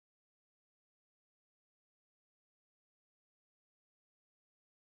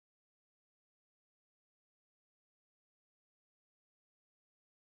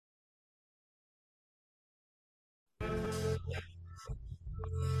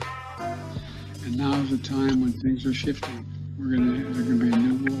And now's the time when things are shifting. There's gonna be a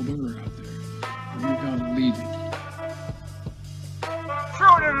new world order out there. And we gotta lead it.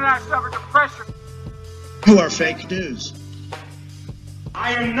 True internet suffered depression. You are fake news.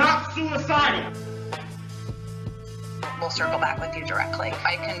 I am not suicidal. We'll circle back with you directly.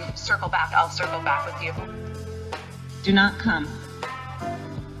 I can circle back. I'll circle back with you. Do not come.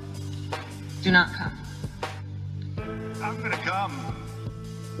 Do not come. I'm gonna come.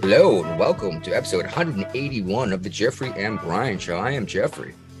 Hello and welcome to episode 181 of the Jeffrey and Brian Show. I am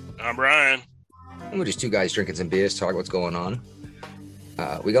Jeffrey. I'm Brian. And we're just two guys drinking some beers, talking what's going on.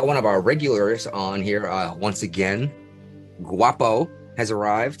 We got one of our regulars on here once again. Guapo has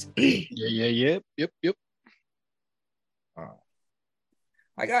arrived. Yep.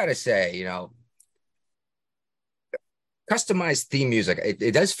 I gotta say, customized theme music,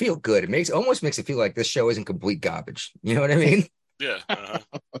 it does feel good. It almost makes it feel like this show isn't complete garbage. You know what I mean? Yeah.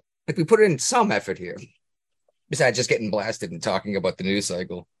 Like we put in some effort here, besides just getting blasted and talking about the news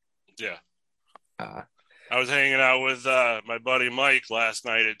cycle. Yeah. I was hanging out with my buddy Mike last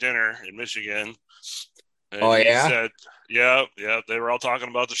night at dinner in Michigan. And Oh, he yeah? said, yeah, they were all talking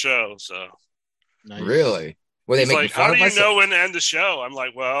about the show. So Nice. Really? Were they he's making like, fun how of do you us? know when to end the show? I'm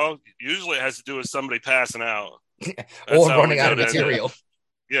like, well, usually it has to do with somebody passing out. That's Or how we running out of know to end it. material?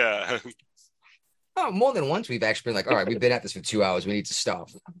 Yeah. Oh, more than once we've actually been like, all right, we've been at this for 2 hours. We need to stop.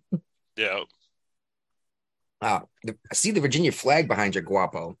 Yeah. I see the Virginia flag behind you,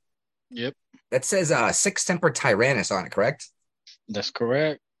 Guapo. Yep, That says Six Temper Tyrannus on it, correct? that's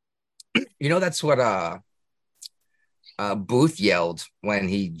correct. That's what Booth yelled when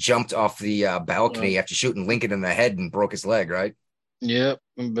he jumped off the balcony after shooting Lincoln in the head and broke his leg, right? Yep.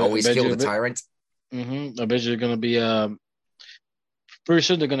 Always kill the tyrant. I bet you're gonna be pretty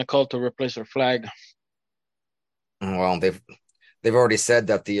soon they're gonna call to replace our flag. Well, they've already said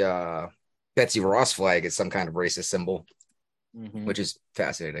that the Betsy Ross flag is some kind of racist symbol, which is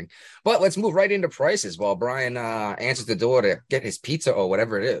fascinating. But let's move right into prices while Brian answers the door to get his pizza or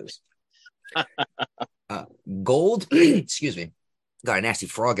whatever it is. Gold, excuse me, got a nasty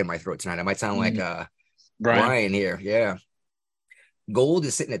frog in my throat tonight. I might sound like Brian here. Yeah. Gold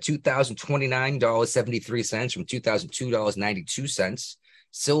is sitting at $2,029.73 from $2,002.92.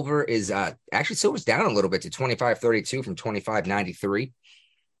 Silver is silver's down a little bit to $25.32 from $25.93.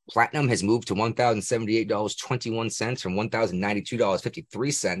 Platinum has moved to $1,078.21 from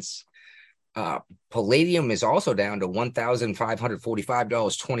 $1,092.53. Palladium is also down to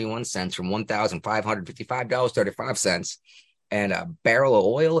 $1,545.21 from $1,555.35. And a barrel of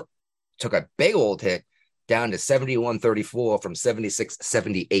oil took a big old hit down to $71.34 from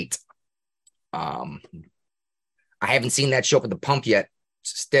 $76.78. I haven't seen that show up at the pump yet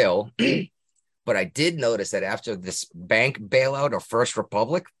still, but I did notice that after this bank bailout of First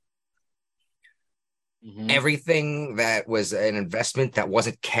Republic, everything that was an investment that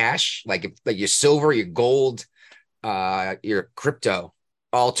wasn't cash, like your silver, your gold, your crypto,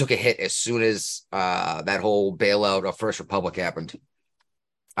 all took a hit as soon as that whole bailout of First Republic happened.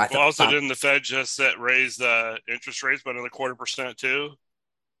 Didn't the Fed just raise the interest rates by another 0.25% too?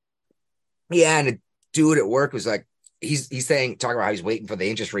 Yeah, and a dude at work was like, he's talking about how he's waiting for the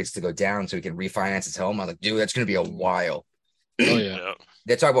interest rates to go down so he can refinance his home. I'm like, dude, that's going to be a while. Oh yeah.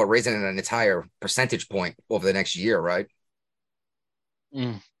 They're talking about raising an entire percentage point over the next year, right?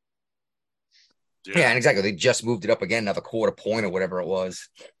 Yeah, and exactly. They just moved it up again, another 0.25 point or whatever it was.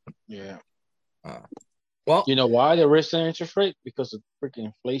 Yeah. Well, You know why they're raising the interest rate? Because of freaking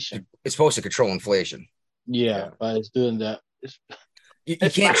inflation. it's supposed to control inflation. Yeah, but it's doing that. You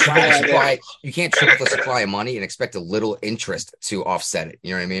It's can't not triple the bad. supply. You can't triple the supply of money and expect a little interest to offset it.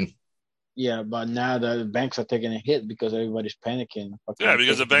 You know what I mean? Yeah, but now the banks are taking a hit because everybody's panicking. Yeah,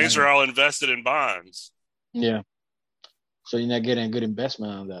 because the banks are all invested in bonds. Yeah. So you're not getting a good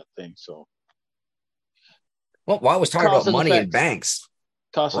investment on that thing. So Well, while I was talking Cause about and money and effect. banks,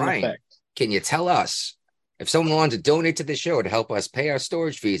 cost and Brian, effect. can you tell us if someone wanted to donate to the show to help us pay our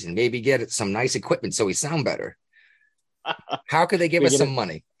storage fees and maybe get some nice equipment so we sound better? How could they give We us get some it.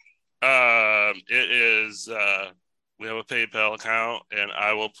 money? It is we have a PayPal account, and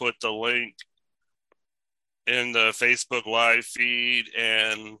I will put the link in the Facebook live feed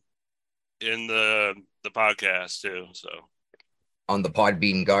and in the podcast too. So On the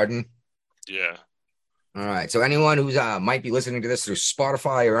Podbean Garden? yeah. All right. So anyone who's might be listening to this through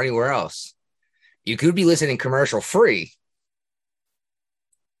Spotify or anywhere else, you could be listening commercial free.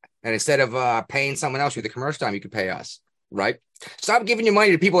 And instead of paying someone else with the commercial time, you could pay us, right? Stop giving your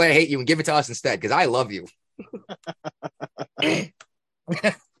money to people that hate you and give it to us instead, because I love you.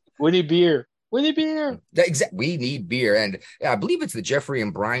 We need beer. We need beer. We need beer. And I believe it's the Jeffrey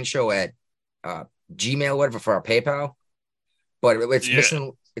and Brian show at Gmail, whatever, for our PayPal, but it's Yeah.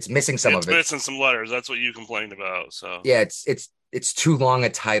 missing some It's of it. missing some letters. That's what you complained about. So Yeah, it's too long a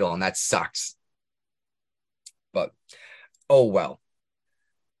title, and that sucks. But oh well.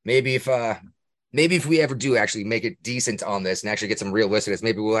 Maybe if we ever do actually make it decent on this and actually get some real listeners,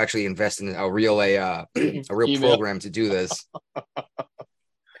 maybe we'll actually invest in a real Email. program to do this.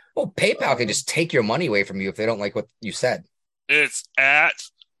 Well, PayPal can just take your money away from you if they don't like what you said. it's at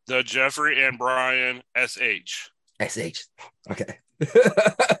the Jeffrey and Brian SH. SH. Okay.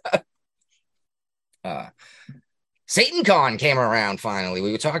 SatanCon came around finally.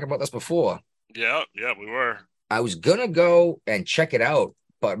 We were talking about this before. Yeah, we were. I was gonna go and check it out,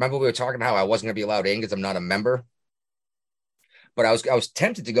 but remember we were talking about how I wasn't gonna be allowed in because I'm not a member. But I was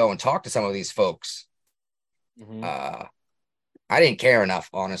tempted to go and talk to some of these folks. Mhm. I didn't care enough,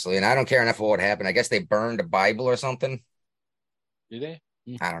 honestly, and I don't care enough for what happened. I guess they burned a Bible or something. Did they?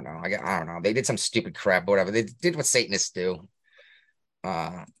 I don't know. I don't know. They did some stupid crap, whatever. They did what Satanists do.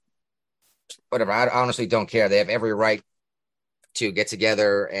 Whatever. I honestly don't care. They have every right to get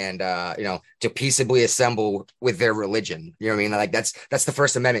together and to peaceably assemble with their religion. You know what I mean? Like that's the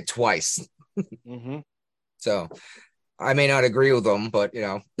First Amendment twice. Mm-hmm. So I may not agree with them, but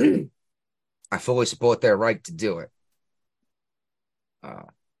I fully support their right to do it.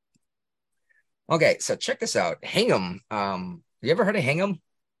 Okay, so check this out. Hingham. You ever heard of Hingham,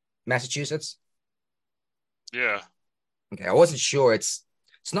 Massachusetts? Yeah. Okay, I wasn't sure. It's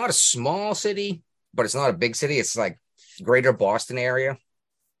not a small city, but it's not a big city. It's like greater Boston area.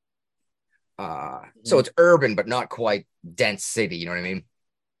 So it's urban, but not quite dense city. You know what I mean?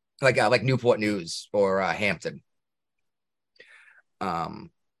 Like Newport News or Hampton.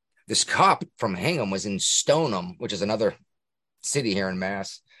 This cop from Hingham was in Stoneham, which is another city here in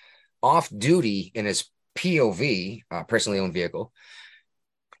Mass, off duty in his POV, personally owned vehicle,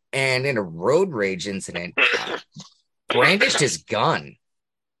 and in a road rage incident, brandished his gun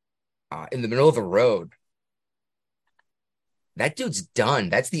in the middle of the road. That dude's done.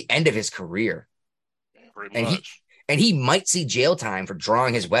 That's the end of his career. Pretty much. And he might see jail time for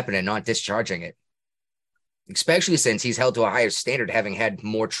drawing his weapon and not discharging it, especially since he's held to a higher standard, having had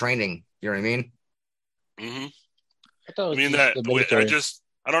more training. You know what I mean? Mm-hmm. I mean that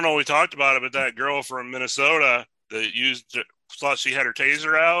I don't know. We talked about it, but that girl from Minnesota that thought she had her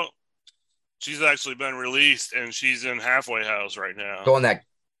taser out. She's actually been released, and she's in halfway house right now. The one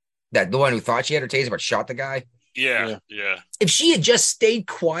the one who thought she had her taser but shot the guy. Yeah. If she had just stayed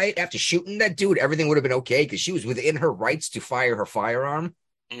quiet after shooting that dude, everything would have been okay because she was within her rights to fire her firearm.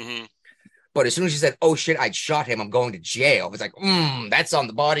 Mm-hmm. But as soon as she said, "Oh shit, I shot him, I'm going to jail," it's like, that's on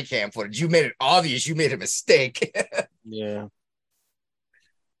the body cam footage. You made it obvious. You made a mistake. Yeah.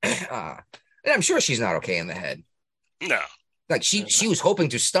 And I'm sure she's not okay in the head. No. Like she was hoping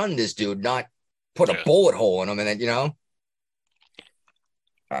to stun this dude, not put a bullet hole in him, and then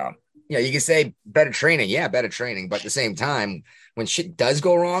you can say better training. Yeah, better training. But at the same time, when shit does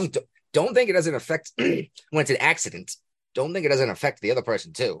go wrong, don't think it doesn't affect when it's an accident. Don't think it doesn't affect the other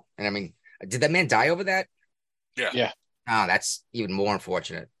person too. And I mean, did that man die over that? Yeah. Oh, that's even more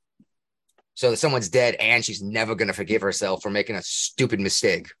unfortunate. So someone's dead and she's never going to forgive herself for making a stupid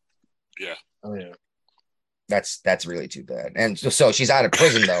mistake. Yeah. Oh, yeah. That's really too bad. And so she's out of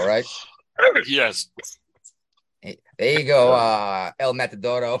prison though, right? Yes. Hey, there you go, El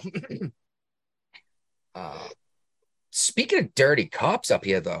Matadoro. Speaking of dirty cops up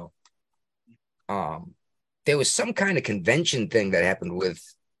here, though, there was some kind of convention thing that happened with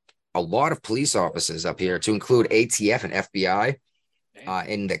a lot of police officers up here, to include ATF and FBI,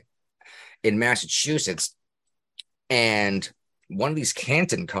 in Massachusetts. And one of these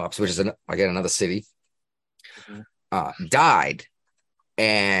Canton cops, which is again another city, died.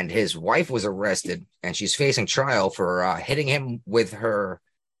 And his wife was arrested, and she's facing trial for hitting him with her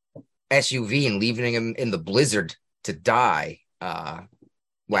SUV and leaving him in the blizzard to die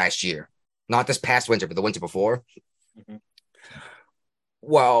last year. Not this past winter, but the winter before. Mm-hmm.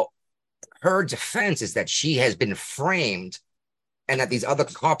 Well, her defense is that she has been framed and that these other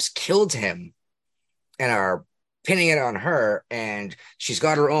cops killed him and are pinning it on her. And she's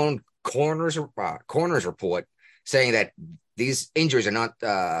got her own coroner's report saying that these injuries are not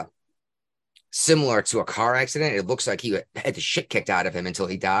similar to a car accident. It looks like he had the shit kicked out of him until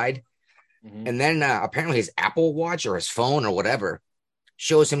he died. Mm-hmm. And then apparently his Apple Watch or his phone or whatever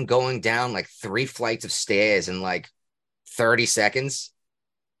shows him going down like 3 flights of stairs in like 30 seconds.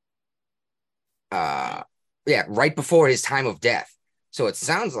 Right before his time of death. So it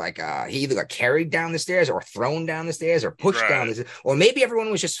sounds like he either got carried down the stairs or thrown down the stairs or pushed down the stairs. Or maybe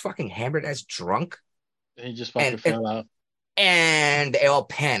everyone was just fucking hammered as drunk. He just fucking fell out. And they all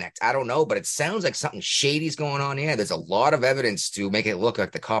panicked. I don't know, but it sounds like something shady's going on here. There's a lot of evidence to make it look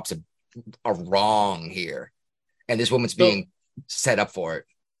like the cops are wrong here. And this woman's being set up for it.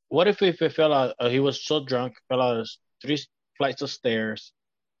 What if he fell out? He was so drunk, fell out of 3 flights of stairs,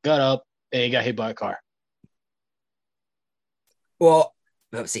 got up, and he got hit by a car. Well,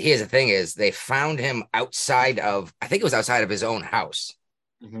 see, here's the thing: is they found him outside of, I think it was outside of his own house.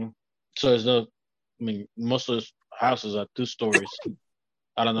 Mm-hmm. So there's no, I mean, most of his houses are 2 stories.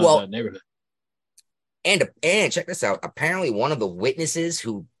 I don't know Well, that neighborhood. And check this out. Apparently, one of the witnesses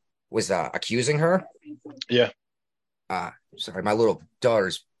who was accusing her. Yeah. Sorry, my little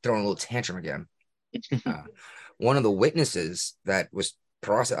daughter's throwing a little tantrum again. One of the witnesses that was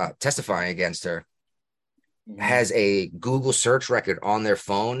testifying against her has a Google search record on their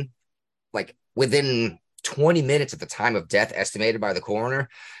phone, like within 20 minutes of the time of death estimated by the coroner,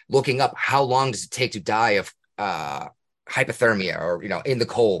 looking up how long does it take to die of hypothermia or, in the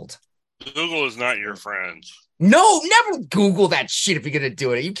cold. Google is not your friend. No, never Google that shit if you're going to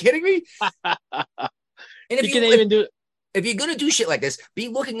do it. Are you kidding me? And if you're going to do shit like this, be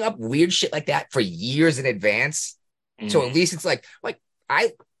looking up weird shit like that for years in advance. So at least it's like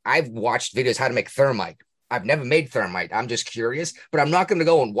I've watched videos how to make thermite. I've never made thermite. I'm just curious, but I'm not going to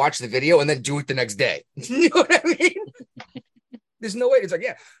go and watch the video and then do it the next day. You know what I mean? There's no way. It's like,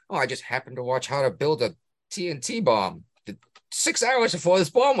 I just happened to watch how to build a TNT bomb 6 hours before this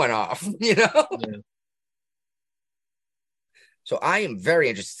bomb went off, Yeah. So I am very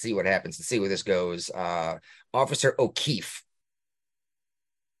interested to see what happens, to see where this goes. Officer O'Keefe.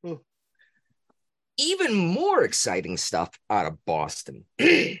 Even more exciting stuff out of Boston.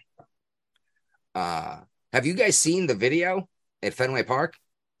 Have you guys seen the video at Fenway Park?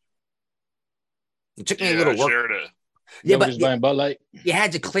 It took me a little work. Shared it. Yeah, but buying Bud Light. You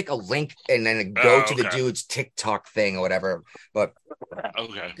had to click a link and then go to the dude's TikTok thing or whatever. But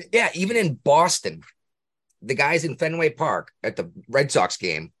yeah, even in Boston, the guy's in Fenway Park at the Red Sox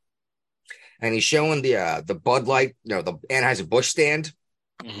game, and he's showing the Bud Light, the Anheuser-Busch stand.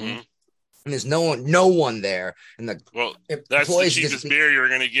 Mm-hmm. And there's no one there, and that's the cheapest beer you're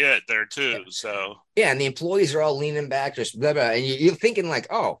going to get there too. So yeah, and the employees are all leaning back, just blah blah, and you're thinking like,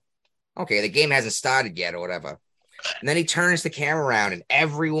 oh, okay, the game hasn't started yet or whatever. And then he turns the camera around, and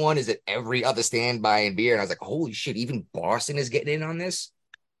everyone is at every other stand buying beer, and I was like, holy shit, even Boston is getting in on this.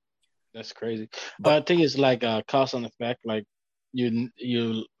 That's crazy. But I think it's like a cause and effect. Like you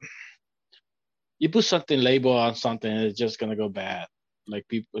put something label on something, and it's just gonna go bad. Like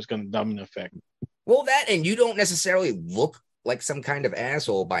it's gonna domino effect. Well, that, and you don't necessarily look like some kind of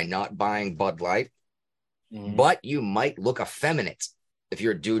asshole by not buying Bud Light, but you might look effeminate if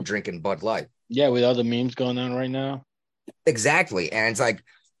you're a dude drinking Bud Light. Yeah, with all the memes going on right now. Exactly, and it's like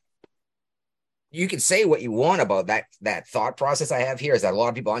you can say what you want about that thought process I have here is that a lot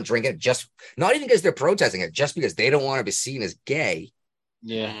of people aren't drinking it just not even because they're protesting it, just because they don't want to be seen as gay.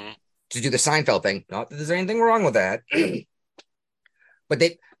 Yeah. To do the Seinfeld thing. Not that there's anything wrong with that. But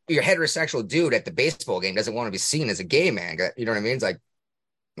your heterosexual dude at the baseball game doesn't want to be seen as a gay man. You know what I mean? It's like,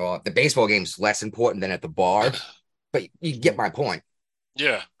 well, the baseball game's less important than at the bar. But you get my point.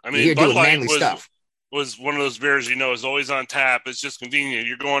 Yeah. I mean, Bud Light was one of those beers, is always on tap. It's just convenient.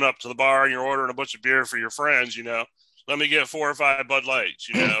 You're going up to the bar and you're ordering a bunch of beer for your friends, Let me get 4 or 5 Bud Lights,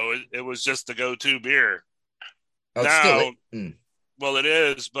 It was just the go-to beer. Well, it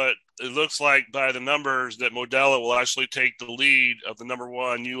is, but it looks like by the numbers that Modelo will actually take the lead of the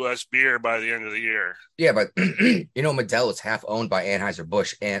 #1 U.S. beer by the end of the year. Yeah, but Modelo is half owned by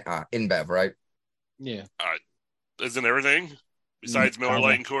Anheuser-Busch and InBev, right? Yeah. Isn't everything besides Miller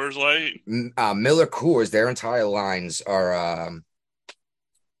Lite and Coors Light? Miller Coors, their entire lines are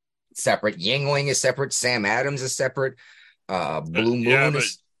separate. Yingling is separate. Sam Adams is separate. Blue Moon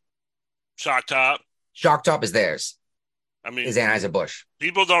is Shock Top. Shock Top is theirs. I mean, is Anheuser-Busch.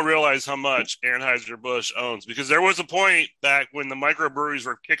 People don't realize how much Anheuser-Busch owns, because there was a point back when the microbreweries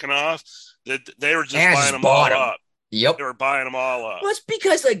were kicking off that they were just buying them all up. Yep. They were buying them all up. Well, it's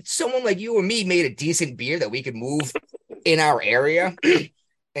because someone like you or me made a decent beer that we could move in our area. And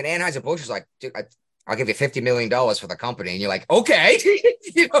Anheuser-Busch is like, dude, I'll give you $50 million for the company. And you're like, okay.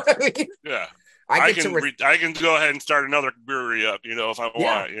 You know what I mean? Yeah. I can go ahead and start another brewery up, if I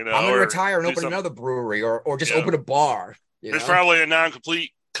want, I'm going to retire and open another brewery or just open a bar. There's probably a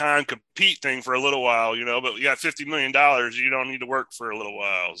non-compete thing for a little while, but you got $50 million. You don't need to work for a little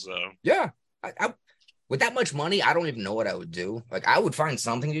while. So, yeah. With that much money, I don't even know what I would do. Like, I would find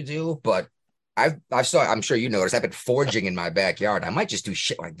something to do, but I'm sure you noticed, I've been foraging in my backyard. I might just do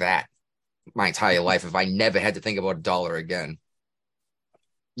shit like that my entire life if I never had to think about $1 again.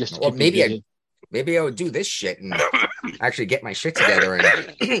 Or maybe I would do this shit and actually get my shit together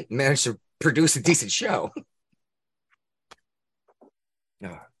and manage to produce a decent show.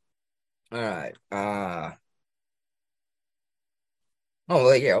 All right. Oh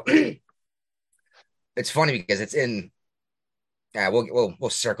well, yeah. It's funny because it's in. Yeah, we'll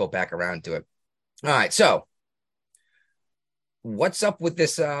circle back around to it. All right. So, what's up with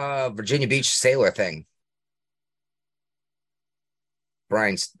this Virginia Beach sailor thing?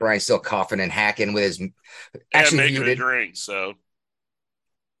 Brian's still coughing and hacking with his and making muted. a drink. So,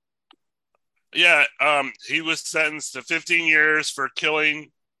 yeah, he was sentenced to 15 years for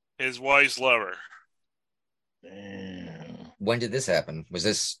killing his wife's lover. Damn. When did this happen? Was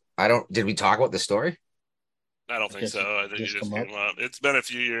this? Did we talk about the story? I don't think so. I think it just came up. It's been a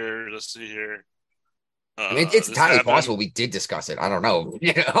few years. Let's see here. I mean, it's entirely possible we did discuss it. I don't know.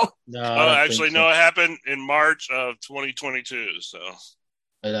 You know? No, actually, no. It happened in March of 2022. So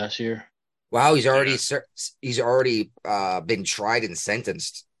last year. Wow, he's already been tried and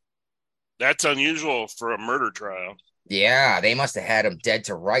sentenced. That's unusual for a murder trial. Yeah, they must have had him dead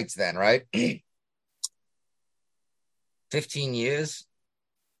to rights then, right? 15 years.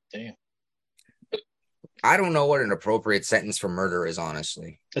 Damn. I don't know what an appropriate sentence for murder is,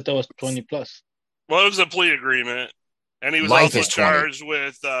 honestly. I thought it was 20 plus. Well, it was a plea agreement, and he was Life also is 20. charged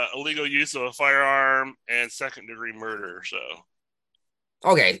with illegal use of a firearm and second-degree murder. So,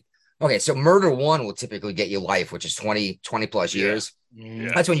 okay. So murder one will typically get you life, which is 20 plus years.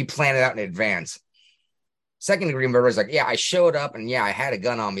 Yeah. That's when you plan it out in advance. Second-degree murder is like, yeah, I showed up and yeah, I had a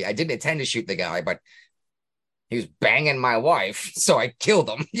gun on me. I didn't intend to shoot the guy, but he was banging my wife, so I killed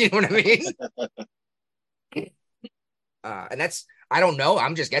him. You know what I mean? And that's, I don't know.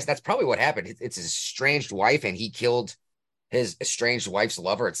 I'm just guessing that's probably what happened. It's his estranged wife, and he killed his estranged wife's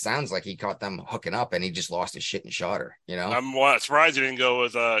lover. It sounds like he caught them hooking up, and he just lost his shit and shot her. You know, I'm surprised he didn't go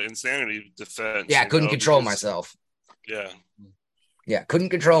with insanity defense. Yeah, couldn't control myself. Yeah, couldn't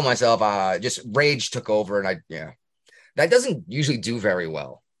control myself. Just rage took over, and that doesn't usually do very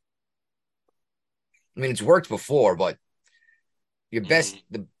well. I mean, it's worked before, but the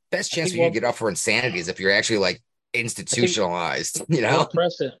best chance for you to get up for insanity is if you're actually like institutionalized, you know.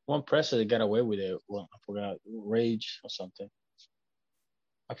 One president got away with it. Well, I forgot, Rage or something.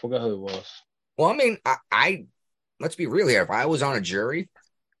 I forgot who it was. Well, I mean, I let's be real here. If I was on a jury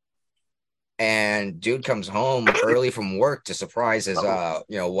and dude comes home early from work to surprise his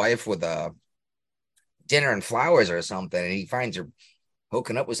wife with a dinner and flowers or something, and he finds her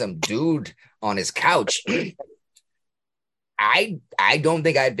hooking up with some dude on his couch, I don't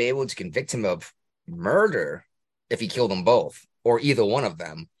think I'd be able to convict him of murder if he killed them both or either one of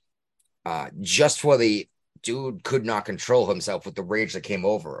them, just for the dude could not control himself with the rage that came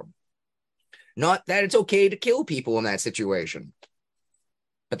over him. Not that it's okay to kill people in that situation,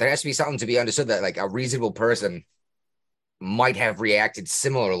 but there has to be something to be understood that like a reasonable person might have reacted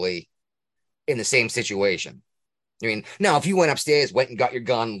similarly in the same situation. I mean, now if you went upstairs, went and got your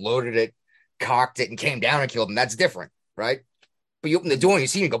gun, loaded it, cocked it, and came down and killed him, that's different, right? But you open the door and you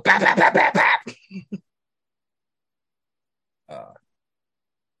see him go bap, bap, bap, bap, bap.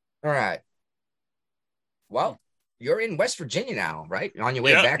 All right. Well, you're in West Virginia now, right? You're on your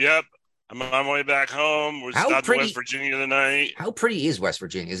way back. Yep. I'm on my way back home. We're stopped in West Virginia tonight. How pretty is West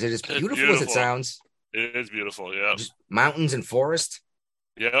Virginia? Is it as beautiful as it sounds? It is beautiful, yeah. Just mountains and forest?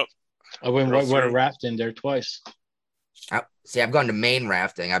 Yep. I went rafting there twice. See, I've gone to Maine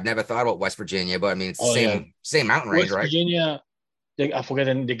rafting. I've never thought about West Virginia, but I mean, it's the same mountain range, right? West Virginia, I forget,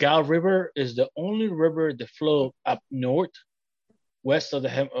 the Gal River is the only river that flow up north, west of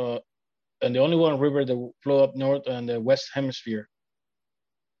the and the only one river that flow up north in the west hemisphere.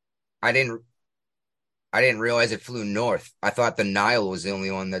 I didn't realize it flew north. I thought the Nile was the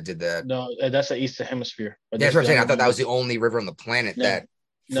only one that did that. No, that's the eastern hemisphere. But that's what I'm saying. I thought that was the only river on the planet that.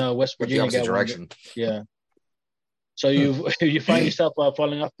 No, West Virginia got direction. Yeah. So you find yourself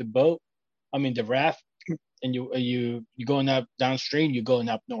falling off the boat. I mean the raft, and you going up downstream. You're going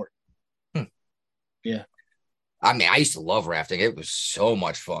up north. Yeah. I mean, I used to love rafting. It was so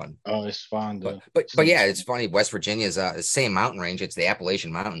much fun. Oh, it's fun, though. But yeah, it's funny. West Virginia is the same mountain range. It's the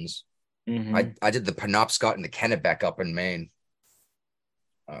Appalachian Mountains. Mm-hmm. I did the Penobscot and the Kennebec up in Maine.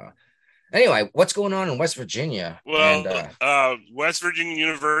 Anyway, what's going on in West Virginia? Well, West Virginia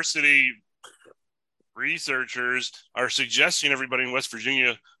University researchers are suggesting everybody in West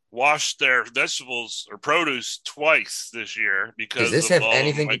Virginia wash their vegetables or produce twice this year because does this have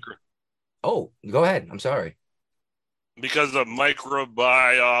anything? Oh, go ahead. I'm sorry. Because of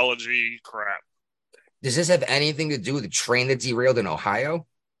microbiology crap. Does this have anything to do with the train that derailed in Ohio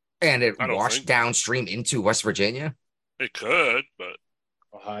and it washed downstream into West Virginia? It could, but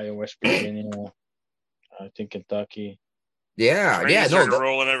Ohio, West Virginia. I think Kentucky. Trains no, are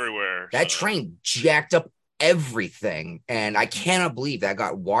rolling everywhere. that train jacked up everything, and I cannot believe that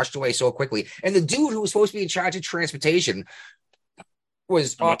got washed away so quickly. And the dude who was supposed to be in charge of transportation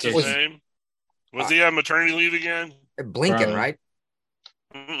was What's his name? Was he on maternity leave again? Blinken, Probably. right?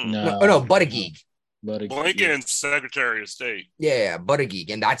 No, No, Buttigieg. Blinken's Secretary of State. Yeah,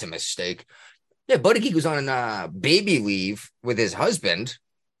 Buttigieg, and that's a mistake. Yeah, Buttigieg was on baby leave with his husband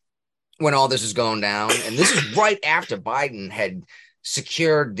when all this was going down, and this is right after Biden had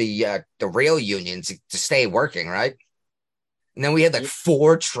secured the rail unions to stay working, right? And then we had like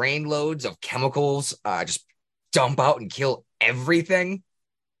 4 train loads of chemicals just dump out and kill everything.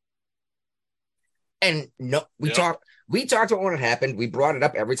 And no, we talked about when it happened. We brought it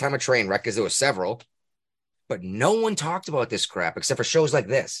up every time a train wreck because there were several, but no one talked about this crap except for shows like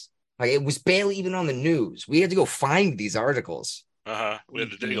this. Like, it was barely even on the news. We had to go find these articles. We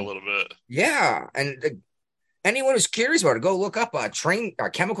had to dig a little bit. Yeah, and anyone who's curious about it, go look up a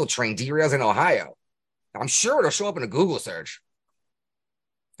chemical train derails in Ohio. I'm sure it'll show up in a Google search.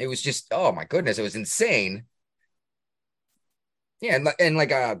 It was just, oh my goodness, it was insane. Yeah, and like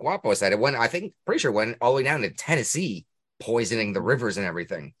Guapo said, pretty sure it went all the way down to Tennessee, poisoning the rivers and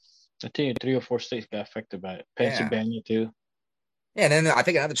everything. I think 3 or 4 states got affected by it. Pennsylvania too. Yeah, and then I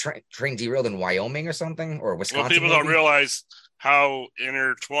think another train derailed in Wyoming or something, or Wisconsin. Well, people don't realize how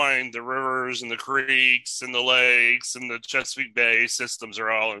intertwined the rivers and the creeks and the lakes and the Chesapeake Bay systems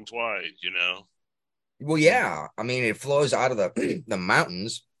are all entwined, you know? Well, yeah. I mean, it flows out of the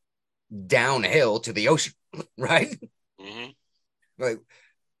mountains downhill to the ocean, right? Mm-hmm. Like,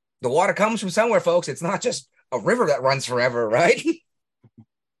 the water comes from somewhere, folks. It's not just a river that runs forever, right?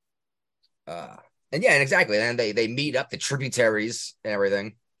 And exactly. And then they meet up, the tributaries and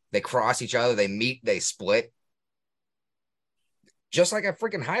everything. They cross each other. They meet. They split. Just like a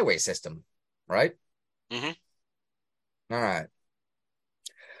freaking highway system, right? Mm-hmm. All right.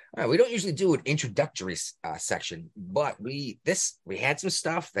 We don't usually do an introductory section, but we had some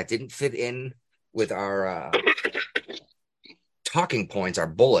stuff that didn't fit in with our talking points, our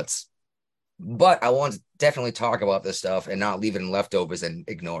bullets. But I want to definitely talk about this stuff and not leave it in leftovers and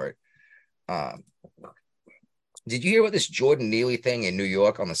ignore it. Did you hear about this Jordan Neely thing in New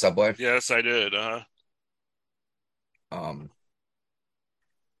York on the subway? Yes, I did.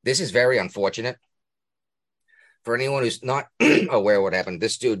 This is very unfortunate. For anyone who's not aware of what happened,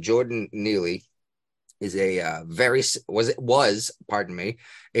 this dude, Jordan Neely, is a very sick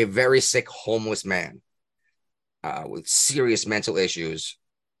homeless man with serious mental issues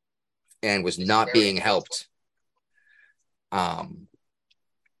and was not being helped.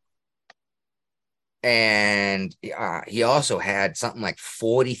 And he also had something like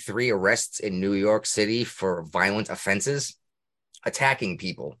 43 arrests in New York City for violent offenses, attacking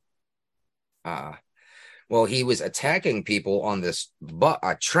people. Well, he was attacking people on this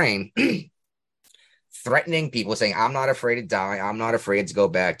train, threatening people, saying, "I'm not afraid to die. I'm not afraid to go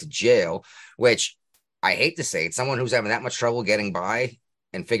back to jail," which I hate to say, it's someone who's having that much trouble getting by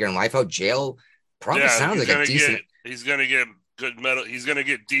and figuring life out. Jail probably sounds like a decent. He's going to get he's going to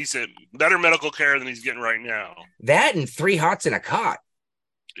get better medical care than he's getting right now. That and 3 hots in a cot.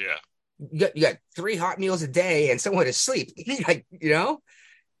 Yeah. You got 3 hot meals a day and somewhere to sleep. Like, you know?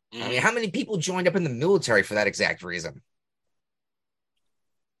 I mean, how many people joined up in the military for that exact reason?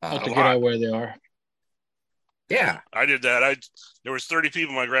 To get out where they are. Yeah. I did that. There was 30 people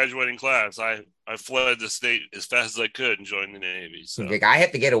in my graduating class. I fled the state as fast as I could and joined the Navy. So like, I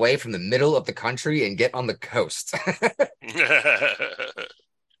had to get away from the middle of the country and get on the coast.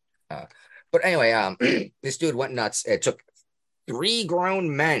 But anyway, this dude went nuts. It took 3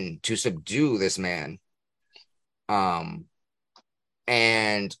 grown men to subdue this man.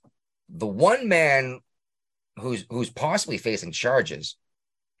 And the one man who's possibly facing charges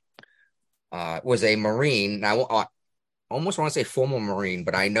was a Marine. Now, I almost want to say former Marine,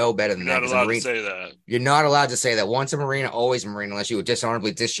 but I know better than that. You're not allowed to say that. You're not allowed to say that. Once a Marine, always a Marine, unless you were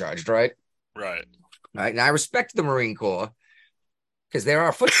dishonorably discharged, right? Right. Right. Now, I respect the Marine Corps because there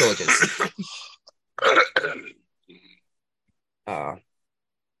are foot soldiers.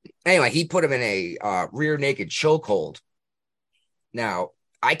 Anyway, he put him in a rear naked chokehold. Now,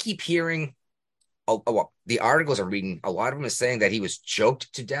 I keep hearing the articles I'm reading, a lot of them is saying that he was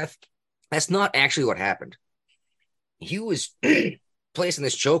choked to death. That's not actually what happened. He was placed in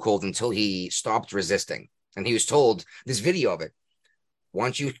this chokehold until he stopped resisting. And he was told, this video of it,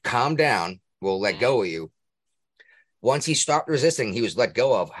 once you calm down, we'll let go of you. Once he stopped resisting, he was let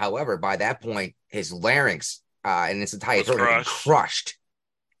go of. However, by that point, his larynx and his entire throat had been crushed.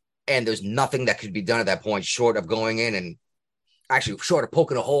 And there's nothing that could be done at that point short of going in and actually short of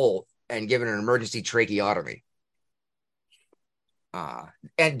poking a hole and given an emergency tracheotomy.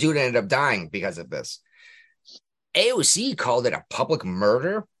 And dude ended up dying because of this. AOC called it a public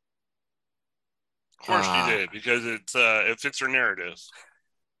murder. Of course she did, because it fits her narrative.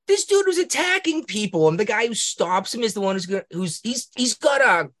 This dude was attacking people, and the guy who stops him is the one he's got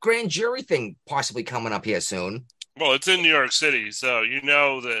a grand jury thing possibly coming up here soon. Well, it's in New York City, so you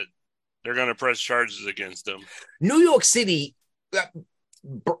know that they're going to press charges against him. New York City,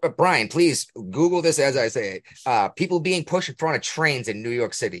 Brian, please Google this as I say it. People being pushed in front of trains in New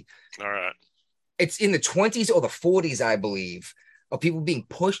York City. All right. It's in the 20s or the 40s, I believe, of people being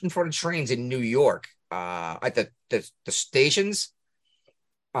pushed in front of trains in New York at the stations.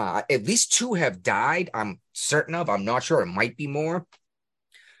 At least 2 have died, I'm certain of. I'm not sure. It might be more.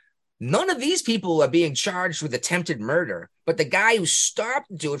 None of these people are being charged with attempted murder, but the guy who stopped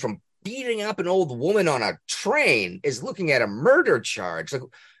the dude from beating up an old woman on a train is looking at a murder charge. Like,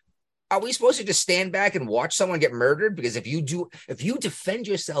 are we supposed to just stand back and watch someone get murdered? Because if you defend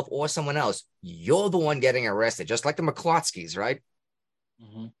yourself or someone else, you're the one getting arrested, just like the McClotskys, right?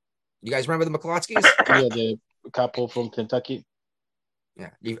 Mm-hmm. You guys remember the McClotskys? Yeah, the couple from Kentucky.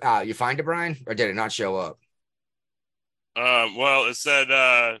 Yeah. You find it, Brian? Or did it not show up? Well, it said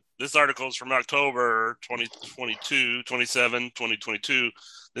this article is from October 2022.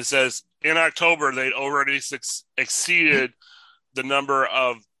 It says in October they'd already exceeded the number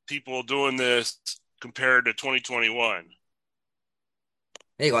of people doing this compared to 2021.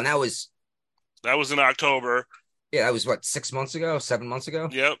 There you go. And that was in October. Yeah, that was what, 6 months ago, 7 months ago?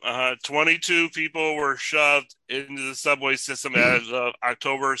 Yep. 22 people were shoved into the subway system as of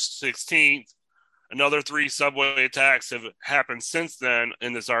October 16th. Another 3 subway attacks have happened since then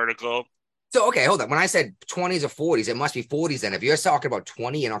in this article. So, okay, hold on. When I said 20s or 40s, it must be 40s then. If you're talking about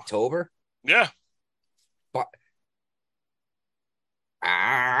 20 in October. Yeah. But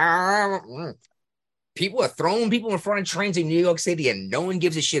people are throwing people in front of trains in New York City and no one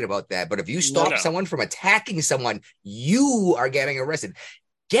gives a shit about that. But if you stop someone from attacking someone, you are getting arrested.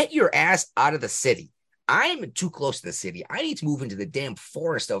 Get your ass out of the city. I'm too close to the city. I need to move into the damn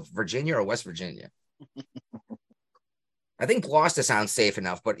forest of Virginia or West Virginia. I think Gloucester sounds safe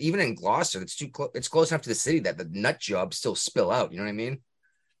enough, but even in Gloucester, it's too close. It's close enough to the city that the nut jobs still spill out. You know what I mean?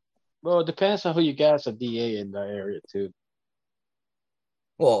 Well, it depends on who you got as a DA in that area too.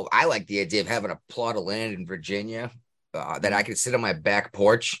 Well, I like the idea of having a plot of land in Virginia that I could sit on my back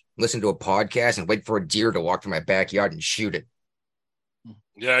porch, listen to a podcast, and wait for a deer to walk through my backyard and shoot it.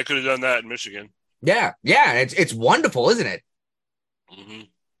 Yeah, I could have done that in Michigan. Yeah, it's wonderful, isn't it? Mm-hmm.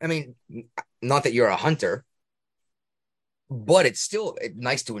 I mean, not that you're a hunter, but it's still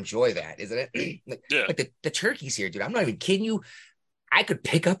nice to enjoy that, isn't it? Like the turkeys here, dude. I'm not even kidding you. I could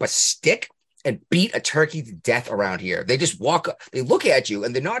pick up a stick and beat a turkey to death around here. They just walk up, they look at you,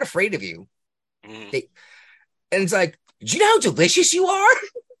 and they're not afraid of you. Mm-hmm. And it's like, do you know how delicious you are?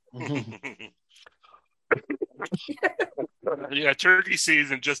 Yeah, turkey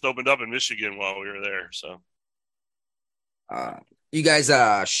season just opened up in Michigan while we were there. So, you guys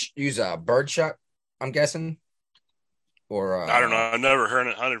use a bird shot, I'm guessing, or I don't know. I've never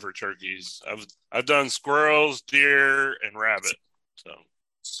hunted for turkeys. I've done squirrels, deer, and rabbit. So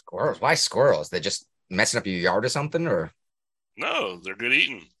squirrels? Why squirrels? They're just messing up your yard or something, or no? They're good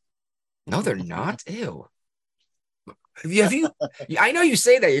eating. No, they're not. Ew. Have you? I know you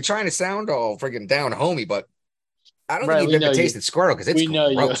say that you're trying to sound all freaking down homey, but I don't think you've ever tasted squirrel because it's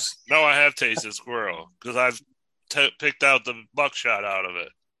gross. No, I have tasted squirrel because I've picked out the buckshot out of it.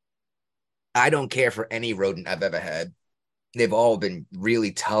 I don't care for any rodent I've ever had. They've all been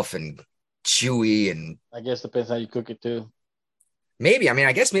really tough and chewy, and I guess depends how you cook it too. Maybe. I mean,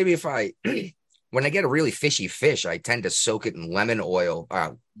 I guess maybe if when I get a really fishy fish, I tend to soak it in lemon oil,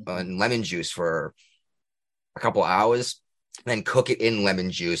 and lemon juice for a couple hours, then cook it in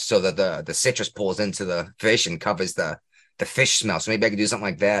lemon juice so that the citrus pulls into the fish and covers the fish smell. So maybe I could do something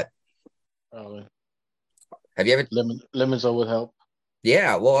like that. Probably. Have you ever lemons always help?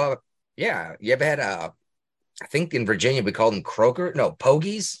 Yeah, well, yeah. You ever had I think in Virginia we call them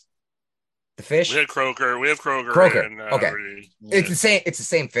pogies. The fish. We had croaker. We have croaker. Croaker. And, okay. Yeah. It's the same. It's the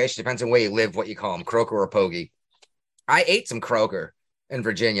same fish. Depends on where you live, what you call them, croaker or pogie. I ate some croaker in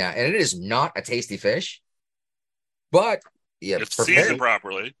Virginia, and it is not a tasty fish. But it's seasoned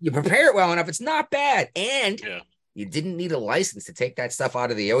properly. You prepare it well enough. It's not bad. And you didn't need a license to take that stuff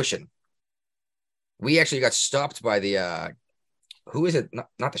out of the ocean. We actually got stopped by the who is it?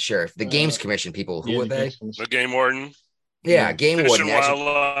 Not the sheriff, the Games Commission people. Who were they? The game warden. Yeah, game warden.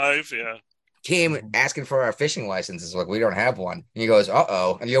 Wildlife, came asking for our fishing licenses. Like, we don't have one. And he goes,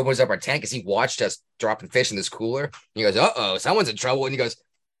 uh-oh. And he opens up our tank because he watched us dropping fish in this cooler. And he goes, uh-oh, someone's in trouble. And he goes,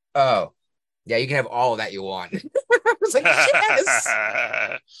 Oh, yeah, you can have all of that you want. I was like, yes.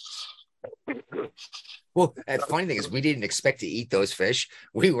 Well, the funny thing is, we didn't expect to eat those fish.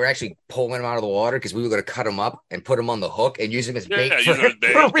 We were actually pulling them out of the water because we were going to cut them up and put them on the hook and use them as bait, Yeah, for, use them as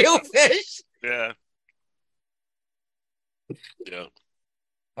bait. for real fish. Yeah. Yeah.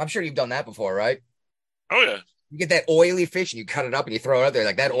 I'm sure you've done that before, right? Oh yeah. You get that oily fish and you cut it up and you throw it out there.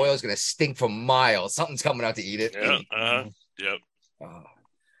 Like that oil is going to stink for miles. Something's coming out to eat it. Yeah. Yep.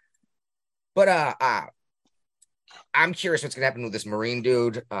 But I'm curious what's going to happen with this Marine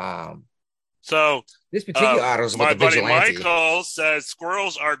dude. So This particular auto is my like a buddy vigilante. Michael says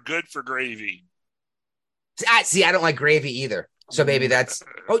squirrels are good for gravy. See, I don't like gravy either. So maybe that's.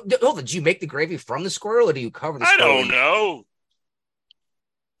 Oh, hold on. Do you make the gravy from the squirrel or do you cover the I squirrel? don't know.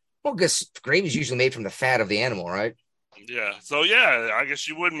 Well, because gravy is usually made from the fat of the animal, right? Yeah. So yeah, I guess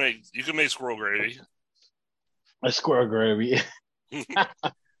you can make squirrel gravy. A squirrel gravy.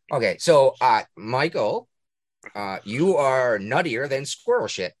 Okay, so Michael, you are nuttier than squirrel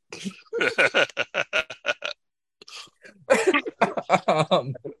shit.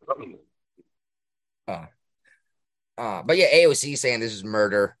 um, but yeah, AOC saying this is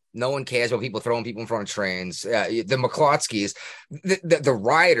murder. No one cares about people throwing people in front of trains. The McClotskys, the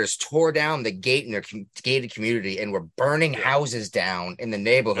rioters tore down the gate in their gated community and were burning houses down in the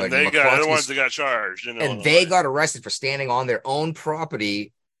neighborhood. And they're the ones that got charged. And they got arrested for standing on their own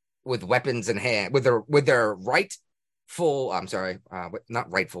property with weapons in hand, with their rightful. I'm sorry,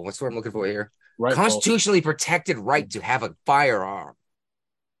 not rightful. What's the word I'm looking for here? Rightful. Constitutionally protected right to have a firearm.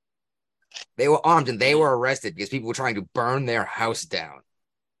 They were armed and they were arrested because people were trying to burn their house down.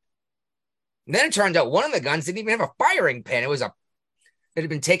 And then it turned out one of the guns didn't even have a firing pin. It had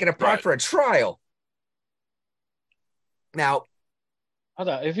been taken apart for a trial. Now, hold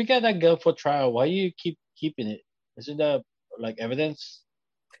on. If you got that gun for trial, why you keep keeping it? Isn't that like evidence?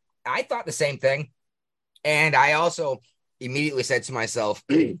 I thought the same thing. And I also immediately said to myself,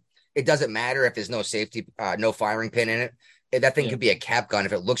 it doesn't matter if there's no safety, no firing pin in it. If that thing could be a cap gun.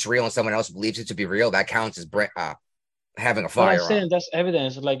 If it looks real and someone else believes it to be real, that counts as having a firearm. I'm saying that's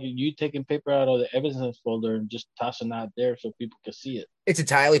evidence. Like you taking paper out of the evidence folder and just tossing that there so people can see it. It's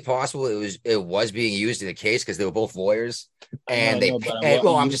entirely possible it was being used in the case because they were both lawyers, and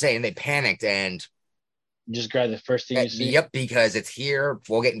I'm just saying they panicked and just grab the first thing you see. Yep, because it's here.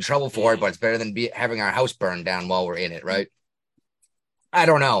 We'll get in trouble for it, but it's better than having our house burned down while we're in it, right? I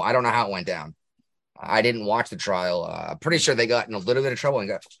don't know. I don't know how it went down. I didn't watch the trial. I'm pretty sure they got in a little bit of trouble and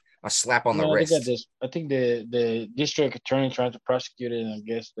got a slap on the wrist. I think the district attorney tried to prosecute it, and I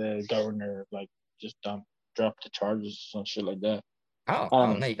guess the governor just dropped the charges, some shit like that.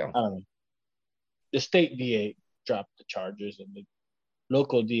 Oh, there you go. I don't know. The state DA dropped the charges, and the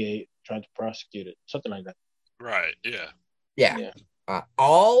local DA tried to prosecute it, something like that. Right. Yeah. Yeah.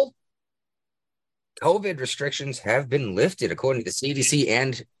 All COVID restrictions have been lifted, according to the CDC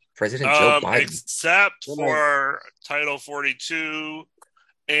and President Joe Biden, except for Title 42.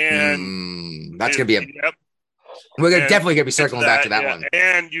 And that's gonna be we're definitely gonna be circling back to that one.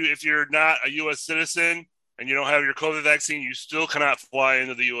 And if you're not a U.S. citizen and you don't have your COVID vaccine, you still cannot fly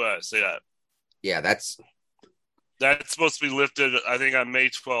into the U.S. Yeah, that's supposed to be lifted, I think, on May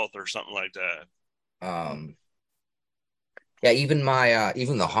 12th or something like that. Yeah, even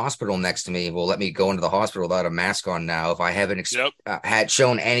even the hospital next to me will let me go into the hospital without a mask on now if I haven't had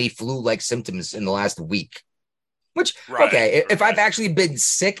shown any flu-like symptoms in the last week. Which, if I've actually been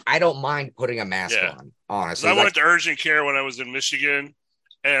sick, I don't mind putting a mask on, honestly. I went to urgent care when I was in Michigan,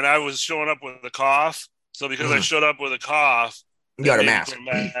 and I was showing up with a cough. So because I showed up with a cough, you got a mask. Put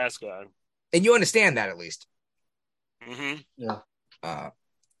a mask on. And you understand that, at least. Mm-hmm. Yeah.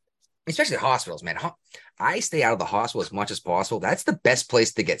 Especially hospitals, man. I stay out of the hospital as much as possible. That's the best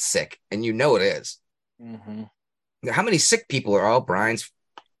place to get sick, and you know it is. Mm-hmm. How many sick people are all Brian's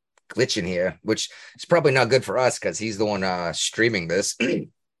glitching here, which is probably not good for us because he's the one streaming this.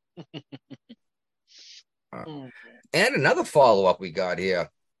 And another follow-up we got here.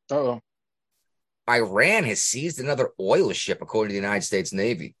 Iran has seized another oil ship, according to the United States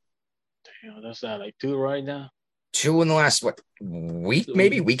Navy. Damn, that's not like 2 right now. 2 in the last week,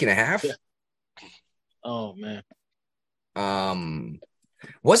 maybe week and a half. Yeah. Oh man.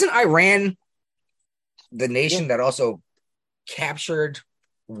 Wasn't Iran the nation that also captured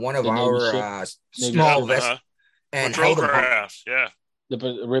one of our small vessels and held them craft,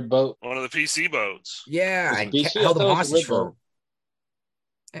 the red boat, one of the PC boats, and held them hostage for.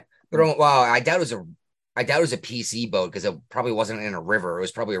 Well, I doubt it was a PC boat because it probably wasn't in a river. It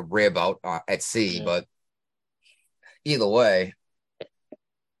was probably a rib out at sea, but either way,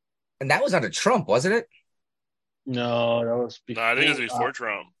 and that was under Trump, wasn't it? No, that was before. No, I think it was before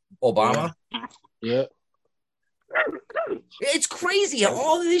Trump. Obama. Yeah. It's crazy how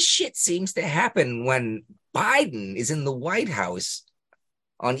all of this shit seems to happen when Biden is in the White House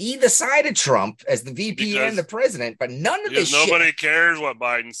on either side of Trump as the VP and the president, but none of this nobody shit. cares what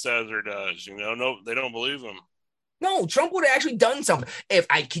Biden says or does. No, they don't believe him. No, Trump would have actually done something.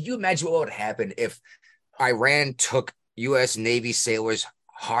 Could you imagine what would happen if Iran took U.S. Navy sailors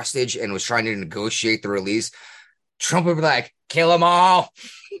hostage and was trying to negotiate the release? Trump would be like, kill them all.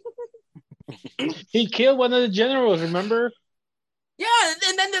 He killed one of the generals, remember? Yeah,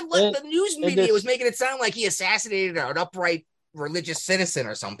 and then the news media was making it sound like he assassinated an upright religious citizen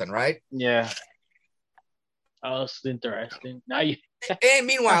or something, right? Yeah. That was interesting. Now you. And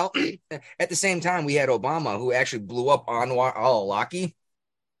meanwhile, at the same time, we had Obama, who actually blew up Anwar al-Awlaki.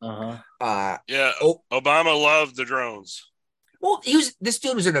 Obama loved the drones. Well, this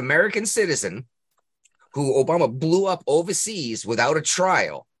dude was an American citizen who Obama blew up overseas without a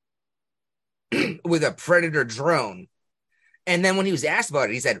trial with a Predator drone. And then when he was asked about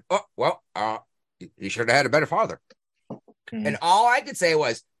it, he said, you should have had a better father. Mm-hmm. And all I could say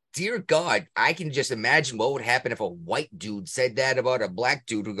was, dear God, I can just imagine what would happen if a white dude said that about a black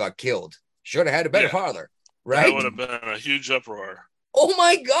dude who got killed. Should have had a better father, right? That would have been a huge uproar. Oh,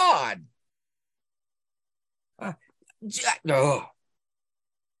 my God. No.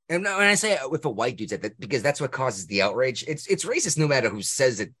 And when I say if a white dude said that, because that's what causes the outrage, it's racist no matter who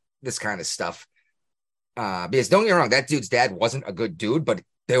says it, this kind of stuff. Because don't get me wrong, that dude's dad wasn't a good dude, but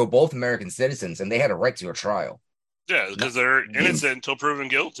they were both American citizens and they had a right to a trial. Yeah, because they're innocent until proven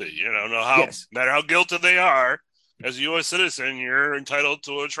guilty. No matter how guilty they are, as a U.S. citizen, you're entitled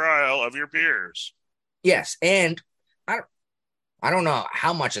to a trial of your peers. Yes, and I don't know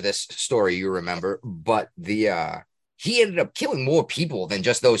how much of this story you remember, but he ended up killing more people than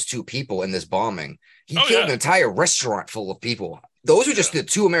just those two people in this bombing. He killed an entire restaurant full of people. Those were just the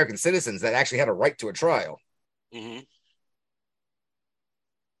two American citizens that actually had a right to a trial. Mm-hmm.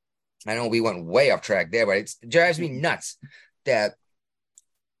 I know we went way off track there, but it drives me nuts that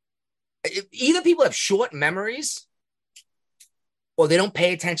either people have short memories or they don't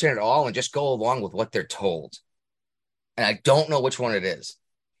pay attention at all and just go along with what they're told. And I don't know which one it is.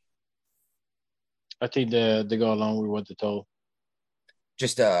 I think they go along with what they're told.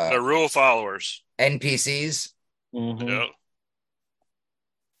 Just the rule followers. NPCs. Mm-hmm. Yeah.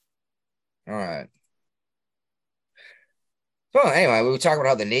 All right. Well, anyway, we were talking about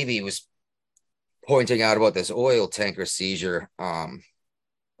how the Navy was pointing out about this oil tanker seizure.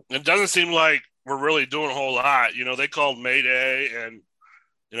 It doesn't seem like we're really doing a whole lot. They called Mayday and,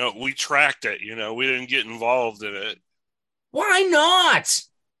 we tracked it. We didn't get involved in it. Why not?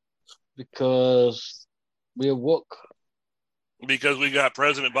 Because we awoke. Because we got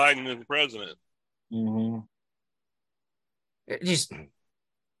President Biden as the president. Mm-hmm.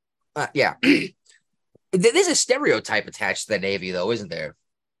 Yeah. There's a stereotype attached to the Navy, though, isn't there?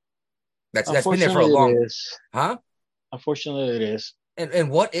 That's been there for a long. Huh? Unfortunately, it is. And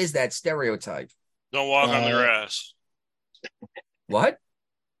what is that stereotype? Don't walk on the grass. What?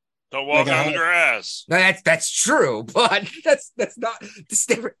 Don't walk on the grass. No, that's true, but that's not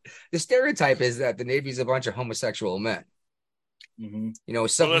the stereotype. Is that the Navy's a bunch of homosexual men? Mm-hmm.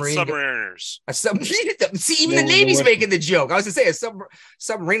 Submariners. See, even the Navy's making the joke. I was to say a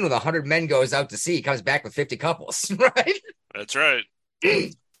submarine with 100 men goes out to sea, comes back with 50 couples, right? That's right.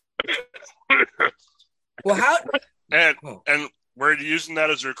 Well, how? And we're using that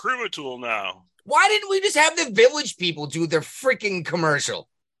as a recruitment tool now. Why didn't we just have the Village People do their freaking commercial?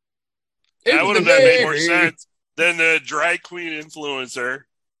 That would have made more sense than the drag queen influencer.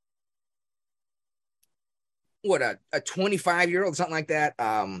 What, a 25-year-old, something like that?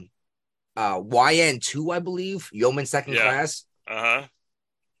 YN2, I believe, Yeoman Second Class. Uh-huh.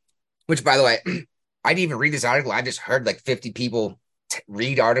 Which, by the way, I didn't even read this article. I just heard like 50 people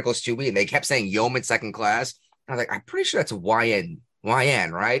read articles to me, and they kept saying Yeoman Second Class. I was like, I'm pretty sure that's a YN,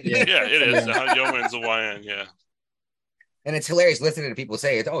 right? Yeah, it is. Yeoman's a YN, yeah. And it's hilarious listening to people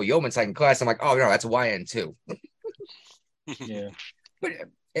say, "Oh, Yeoman Second Class." I'm like, "Oh no, that's a YN2." Yeah. But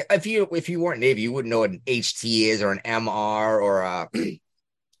if you weren't Navy, you wouldn't know what an HT is or an MR or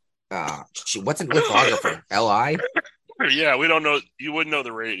what's a lithographer? LI? Yeah, we don't know. You wouldn't know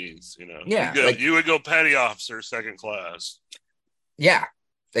the ratings, Yeah, you would go petty officer second class. Yeah,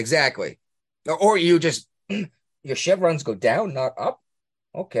 exactly. Or you just your chevrons go down, not up.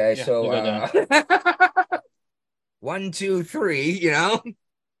 Okay, yeah, so 1, 2, 3,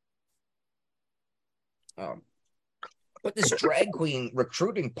 But this drag queen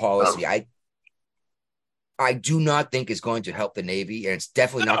recruiting policy, I do not think is going to help the Navy, and it's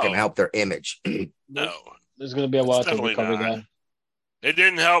definitely not going to help their image. No. There's going to be a while to recover that. It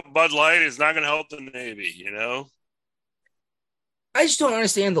didn't help Bud Light. It's not going to help the Navy, you know? I just don't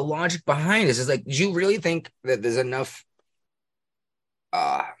understand the logic behind this. It's like, do you really think that there's enough?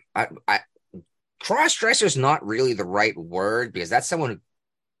 Cross-dresser is not really the right word because that's someone who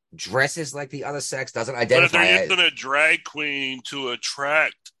dresses like the other sex, doesn't But if identify they're as. using a drag queen to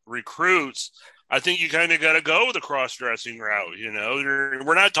attract recruits, I think you kind of got to go the cross-dressing route, you know?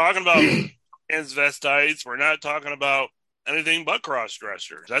 We're not talking about transvestites. We're not talking about anything but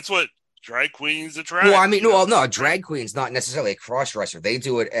cross-dressers. That's what drag queens attract. Well, I mean, no, drag queen's not necessarily a cross-dresser. They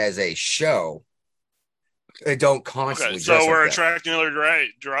do it as a show. They don't constantly Okay, dress so we're like that. attracting other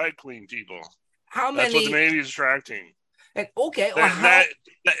drag queen people. How That's what the many? Navy is attracting. And, okay, well, how?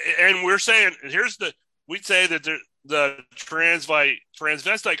 And we're saying we'd say that the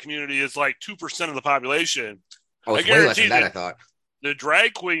transvestite community is like 2% of the population. Oh, it's I way less guarantee than that, that I thought. the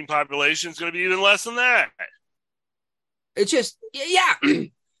drag queen population is going to be even less than that. It's just, yeah.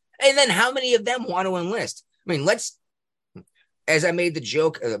 And then how many of them want to enlist? I mean, as I made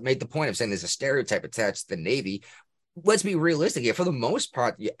the point of saying there's a stereotype attached to the Navy. Let's be realistic here. For the most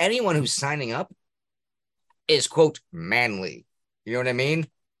part, anyone who's signing up is, quote, manly. You know what I mean?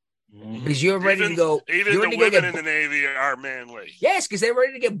 Because you're ready to go. Even the women in the Navy are manly. Yes, because they're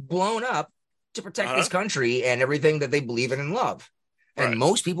ready to get blown up to protect this country and everything that they believe in and love. And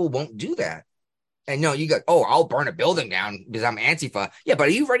most people won't do that. And no, you go, I'll burn a building down because I'm Antifa. Yeah, but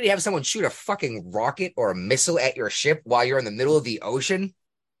are you ready to have someone shoot a fucking rocket or a missile at your ship while you're in the middle of the ocean?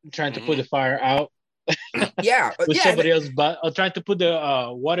 Trying to put the fire out. Yeah. With somebody else, but trying to put the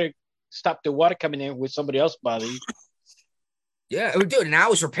water, stop the water coming in with somebody else's body. Yeah, dude, and I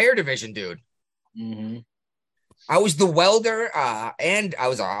was repair division, dude. Mm-hmm. I was the welder, and I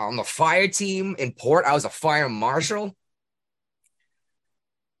was on the fire team in port. I was a fire marshal.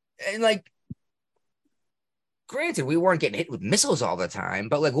 And, like, granted, we weren't getting hit with missiles all the time,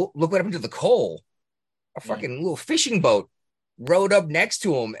 but, like, look what happened to the Cole. A fucking little fishing boat rode up next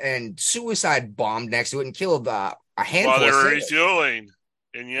to him and suicide bombed next to it and killed a handful while they of were sailors. refueling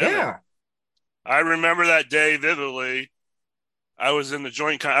in Yemen. Yeah. I remember that day vividly. I was at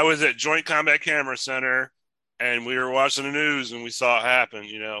Joint Combat Camera Center, and we were watching the news, and we saw it happen,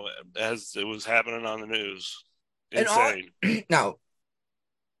 you know, as it was happening on the news. Insane. Now,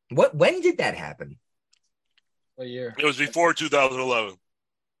 when did that happen? What year? It was before 2011.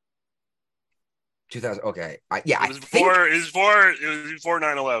 2000. Okay. It was before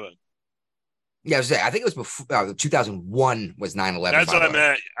 9/11. Yeah, I think it was before 2001 was 9/11. That's what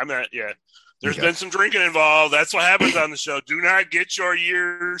I meant. Yeah. There's been some drinking involved. That's what happens on the show. Do not get your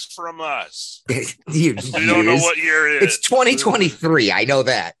years from us. We don't know what year it is. It's 2023. I know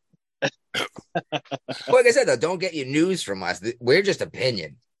that. Like I said, though, don't get your news from us. We're just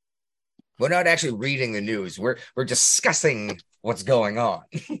opinion. We're not actually reading the news. We're discussing what's going on.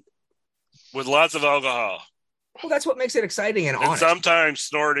 With lots of alcohol. Well, that's what makes it exciting and honest. Sometimes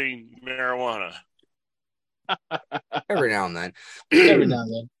snorting marijuana. Every now and then. Every now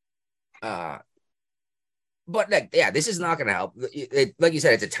and then. But this is not going to help. Like you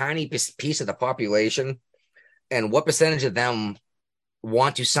said, it's a tiny piece of the population, and what percentage of them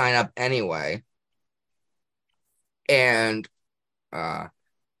want to sign up anyway? And I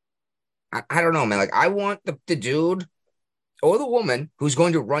don't know, man. Like, I want the dude or the woman who's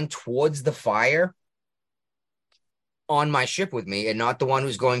going to run towards the fire on my ship with me, and not the one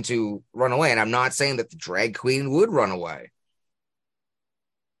who's going to run away. And I'm not saying that the drag queen would run away.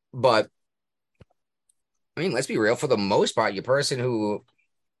 But, I mean, let's be real. For the most part, your person who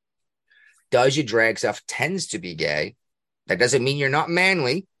does your drag stuff tends to be gay. That doesn't mean you're not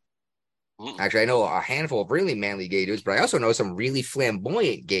manly. Actually, I know a handful of really manly gay dudes, but I also know some really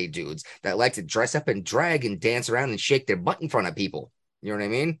flamboyant gay dudes that like to dress up and drag and dance around and shake their butt in front of people. You know what I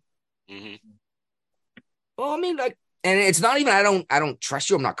mean? Mm-hmm. Well, I mean, like, and it's not even I don't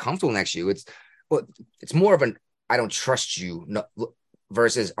trust you. I'm not comfortable next to you. It's more of an I don't trust you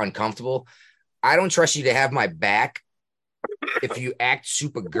versus uncomfortable. I don't trust you to have my back if you act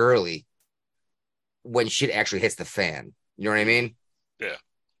super girly when shit actually hits the fan. You know what I mean? Yeah.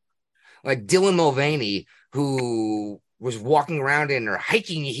 Like Dylan Mulvaney, who was walking around in her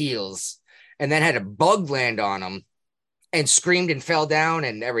hiking heels and then had a bug land on him and screamed and fell down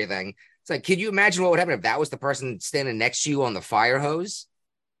and everything. It's like, could you imagine what would happen if that was the person standing next to you on the fire hose?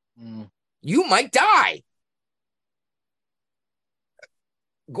 You might die.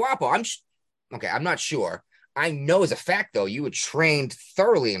 Guapo, I'm not sure. I know as a fact, though, you were trained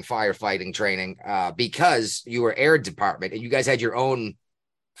thoroughly in firefighting training because you were air department and you guys had your own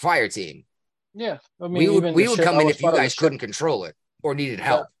fire team. Yeah. I mean, we would come in if you guys couldn't control it or needed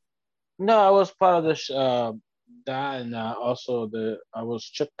help. No, I was part of the That and also I was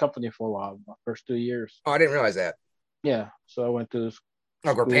chip company for a while, my first 2 years. Oh, I didn't realize that. Yeah, so I went to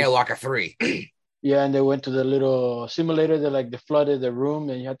Oh, Repair Locker 3. yeah, and they went to the little simulator that like they flooded the room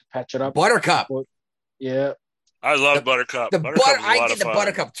and you had to patch it up. Buttercup. Yeah. I love Buttercup. The Buttercup was a lot I did of the fun.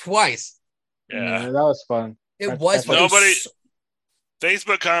 Buttercup twice. Yeah. that was fun. It was fun. Nobody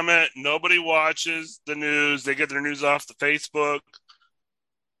Facebook comment, nobody watches the news. They get their news off the Facebook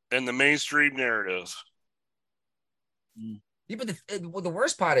and the mainstream narrative. Yeah, but the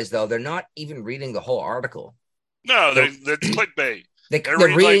worst part is, though, they're not even reading the whole article. No, that's clickbait. They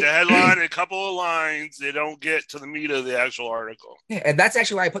read reading like the headline and a couple of lines. They don't get to the meat of the actual article. Yeah, and that's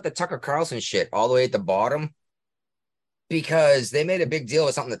actually why I put the Tucker Carlson shit all the way at the bottom, because they made a big deal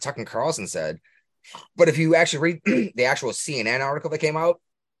with something that Tucker Carlson said. But if you actually read the actual CNN article that came out,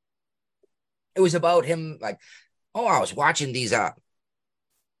 it was about him like, oh, I was watching these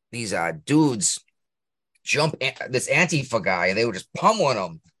dudes jump this Antifa guy, and they were just pummeling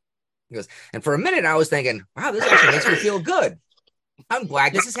him. He goes, and for a minute I was thinking, wow, this actually makes me feel good. I'm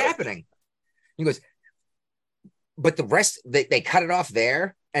glad this is happening. He goes, but the rest, they cut it off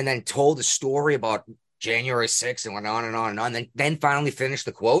there and then told the story about January 6th and went on and on and on. Then finally finished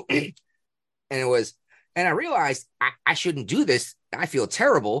the quote. And it was, and I realized I shouldn't do this. I feel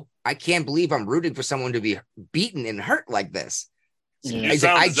terrible. I can't believe I'm rooting for someone to be beaten and hurt like this. You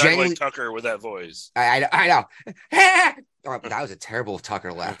sound exactly like Tucker with that voice. I know. Oh, that was a terrible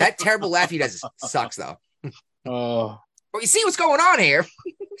Tucker laugh. That terrible laugh he does sucks, though. Oh. Well, you see what's going on here.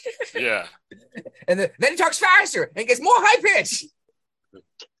 Yeah. And then he talks faster and gets more high pitch.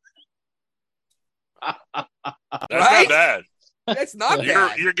 That's not bad. That's not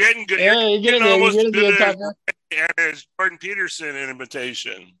bad. You're getting good. Yeah, you're getting almost good good as Jordan Peterson in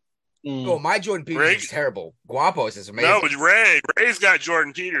imitation. Oh, my Jordan Peterson is terrible. Guapos is amazing. No, but Ray's got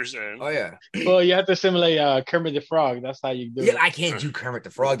Jordan Peterson. Oh, yeah. Well, you have to simulate Kermit the Frog. That's how you do it. Yeah, I can't do Kermit the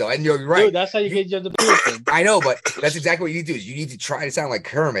Frog, though. And you're right. Dude, that's how you get Jordan Peterson. I know, but that's exactly what you do. Is you need to try to sound like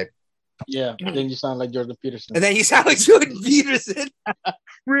Kermit. Yeah, then you sound like Jordan Peterson. And then you sound like Jordan Peterson.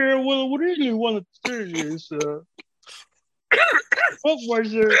 Well, what I really want to say is, what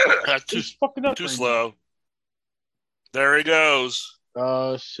was it? Too slow. There he goes.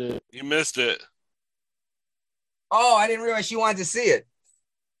 Oh, shit. You missed it. Oh, I didn't realize she wanted to see it.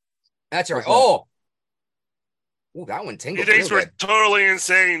 That's right. Oh. Ooh, that one tingled. He thinks we're totally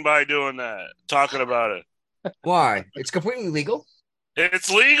insane by doing that, talking about it. Why? It's completely legal. It's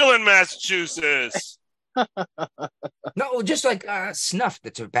legal in Massachusetts. No, just like snuff,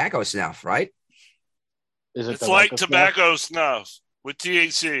 the tobacco snuff, right? It's like tobacco snuff with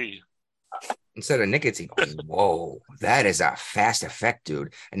THC. Instead of nicotine. Whoa, that is a fast effect,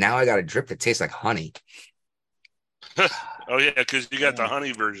 dude. And now I got a drip that tastes like honey. Oh, yeah, because you got the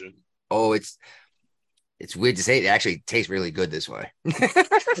honey version. Oh, it's weird to say. It actually tastes really good this way.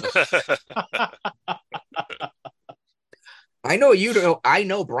 I know you don't. I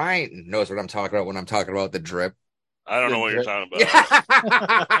know Brian knows what I'm talking about when I'm talking about the drip. I don't know what you're talking about.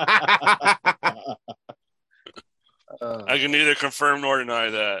 I can neither confirm nor deny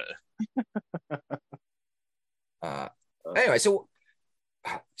that. Anyway, so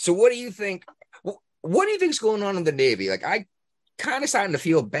what do you think? What do you think's going on in the Navy? Like, I kind of starting to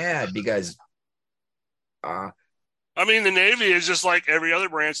feel bad because, I mean, the Navy is just like every other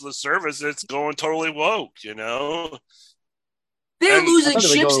branch of the service. It's going totally woke, you know. They're losing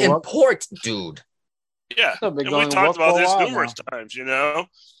ships in port, dude. Yeah, and we talked about this numerous times, you know.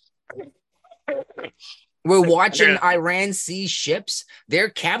 We're watching Iran seize ships.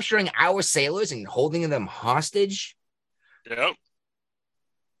 They're capturing our sailors and holding them hostage. Yep.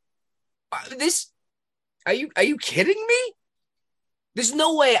 Are you kidding me? There's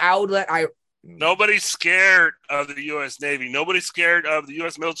no way I would let Nobody's scared of the U.S. Navy. Nobody's scared of the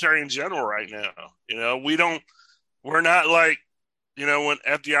U.S. military in general right now. You know, we're not like, you know, when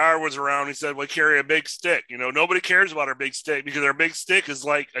FDR was around, he said, we carry a big stick. You know, nobody cares about our big stick because our big stick is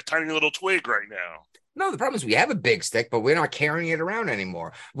like a tiny little twig right now. No, the problem is we have a big stick, but we're not carrying it around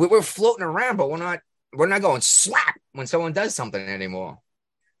anymore. We're floating around, but we're not going slap when someone does something anymore.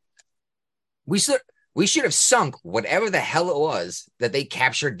 We should have sunk whatever the hell it was that they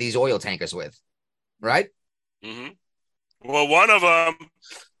captured these oil tankers with, right? Mm-hmm. Well, one of them,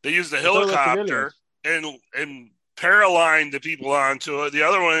 they used a helicopter and paralined the people onto it. The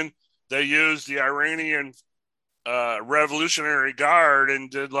other one, they used the Iranian Revolutionary Guard and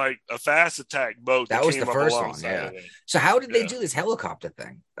did like a fast attack boat. That was the first one, yeah. So how did they do this helicopter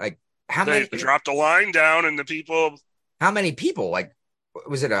thing? Like, how many? They dropped a line down, and the people. How many people? Like,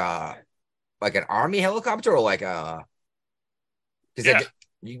 was it like an army helicopter or like a? Yeah.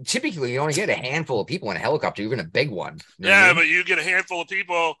 You typically only get a handful of people in a helicopter, even a big one. You know what I Yeah, mean? but you get a handful of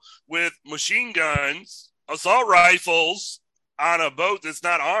people with machine guns, assault rifles on a boat that's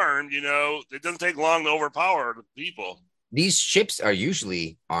not armed. It doesn't take long to overpower the people. These ships are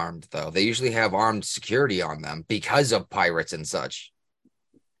usually armed, though. They usually have armed security on them because of pirates and such.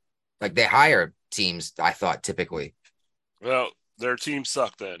 Like they hire teams, I thought, typically. Well, their team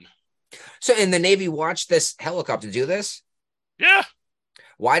sucked then. So, in the Navy watched this helicopter do this? Yeah,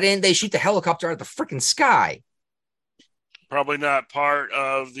 Why didn't they shoot the helicopter out of the freaking sky? probably not part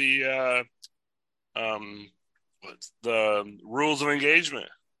of the what's the rules of engagement.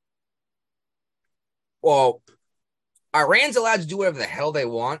 Well, Iran's allowed to do whatever the hell they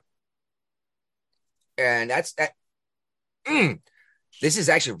want. And that's that. This is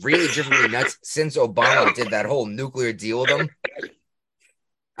actually really driven me nuts since Obama did that whole nuclear deal with them.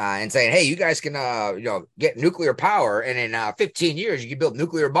 And saying, hey, you guys can, get nuclear power. And in 15 years, you can build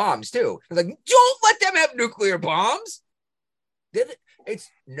nuclear bombs, too. It's like, don't let them have nuclear bombs. It's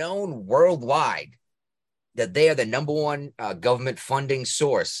known worldwide that they are the number one government funding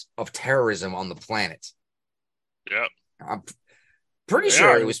source of terrorism on the planet. Yep. I'm pretty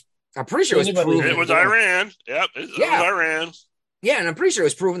sure it was proven. It was Iran. Yep. It was Iran. Yeah, and I'm pretty sure it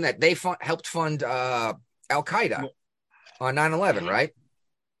was proven that they helped fund Al Qaeda on 9/11, right?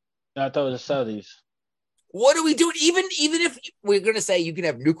 I thought it was the Saudis. What are we doing? Even if we're going to say you can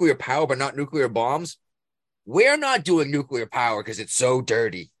have nuclear power but not nuclear bombs, we're not doing nuclear power because it's so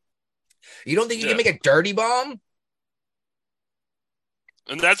dirty. You don't think you can make a dirty bomb?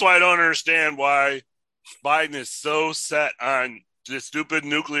 And that's why I don't understand why Biden is so set on this stupid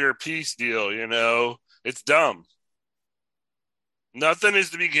nuclear peace deal. It's dumb. Nothing is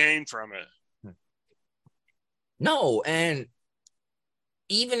to be gained from it. No, and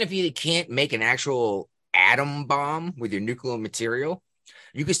even if you can't make an actual atom bomb with your nuclear material,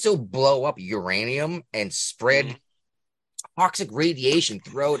 you can still blow up uranium and spread toxic radiation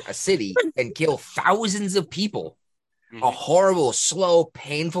throughout a city and kill thousands of people. A horrible, slow,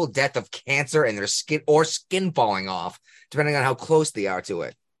 painful death of cancer and their skin falling off, depending on how close they are to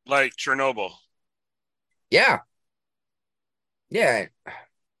it. Like Chernobyl. Yeah. Yeah.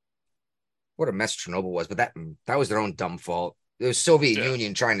 What a mess Chernobyl was, but that was their own dumb fault. It was Soviet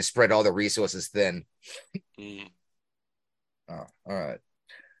Union trying to spread all the resources thin. Oh, all right.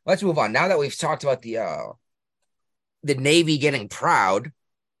 Let's move on. Now that we've talked about the Navy getting proud,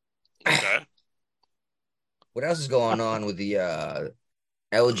 Okay. what else is going on with the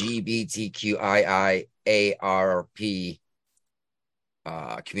LGBTQIIARP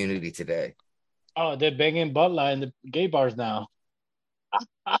community today? Oh, they're banging Bud Light in the gay bars now.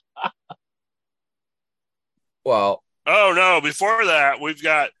 Well, oh no! Before that, we've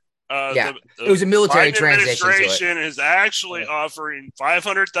got it was a military Biden transition. Administration is actually offering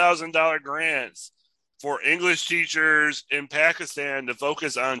 $500,000 grants for English teachers in Pakistan to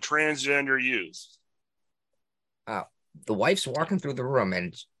focus on transgender youth. The wife's walking through the room,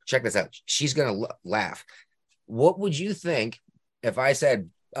 and check this out. She's gonna laugh. What would you think if I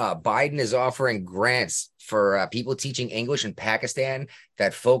said Biden is offering grants for people teaching English in Pakistan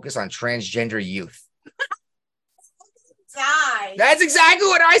that focus on transgender youth? Die. That's exactly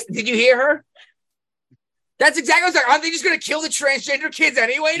what I said. Did you hear her? That's exactly what I was like. Aren't they just going to kill the transgender kids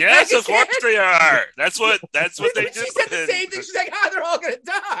anyway? Yes, of course they are. That's what they She did. said the same thing. She's like, they're all going to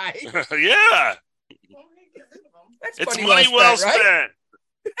die. Yeah. That's It's money money well spent, right?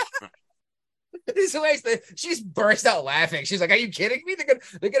 spent. This way, she just burst out laughing. She's like, "Are you kidding me?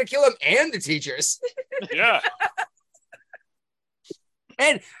 They're gonna kill them and the teachers." Yeah.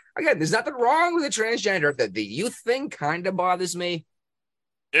 And again, there's nothing wrong with the transgender. The youth thing kind of bothers me.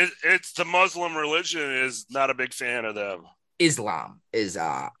 It's the Muslim religion is not a big fan of them. Islam is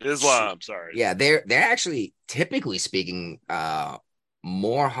Islam, sorry. Yeah, they're actually typically speaking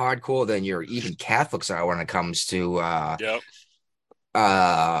more hardcore than your even Catholics are when it comes to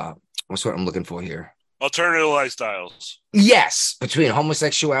what's what I'm looking for here? Alternative lifestyles. Yes, between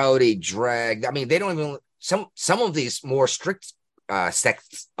homosexuality, drag. I mean, they don't even some of these more strict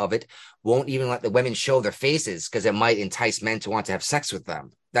sects of it won't even let the women show their faces because it might entice men to want to have sex with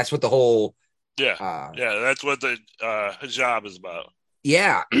them. That's what the whole that's what the hijab is about.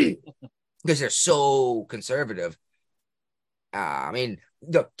 Yeah, because they're so conservative. I mean,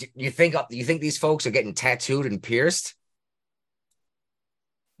 look, you think these folks are getting tattooed and pierced?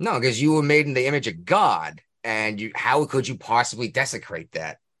 No, because you were made in the image of God, and how could you possibly desecrate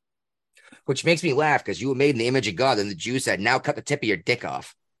that? Which makes me laugh because you were made in the image of God, and the Jew said, "Now cut the tip of your dick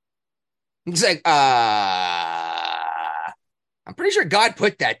off." It's like, I'm pretty sure God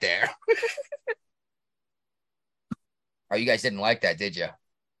put that there. Oh, you guys didn't like that, did you?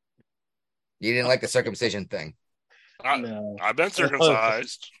 You didn't like the circumcision thing. No. I've been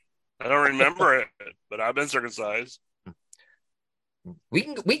circumcised. I don't remember it, but I've been circumcised. We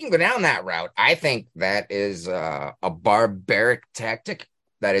can go down that route. I think that is a barbaric tactic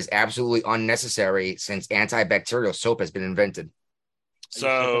that is absolutely unnecessary since antibacterial soap has been invented.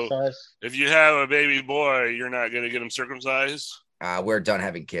 So if you have a baby boy, you're not going to get him circumcised? We're done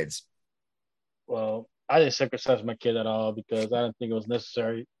having kids. Well, I didn't circumcise my kid at all because I didn't think it was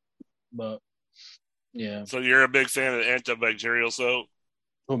necessary. But yeah. So you're a big fan of antibacterial soap?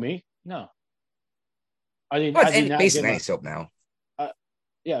 Who, me? No. I didn't. Well, I did not basically get any my, soap now.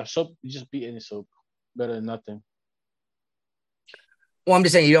 yeah, soap. You just beat any soap. Better than nothing. Well, I'm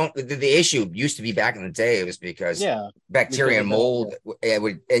just saying you don't. The issue used to be back in the day. It was because bacteria and mold. It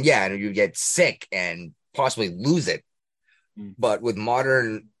would, and you get sick and possibly lose it. But with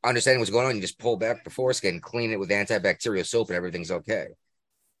modern understanding what's going on, you just pull back the foreskin, clean it with antibacterial soap, and everything's okay.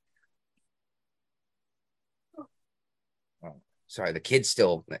 Oh, sorry, the kid's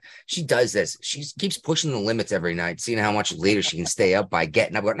still. She does this. She keeps pushing the limits every night, seeing how much later she can stay up by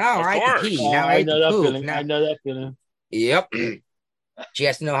getting up. Going, no, I have to pee. Now I have to poop. I know that feeling. Yep. She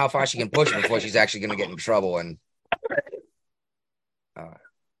has to know how far she can push before she's actually going to get in trouble. And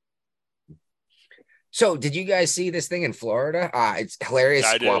so, did you guys see this thing in Florida? It's hilarious,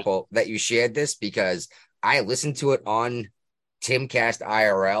 Squapple, that you shared this because I listened to it on Timcast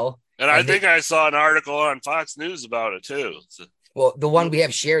IRL. And I think I saw an article on Fox News about it too. Well, the one we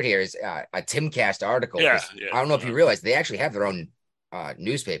have shared here is a Timcast article. Yeah, I don't know if you realize they actually have their own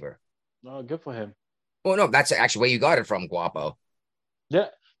newspaper. Oh, good for him. Well, no, that's actually where you got it from, Guapo. Yeah,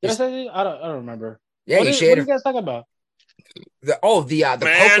 I don't remember. Yeah, what you shared. What it. are you guys talking about? The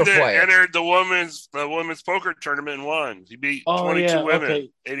poker player entered the women's poker tournament and won. He beat 22 women,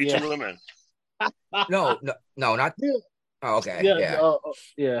 82 women. No, not. Oh, okay,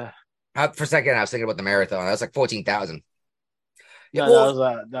 yeah. For a second, I was thinking about the marathon. That was like 14,000. Yeah,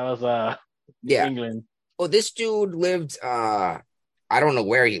 that was England. Well, this dude lived. I don't know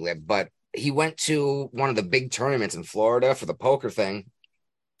where he lived, but he went to one of the big tournaments in Florida for the poker thing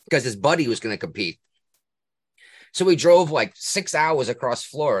because his buddy was going to compete. So we drove like 6 hours across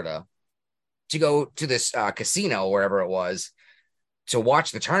Florida to go to this casino, wherever it was, to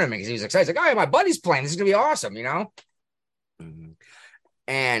watch the tournament because he was excited. He's like, oh, yeah, my buddy's playing. This is going to be awesome, you know?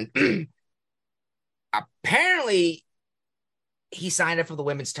 And apparently he signed up for the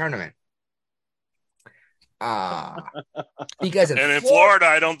women's tournament. Because in Florida,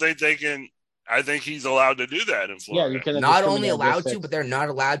 I don't think they can. I think he's allowed to do that in Florida. Yeah, you can not only allowed to, but they're not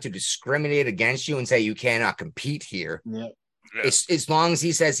allowed to discriminate against you and say you cannot compete here. Yeah. As long as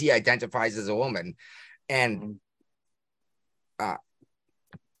he says he identifies as a woman. And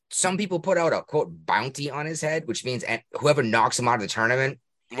some people put out a quote bounty on his head, which means whoever knocks him out of the tournament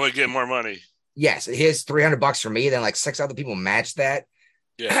will get more money. Yes, here's $300 for me. Then like 6 other people matched that.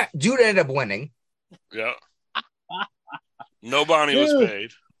 Yeah, dude ended up winning. Yeah, no bounty was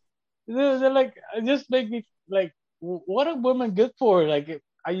paid. They're like, just make me like, what are women good for? Like,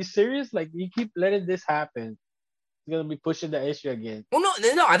 are you serious? Like, you keep letting this happen. You're gonna be pushing the issue again. Well,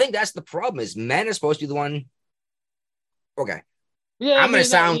 no. I think that's the problem. Is men are supposed to be the one. Okay. Yeah, I'm gonna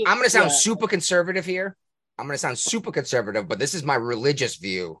sound super conservative here. I'm gonna sound super conservative, but this is my religious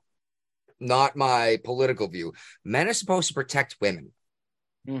view, not my political view. Men are supposed to protect women.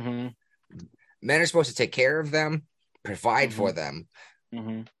 Mm-hmm. Men are supposed to take care of them, provide for them.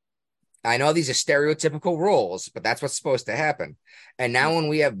 Mm-hmm. I know these are stereotypical roles, but that's what's supposed to happen. And now when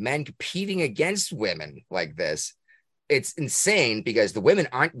we have men competing against women like this, it's insane because the women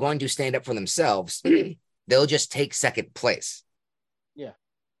aren't going to stand up for themselves. They'll just take second place. Yeah.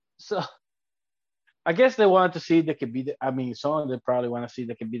 So I guess they wanted to see they could be some of them probably want to see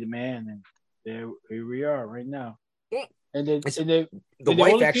they could be the man, and here we are right now. Yeah. And the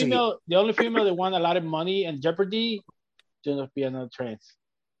only female that won a lot of money and Jeopardy to be another trans.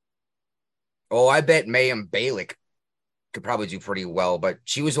 Oh, I bet Mayim Bialik could probably do pretty well, but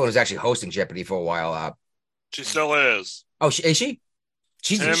she was the one who was actually hosting Jeopardy for a while. She still is. Oh, is she?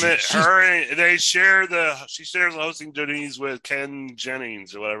 She shares the hosting duties with Ken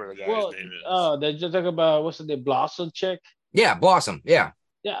Jennings or whatever the guy's name is. Oh, they're just talking about what's the Blossom chick? Yeah, Blossom. Yeah.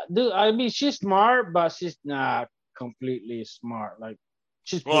 Yeah, dude. I mean, she's smart, but she's not completely smart. Like,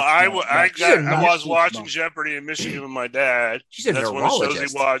 she's. Well, I was watching Jeopardy in Michigan with my dad. That's one of the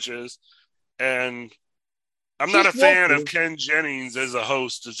shows he watches, and I'm not a fan of Ken Jennings as a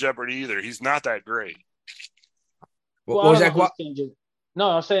host of Jeopardy either. He's not that great. What was that? No,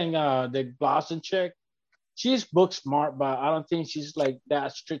 I'm saying the Blossom chick. She's book smart, but I don't think she's like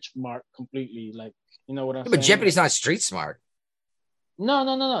that street smart completely. Like, you know what I'm saying? But Jeopardy's not street smart.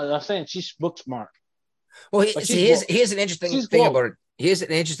 No. I'm saying she's book smart. Well, But see, here's an interesting she's thing woke. about it. Here's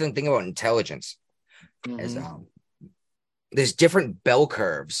an interesting thing about intelligence. Is Mhm. there's different bell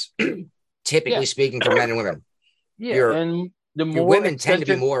curves, typically Yeah. speaking, for men and women. Yeah, Your and the your more women tend to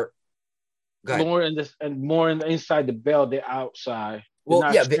be intelligent, more. Go ahead. more in this and more in the inside the bell, the outside. They're Well,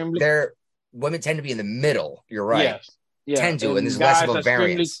 not yeah, extremely. they're women tend to be in the middle. You're right. Yes. Yeah, Tend to, and and there's less of guys a are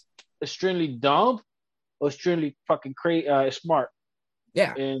variance. extremely dumb or extremely fucking smart.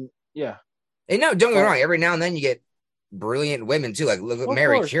 Yeah, And yeah, and no, don't get me but wrong. Every now and then you get brilliant women too. Like look at of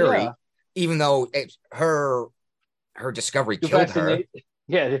Mary course, Curie. yeah. Even though her discovery The killed her,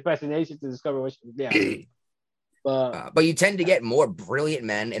 the fascination to discover what. But but you tend to get more brilliant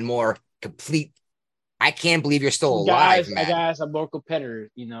men and more complete. I can't believe you're still alive, guys, man. guys are more competitors,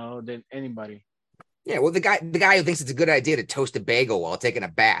 than anybody. Yeah, well, the guy who thinks it's a good idea to toast a bagel while taking a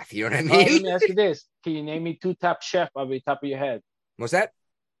bath. You know what I Let mean? me ask you this: can you name me 2 top chef off the top of your head? What's that?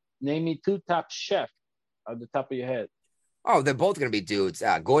 Name me 2 top chef off the top of your head. Oh, they're both going to be dudes.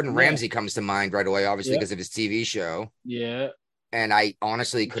 Gordon Yeah. Ramsay comes to mind right away, obviously, Yeah. because of his TV show. Yeah, And I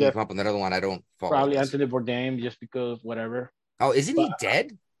honestly couldn't Jeff- come up with another one. I don't follow probably this. Anthony Bourdain, just because whatever. Oh, isn't he But-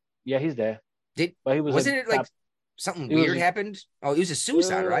 dead? Yeah, he's there. But he was wasn't it like something it was weird a- happened? Oh, it was a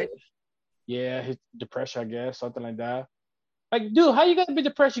suicide, right? Yeah, his depression, I guess, something like that. Like, dude, how you gotta be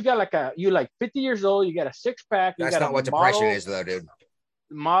depressed? You got you're like 50 years old. You got a 6-pack. You That's got not a what depression is, though, dude.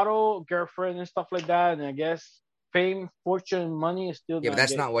 model girlfriend and stuff like that. And I guess fame, fortune, money is still. Yeah, but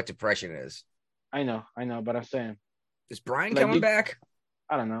that's not what depression is. I know, but I'm saying. Is Brian Like, coming back?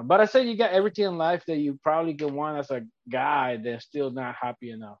 I don't know, but I say you got everything in life that you probably could want as a guy that's still not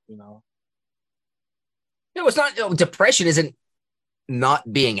happy enough. No, it's not. No, depression isn't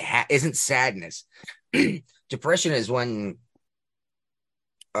not being isn't sadness. Depression is when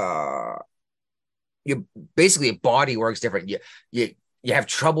you basically your body works different. You have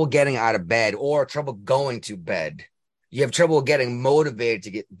trouble getting out of bed or trouble going to bed. You have trouble getting motivated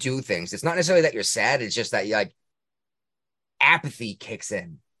to do things. It's not necessarily that you're sad. It's just that you like apathy kicks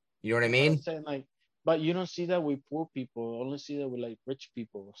in. You know what I mean? I'm saying, like, but you don't see that with poor people. You only see that with like rich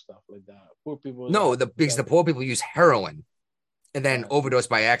people and stuff like that. Poor people. No, because the poor people use heroin and then overdose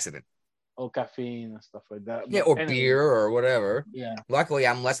by accident. Or caffeine and stuff like that. Yeah, But or anyway, beer or whatever. Yeah. Luckily,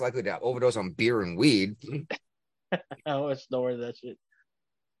 I'm less likely to overdose on beer and weed. I always know that shit.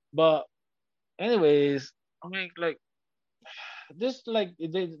 But anyways, I mean, like, this, like,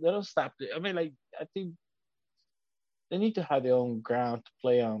 they don't stop it. I mean, like, I think they need to have their own ground to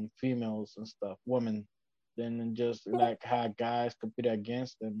play on females and stuff, women, than just like have guys compete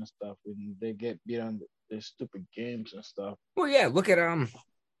against them and stuff when they get beat on their stupid games and stuff. Well, yeah, look at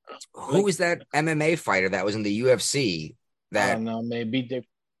who was that MMA fighter that was in the UFC I that don't know, maybe they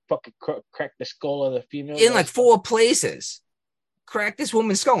fucking crack the skull of the female in like 4 places cracked this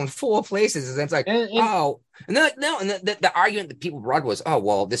woman's skull in 4 places, and it's like, and the argument that people brought was, oh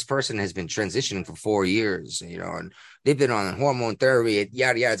well, this person has been transitioning for 4 years, and they've been on hormone therapy,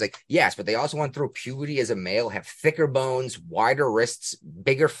 yada yada. It's like, yes, but they also went through puberty as a male, have thicker bones, wider wrists,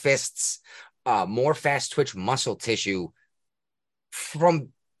 bigger fists, more fast twitch muscle tissue from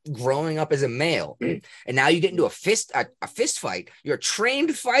growing up as a male. And now you get into a fist fight. You're a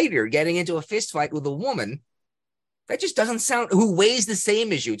trained fighter getting into a fist fight with a woman that just doesn't sound, who weighs the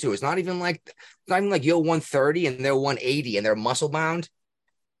same as you too. It's not even like you're 130 and they're 180 and they're muscle bound.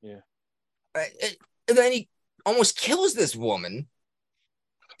 Yeah. And then he almost kills this woman.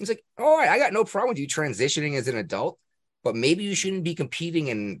 He's like, all right, I got no problem with you transitioning as an adult, but maybe you shouldn't be competing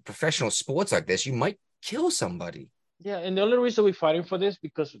in professional sports like this. You might kill somebody. Yeah, and the only reason we're fighting for this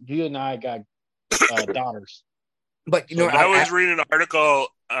because you and I got daughters. But I was reading an article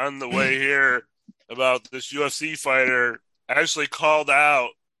on the way here about this UFC fighter actually called out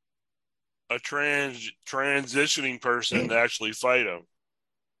a transitioning person to actually fight him.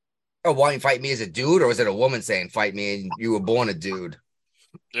 Oh, why you fight me as a dude, or was it a woman saying fight me and you were born a dude?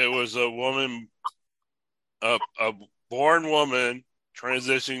 It was a woman, a born woman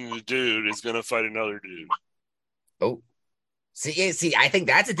transitioning to dude is going to fight another dude. Oh, see, I think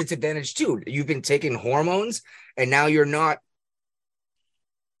that's a disadvantage too. You've been taking hormones, and now you're not.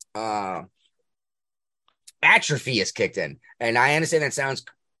 Atrophy has kicked in, and I understand that sounds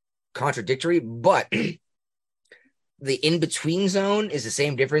contradictory, but the in-between zone is the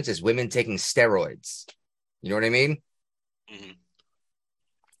same difference as women taking steroids. You know what I mean? Mm-hmm.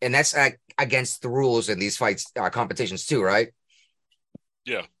 And that's against the rules in these fights, competitions too, right?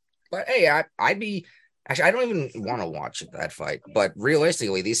 Yeah. But hey, I'd be. Actually, I don't even want to watch that fight. But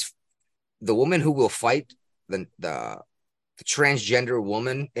realistically, the woman who will fight the transgender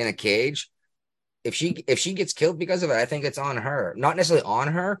woman in a cage, if she gets killed because of it, I think it's on her. Not necessarily on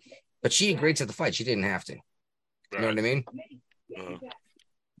her, but she agreed to the fight. She didn't have to. You know what I mean? Uh-huh.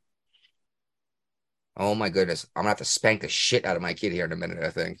 Oh my goodness. I'm gonna have to spank the shit out of my kid here in a minute, I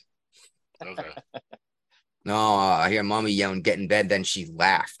think. Okay. No, I hear mommy yelling, get in bed, then she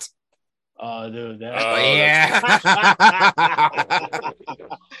laughed. Oh, dude. That... Oh, yeah.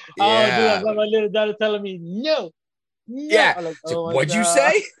 Oh, dude, I got my little daughter telling me, no. Yeah. I'm like, So, oh what'd you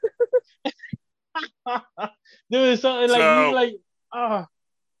say? Dude, it's something like So- you like, oh.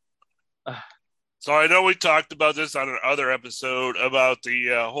 So I know we talked about this on another episode about the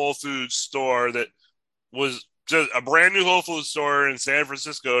Whole Foods store that was just a brand new Whole Foods store in San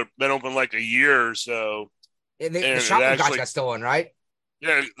Francisco. Been open like a year or so. The shopping carts got stolen, right?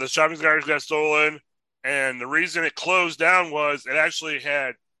 Yeah, the shopping carts got stolen, and the reason it closed down was it actually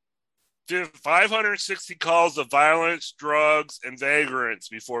had 560 calls of violence, drugs, and vagrants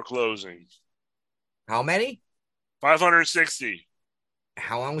before closing. How many? 560.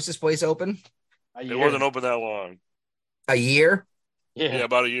 How long was this place open? It wasn't open that long. A year? Yeah,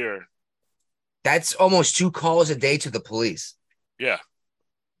 about a year. That's almost 2 calls a day to the police. Yeah.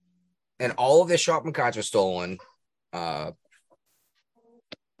 And all of their shopping carts were stolen. And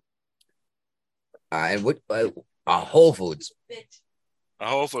what Whole Foods.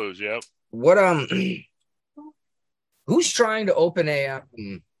 Whole Foods, yep. What who's trying to open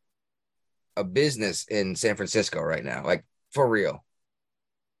a business in San Francisco right now? Like for real?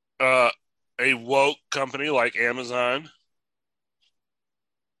 A woke company like Amazon.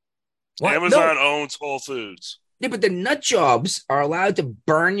 What? Amazon No. owns Whole Foods. Yeah, but the nut jobs are allowed to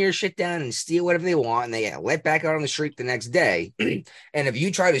burn your shit down and steal whatever they want, and they get let back out on the street the next day. And if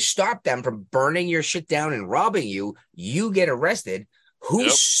you try to stop them from burning your shit down and robbing you, you get arrested.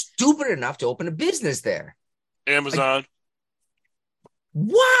 Who's stupid enough to open a business there? Amazon.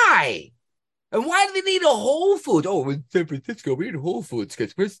 Why? And why do they need a Whole Foods? Oh, in San Francisco, we need Whole Foods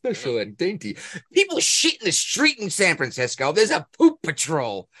because we're special and dainty. People shit in the street in San Francisco. There's a poop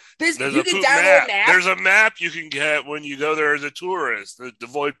patrol. There's a you can poop download map. an app. There's a map you can get when you go there as a tourist to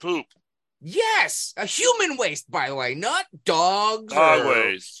avoid poop. Yes, a human waste, by the way, not dogs. Dog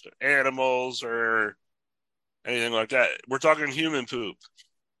waste, animals, or anything like that. We're talking human poop.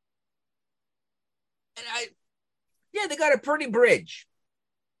 And yeah, they got a pretty bridge.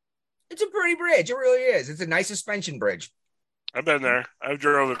 It's a pretty bridge. It really is. It's a nice suspension bridge. I've been there. I've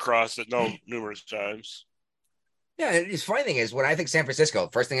drove across it numerous times. Yeah, and the funny thing is, when I think San Francisco,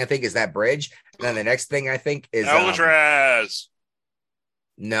 first thing I think is that bridge. And then the next thing I think is Alcatraz.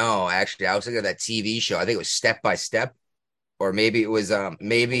 No, actually, I was thinking of that TV show. I think it was Step by Step, or maybe it was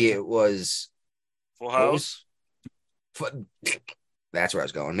Full House. That's where I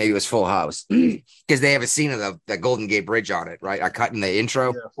was going. Maybe it was Full House because they have a scene of the Golden Gate Bridge on it, right? I cut in the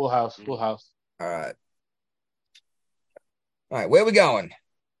intro. Yeah, Full House. All right. Where are we going?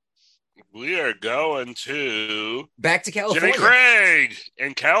 We are going to back to California. Jenny Craig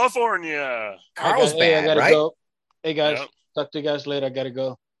in California. Carlsbad, I gotta right? go. Hey guys, talk to you guys later. I gotta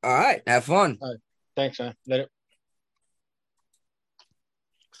go. All right, have fun. All right. Thanks, man. Later.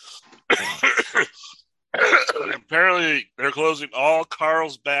 Apparently, they're closing all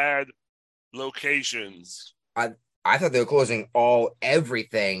Carlsbad locations. I thought they were closing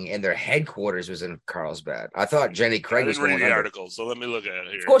everything, and their headquarters was in Carlsbad. I thought Jenny Craig was reading going the under. article, so let me look at it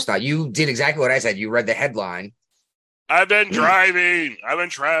here. Of course not. You did exactly what I said. You read the headline. I've been driving. I've been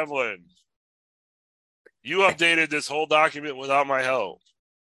traveling. You updated this whole document without my help.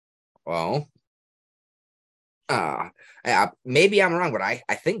 Well, maybe I'm wrong, but I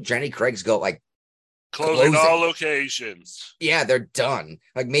think Jenny Craig's closing all locations. Yeah, they're done.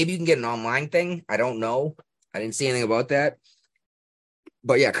 Like maybe you can get an online thing. I don't know. I didn't see anything about that.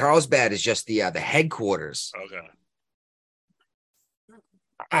 But yeah, Carlsbad is just the headquarters. Okay.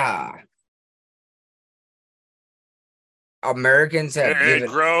 Americans have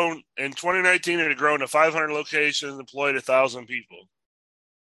grown in 2019. It had grown to 500 locations, employed 1,000 people.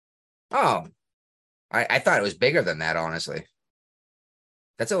 Oh, I thought it was bigger than that. Honestly,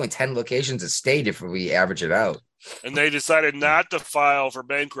 that's only 10 locations a state if we average it out. And they decided not to file for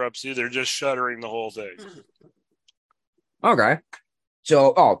bankruptcy. They're just shuttering the whole thing. Okay.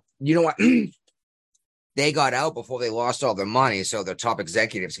 So, you know what? They got out before they lost all their money, so their top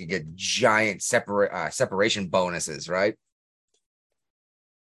executives could get giant separation bonuses, right?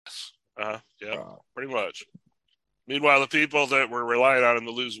 Yeah, pretty much. Meanwhile, the people that were relying on them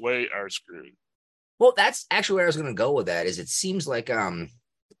to lose weight are screwed. Well, that's actually where I was going to go with that. Is it seems like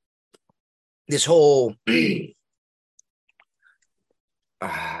this whole I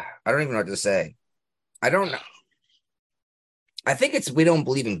don't even know what to say. I don't know. I think it's we don't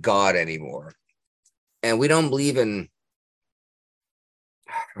believe in God anymore. and we don't believe in.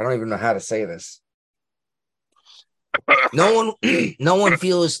 I don't even know how to say this. No one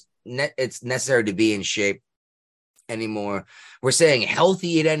feels it's necessary to be in shape anymore. We're saying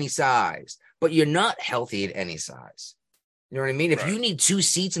healthy at any size, but you're not healthy at any size. You know what I mean? If Right. you need 2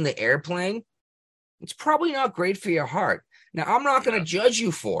 seats in the airplane, it's probably not great for your heart. Now, I'm not going to judge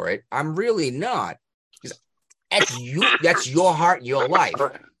you for it. I'm really not. That's your heart, your life.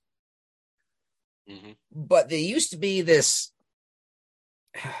 Mhm. But there used to be this.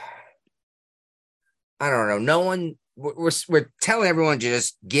 I don't know. No one. We're telling everyone to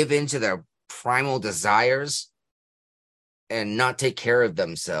just give in to their primal desires and not take care of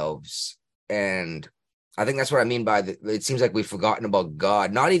themselves. And I think that's what I mean by it seems like we've forgotten about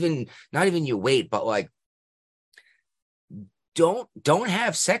God. Not even your weight, but like don't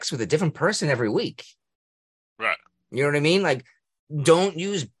have sex with a different person every week. Right. You know what I mean? Like, don't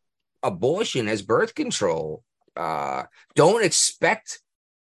use abortion as birth control. Don't expect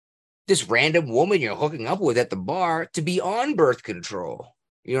this random woman you're hooking up with at the bar to be on birth control.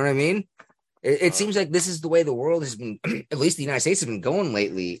 You know what I mean? It seems like this is the way the world has been, at least the United States has been going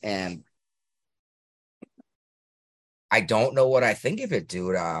lately. And I don't know what I think of it,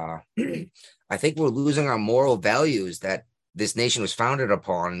 dude. I think we're losing our moral values that this nation was founded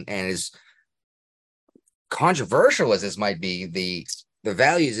upon, and as controversial as this might be, the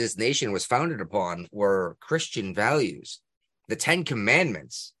values this nation was founded upon were Christian values. The 10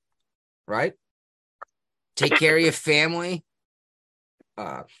 Commandments, right? Take care of your family.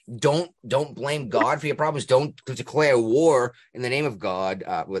 Don't blame God for your problems. Don't declare war in the name of God,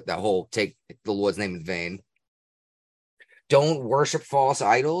 with the whole take the Lord's name in vain. Don't worship false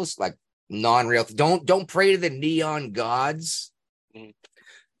idols, like non-real. Don't pray to the neon gods.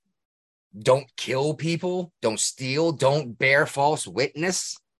 Don't kill people. Don't steal. Don't bear false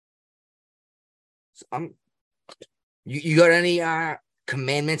witness. You got any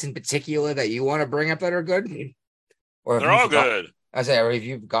commandments in particular that you want to bring up that are good? Or They're all good. I say, or have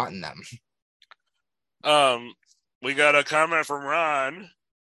you gotten them? We got a comment from Ron.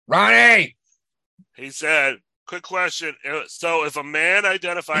 Ronnie! He said, quick question. So if a man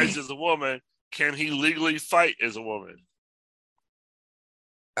identifies as a woman, can he legally fight as a woman?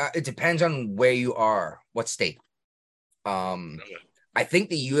 It depends on where you are, what state. Okay. I think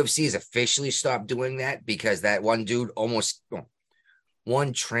the UFC has officially stopped doing that because that one dude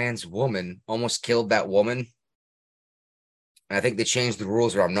one trans woman almost killed that woman. And I think they changed the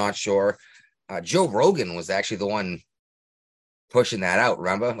rules, but I'm not sure. Joe Rogan was actually the one pushing that out,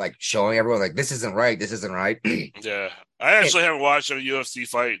 remember? Like showing everyone, like, this isn't right, this isn't right. Yeah. I actually haven't watched a UFC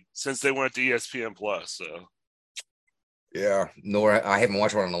fight since they went to ESPN Plus, so. Yeah, I haven't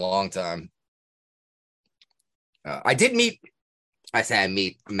watched one in a long time. I did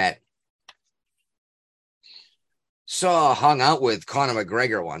met. Hung out with Conor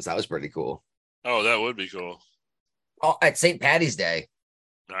McGregor once. That was pretty cool. Oh, that would be cool. Oh, at St. Patty's Day.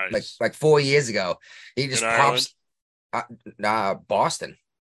 Nice. Like 4 years ago. He just In pops Boston.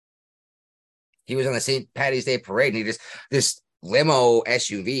 He was on the St. Patty's Day parade, and this limo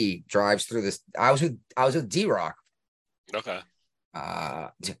SUV drives through this. I was with D-Rock. Okay.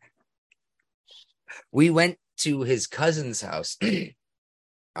 We went to his cousin's house,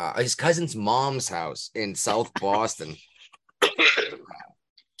 his cousin's mom's house in South Boston,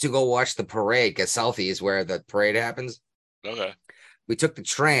 to go watch the parade, because Southie is where the parade happens. Okay. We took the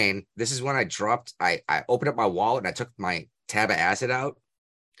train. This is when I opened up my wallet and I took my tab of acid out,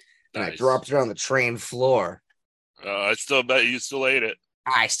 and I dropped it on the train floor. I still bet you still ate it.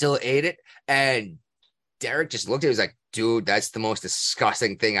 I still ate it, and Derek just looked at it. He was like, dude, that's the most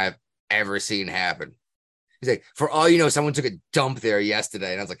disgusting thing I've ever seen happen. He's like, for all you know, someone took a dump there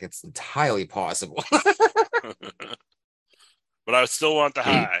yesterday. And I was like, it's entirely possible. But I still want the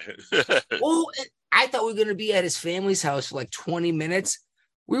high. Well, I thought we were going to be at his family's house for like 20 minutes.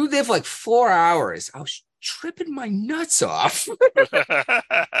 We were there for like 4 hours. I was tripping my nuts off.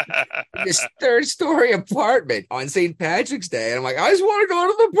 This 3rd-story apartment on St. Patrick's Day. And I'm like, I just want to go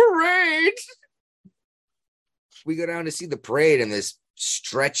to the parade. We go down to see the parade, and this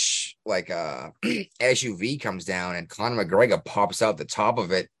stretch like SUV comes down, and Conor McGregor pops out the top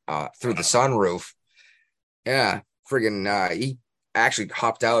of it through the sunroof. Yeah, friggin' he actually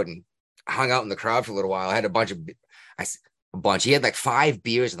hopped out and hung out in the crowd for a little while. I had a bunch. He had like 5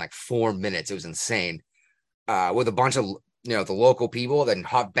 beers in like 4 minutes. It was insane. With a bunch of the local people, then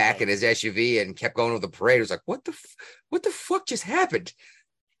hopped back in his SUV and kept going with the parade. It was like, what the fuck just happened?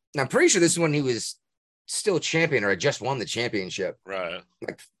 And I'm pretty sure this is when he was still champion, or had just won the championship. Right.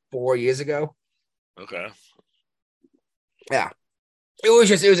 Like 4 years ago. Okay. Yeah.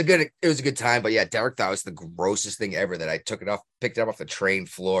 it was a good time. But yeah, Derek thought it was the grossest thing ever that I picked it up off the train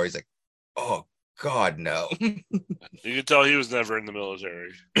floor. He's like, oh God, no. You can tell he was never in the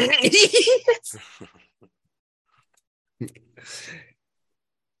military.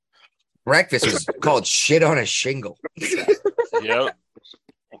 Breakfast was called shit on a shingle. Yep.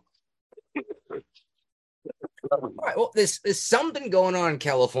 All right, well, there's something going on in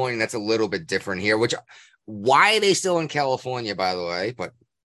California that's a little bit different here. Why are they still in California, by the way? But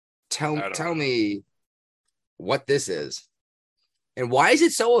tell me what this is, and why is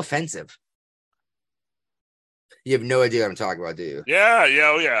it so offensive? You have no idea what I'm talking about, do you? Yeah.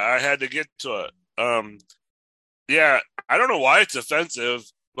 I had to get to it. Yeah, I don't know why it's offensive,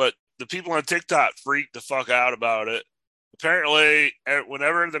 but the people on TikTok freak the fuck out about it. Apparently,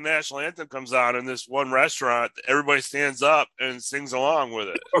 whenever the national anthem comes on in this one restaurant, everybody stands up and sings along with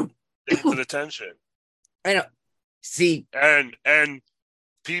it. It gets attention. I know. See, and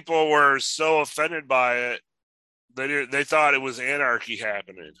people were so offended by it that they thought it was anarchy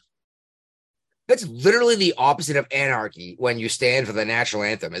happening. that's literally the opposite of anarchy when you stand for the national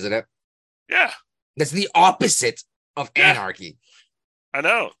anthem, isn't it? Yeah, That's the opposite of anarchy. I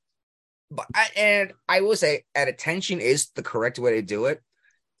know. But I will say, at attention is the correct way to do it.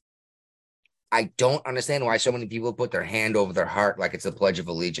 I don't understand why so many people put their hand over their heart like it's the Pledge of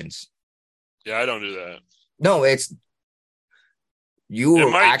Allegiance. Yeah, I don't do that. No, it's you It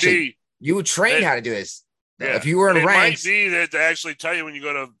were might actually be. you were trained It- how to do this. Yeah. If you were in it ranks, might be that they actually tell you when you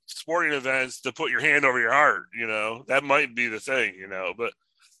go to sporting events to put your hand over your heart. That might be the thing. But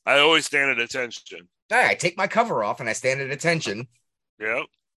I always stand at attention. I take my cover off and I stand at attention. Yep.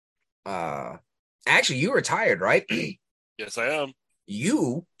 Actually, you retired, right? Yes, I am.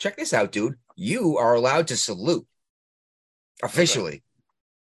 You check this out, dude. You are allowed to salute officially.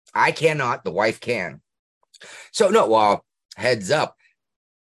 I cannot. The wife can. So no. Well, heads up.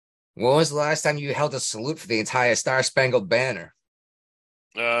 When was the last time you held a salute for the entire Star Spangled Banner?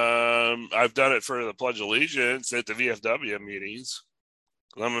 I've done it for the Pledge of Allegiance at the VFW meetings.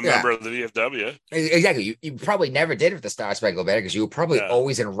 I'm a member of the VFW. Exactly. You probably never did it for the Star Spangled Banner because you were probably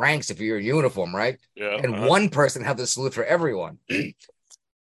always in ranks if you're in uniform, right? Yeah. And one person held the salute for everyone.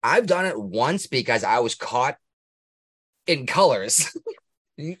 I've done it once because I was caught in colors.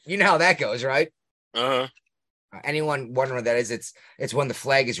 You know how that goes, right? Uh-huh. Anyone wondering what that is? It's when the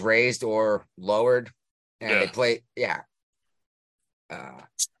flag is raised or lowered, and they play. Yeah.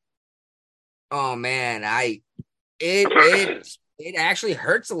 Oh man, it actually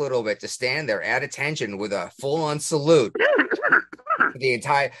hurts a little bit to stand there at attention with a full-on salute. The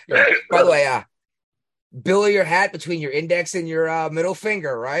entire. By the way, bill your hat between your index and your middle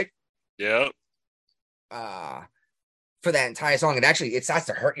finger, right? Yep. For that entire song, it starts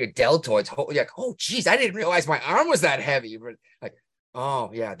to hurt your deltoids. You're like, oh, geez, I didn't realize my arm was that heavy. But like, oh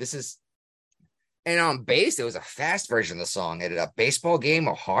yeah, this is. And on bass, it was a fast version of the song. At a baseball game,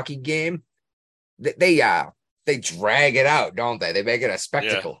 a hockey game, they drag it out, don't they? They make it a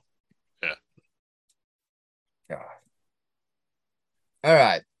spectacle. Yeah. All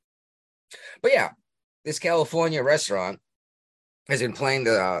right, but yeah, this California restaurant has been playing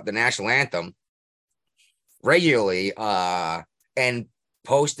the national anthem regularly and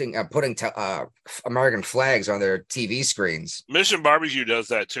putting American flags on their TV screens. Mission Barbecue does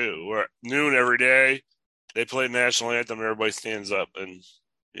that too. Where noon every day, they play national anthem and everybody stands up and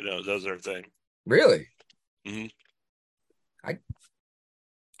does their thing. Really? Mm-hmm.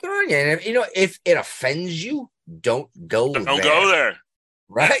 Good on you. And if it offends you, don't go there.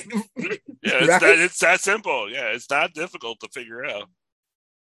 Right? Yeah, it's that simple. Yeah, it's not difficult to figure out.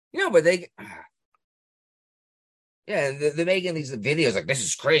 But they're making these videos like, this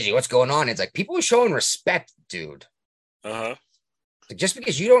is crazy. What's going on? It's like people are showing respect, dude. Uh-huh. Like, just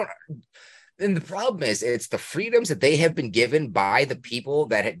because you don't. And the problem is, it's the freedoms that they have been given by the people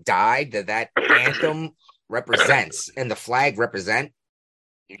that had died that anthem represents and the flag represent.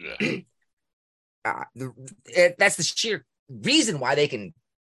 Yeah. That's the sheer reason why they can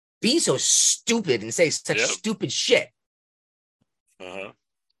be so stupid and say such stupid shit. Uh-huh.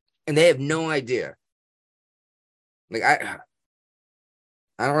 And they have no idea. Like, I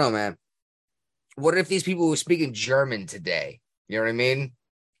don't know, man. What if these people were speaking German today? You know what I mean?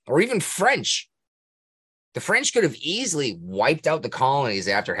 Or even French. The French could have easily wiped out the colonies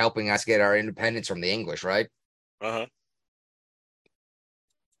after helping us get our independence from the English, right? Uh-huh.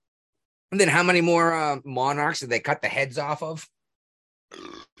 And then how many more monarchs did they cut the heads off of?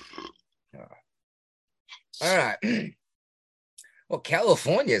 All right. Well,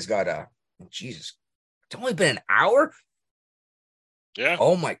 California's got Jesus. It's only been an hour? Yeah.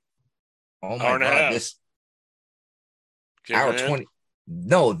 Oh my Hour and a God. half. This Kicking hour in. 20.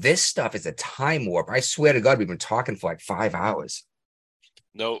 No, this stuff is a time warp. I swear to God, we've been talking for like 5 hours.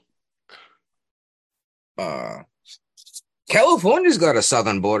 Nope. California's got a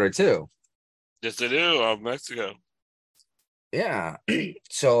southern border too. Yes, they do. Of Mexico. Yeah.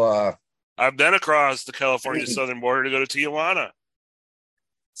 So I've been across the California southern border to go to Tijuana.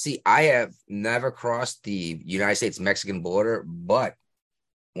 see, I have never crossed the United States Mexican border, but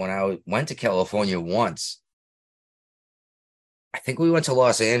when I went to California once, I think we went to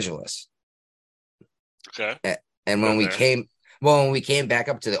Los Angeles. Okay. And when we came back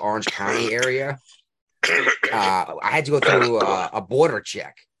up to the Orange County area, I had to go through a border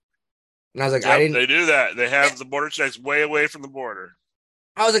check. And I was like, Yep, they do that. They have the border checks way away from the border.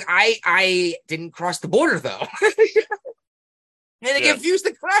 I was like, I didn't cross the border though. And it confused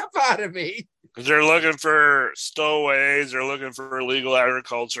the crap out of me. Because they're looking for stowaways, they're looking for illegal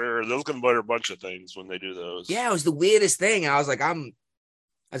agriculture, they're looking for a bunch of things when they do those. Yeah, it was the weirdest thing. I was like, I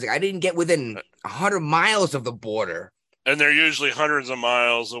didn't get within 100 miles of the border. And they're usually hundreds of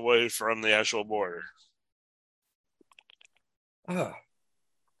miles away from the actual border.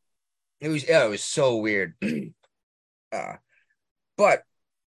 It was so weird. But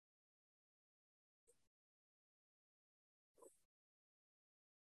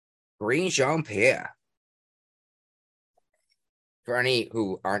Karine Jean-Pierre, for any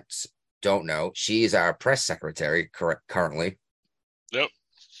who don't know, she's our press secretary currently. Yep.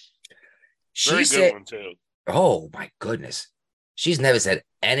 Very good one too. Oh my goodness. She's never said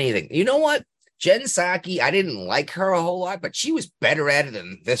anything. You know what? Jen Psaki, I didn't like her a whole lot, but she was better at it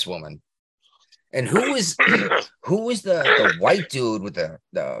than this woman. And who was the white dude with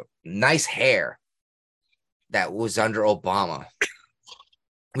the nice hair that was under Obama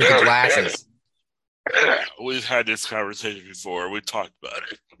with the glasses? We've had this conversation before. We talked about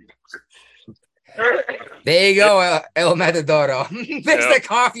it. There you go, El Matadoro. There's the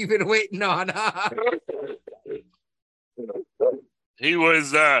coffee you've been waiting on. He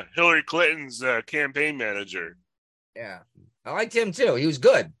was Hillary Clinton's campaign manager. Yeah, I liked him too. He was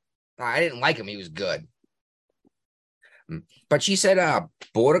good. I didn't like him. He was good. But she said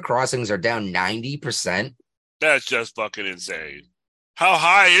border crossings are down 90%. That's just fucking insane. How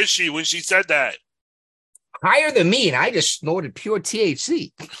high is she when she said that? Higher than me, and I just snorted pure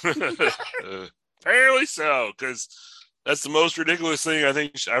THC. Apparently so, because that's the most ridiculous thing I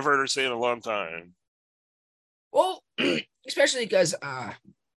think I've heard her say in a long time. Well, especially because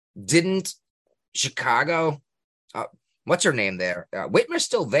didn't Chicago, what's her name there? Whitmer's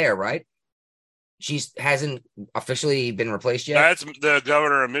still there, right? She hasn't officially been replaced yet? That's the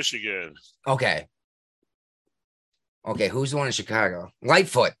governor of Michigan. Okay, who's the one in Chicago?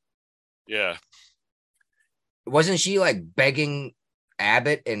 Lightfoot. Yeah. Wasn't she like begging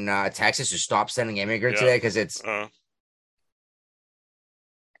Abbott in Texas to stop sending immigrants today? Because it's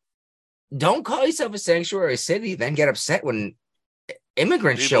don't call yourself a sanctuary city, then get upset when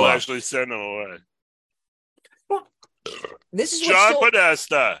immigrants show up. People actually send them away. Well, this is John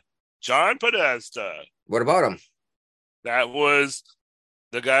Podesta. John Podesta. What about him? That was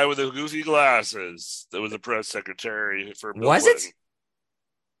the guy with the goofy glasses that was the press secretary for Bill Was Clinton. it?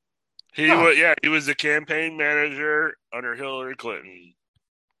 He was the campaign manager under Hillary Clinton.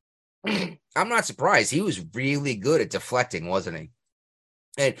 I'm not surprised. He was really good at deflecting, wasn't he?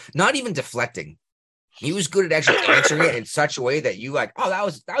 And not even deflecting. He was good at actually answering it in such a way that you like, oh, that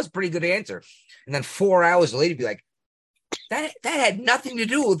was a pretty good answer. And then 4 hours later, be like, that had nothing to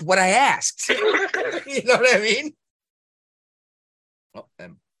do with what I asked. You know what I mean? Oh,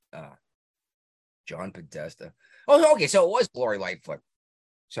 and John Podesta. Oh, okay. So it was Lori Lightfoot.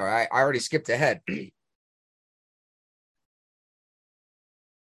 Sorry, I already skipped ahead.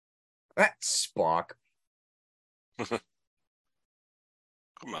 That's Spock. Come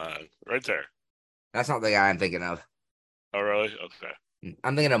on, right there. That's not the guy I'm thinking of. Oh, really? Okay.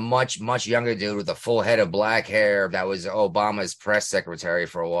 I'm thinking of much, much younger dude with a full head of black hair that was Obama's press secretary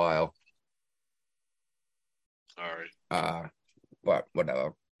for a while. All right. But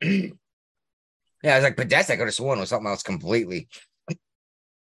whatever. Yeah, I was like, Podesta, I could have sworn it was something else completely.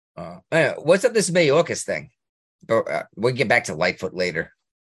 Anyway, what's up this Mayorkas thing? But we'll get back to Lightfoot later.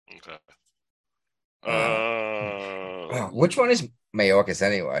 Okay. Which one is Mayorkas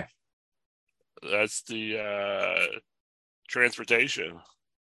anyway? That's the transportation.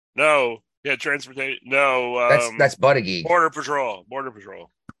 No, yeah, transportation. No, that's Buttigieg. Border Patrol.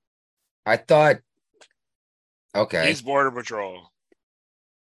 I thought. Okay, he's Border Patrol.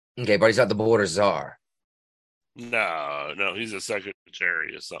 Okay, but he's not the border czar. No, he's a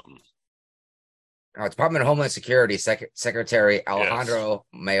secretary or something. Department of Homeland Security Secretary Alejandro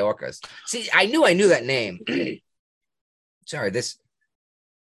Mayorkas. See, I knew that name. Sorry, this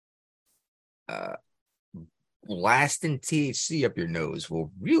blasting THC up your nose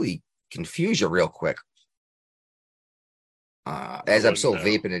will really confuse you real quick. As I'm still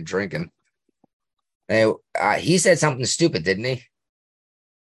vaping and drinking. And, he said something stupid, didn't he?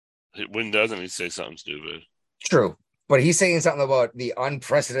 When doesn't he say something stupid? True. But he's saying something about the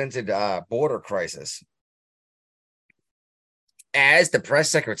unprecedented border crisis. As the press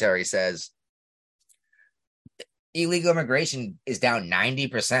secretary says, illegal immigration is down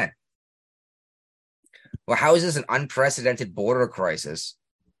 90%. Well, how is this an unprecedented border crisis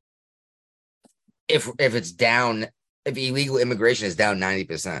if it's down, if illegal immigration is down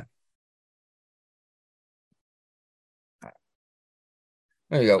 90%?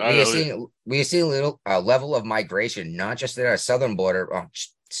 There you go. We are seeing a little level of migration, not just at our southern border. Oh,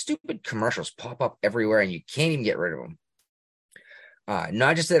 stupid commercials pop up everywhere, and you can't even get rid of them.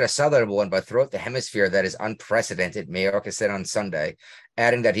 Not just at a southern one, but throughout the hemisphere that is unprecedented, Mayorkas said on Sunday,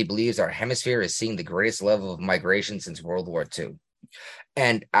 adding that he believes our hemisphere is seeing the greatest level of migration since World War II.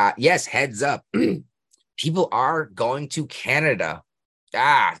 And yes, heads up, people are going to Canada.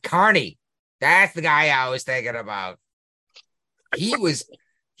 Carney, that's the guy I was thinking about. He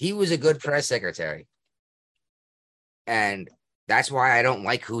was a good press secretary. And that's why I don't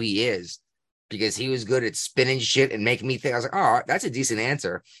like who he is. Because he was good at spinning shit and making me think. I was like, oh, that's a decent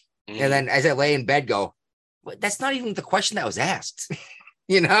answer. Mm. And then as I lay in bed, go, but that's not even the question that was asked.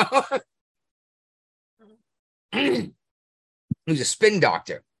 You know? He was a spin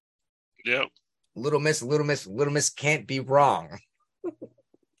doctor. Yep. Little Miss can't be wrong.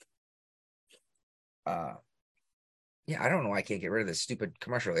 Yeah, I don't know why I can't get rid of this stupid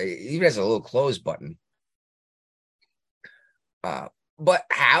commercial. It even has a little close button. But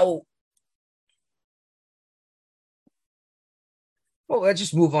how? Well, let's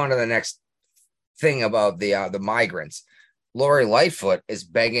just move on to the next thing about the migrants. Lori Lightfoot is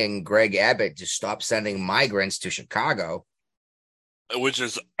begging Greg Abbott to stop sending migrants to Chicago. Which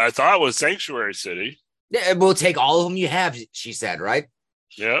is, I thought, was sanctuary city. Yeah, we'll take all of them you have, she said, right?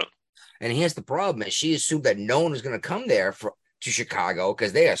 Yeah. And here's the problem: is she assumed that no one was going to come there to Chicago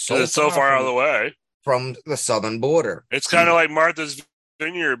because they are so far out of the way from the southern border. It's kind of like Martha's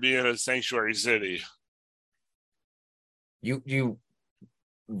Vineyard being a sanctuary city. You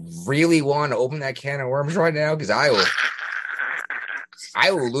really want to open that can of worms right now? Because I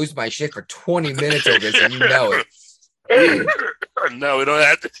will lose my shit for 20 minutes over this, and you know it. No, we don't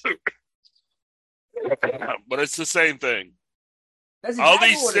have to. But it's the same thing. Exactly all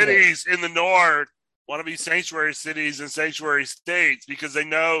these cities in the north want to be sanctuary cities and sanctuary states because they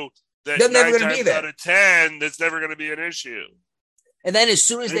know that they're never going to be there. Out of 10, that's never going to be an issue. And then as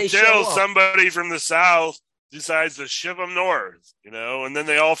soon as they until somebody from the south decides to ship them north, and then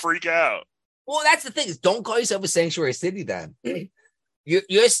they all freak out. Well, that's the thing. Is don't call yourself a sanctuary city then.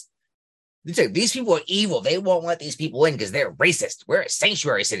 These people are evil. They won't let these people in because they're racist. We're a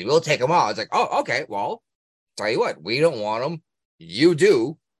sanctuary city. We'll take them all. It's like, oh, okay. Well, tell you what, we don't want them. You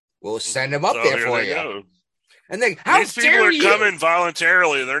do. We'll send them up there for you. Go. And then, how these people are coming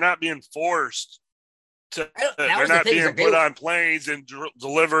voluntarily. They're not being forced. They're not being put on planes and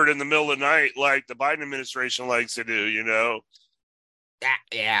delivered in the middle of the night like the Biden administration likes to do,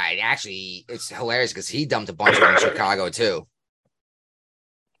 Yeah, it's hilarious because he dumped a bunch of them in Chicago, too.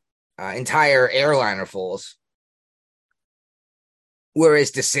 Entire airliner fulls.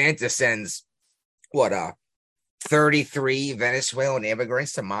 Whereas DeSantis sends, 33 Venezuelan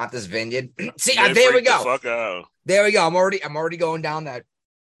immigrants to Martha's Vineyard. See, there we go. Fuck out. There we go. I'm already going down that.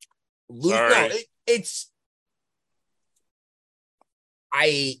 Sorry.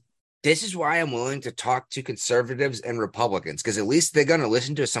 This is why I'm willing to talk to conservatives and Republicans, because at least they're going to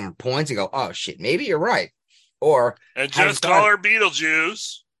listen to some points and go, oh, shit, maybe you're right. And just call her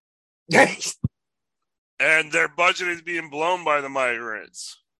Beetlejuice. And their budget is being blown by the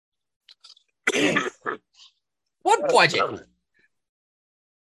migrants. What budget?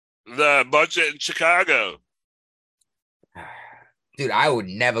 The budget in Chicago. Dude, I would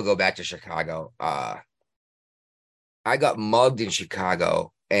never go back to Chicago. I got mugged in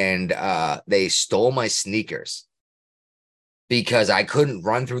Chicago and they stole my sneakers because I couldn't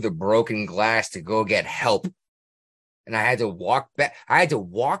run through the broken glass to go get help. And I had to walk back. I had to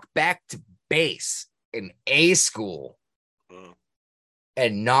walk back to base in A school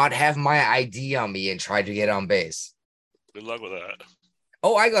and not have my ID on me and try to get on base. Good luck with that.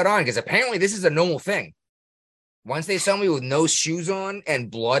 Oh, I got on because apparently this is a normal thing. Once they saw me with no shoes on and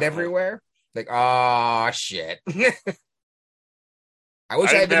blood everywhere, like, oh, shit. I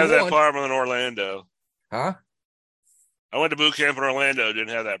wish I didn't have that problem in Orlando. Huh? I went to boot camp in Orlando. Didn't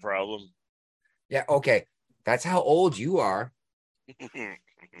have that problem. Yeah, okay. That's how old you are.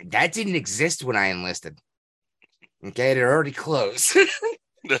 That didn't exist when I enlisted. Okay, it had already closed.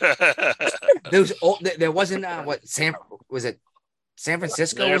 There wasn't was it San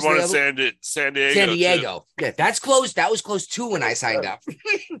Francisco? They Was one the in other? San Diego. San Diego. Yeah, that's closed. That was closed too when I signed up.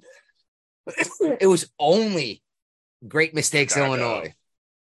 It was only Great Mistakes, Chicago. Illinois.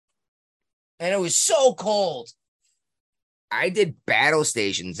 And it was so cold. I did battle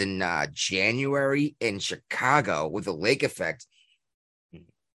stations in January in Chicago with the lake effect.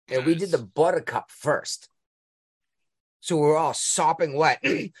 And we did the Buttercup first. So we're all sopping wet.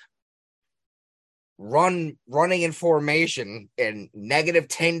 Running in formation in negative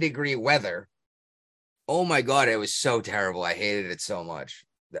 10-degree weather. Oh my God, it was so terrible. I hated it so much.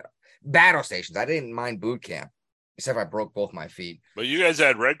 Battle stations. I didn't mind boot camp, except I broke both my feet. But you guys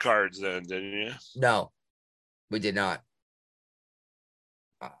had red cards then, didn't you? No, we did not.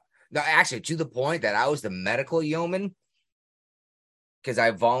 No, actually, to the point that I was the medical yeoman because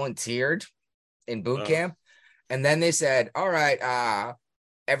I volunteered in boot camp. And then they said, all right,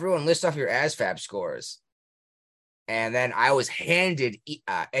 everyone list off your ASVAB scores. And then I was handed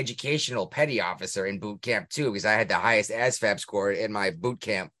educational petty officer in boot camp too, because I had the highest ASVAB score in my boot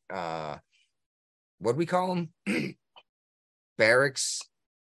camp. What do we call them? Barracks.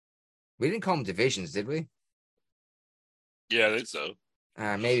 We didn't call them divisions, did we? Yeah, I think so.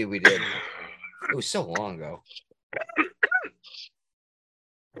 Maybe we did. It was so long ago.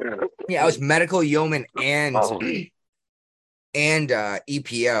 Yeah, I was medical yeoman and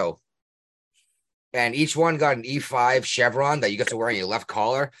EPO. And each one got an E5 chevron that you got to wear on your left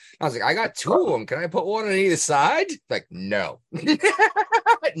collar. I was like, I got two of them. Can I put one on either side? Like, no.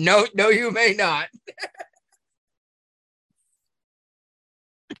 No, you may not.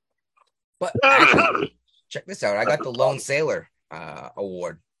 But actually, check this out. I got the Lone Sailor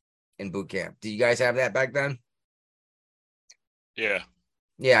award in boot camp. Do you guys have that back then? Yeah.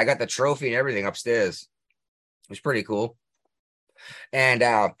 Yeah, I got the trophy and everything upstairs. It was pretty cool. And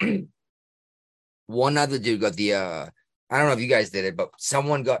one other dude got the I don't know if you guys did it, but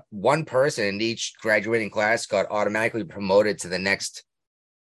one person in each graduating class got automatically promoted to the next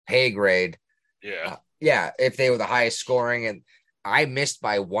pay grade. Yeah. Yeah, if they were the highest scoring. And I missed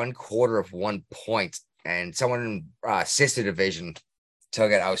by 1/4 of 1 point. And someone in sister division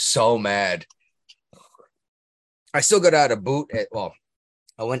took it. I was so mad. I still got out of boot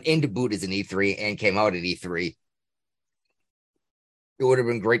I went into boot as an E3 and came out at E3. It would have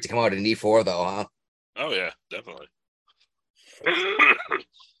been great to come out at an E4 though, huh? Oh yeah, definitely.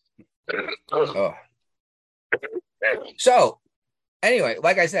 Oh. So anyway,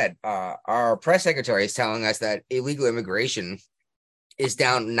 like I said, our press secretary is telling us that illegal immigration is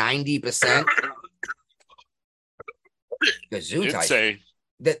down 90%. Insane.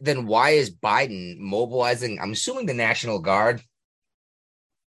 Then why is Biden mobilizing? I'm assuming the National Guard.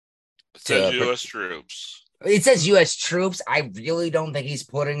 It says U.S. troops. It says U.S. troops. I really don't think he's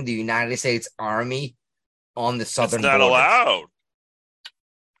putting the United States Army on the southern border. It's not allowed.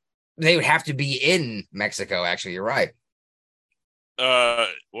 They would have to be in Mexico. Actually, you're right.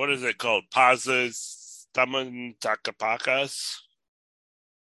 What is it called? Pazas Tamantakapacas?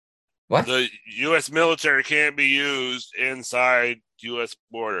 What? The U.S. military can't be used inside U.S.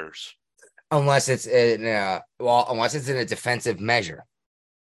 borders unless it's in a defensive measure.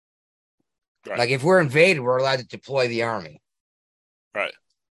 Right. Like if we're invaded, we're allowed to deploy the army. Right.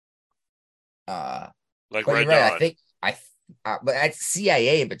 Like Red right, Dawn. But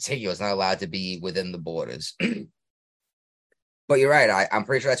CIA in particular is not allowed to be within the borders. But you're right. I'm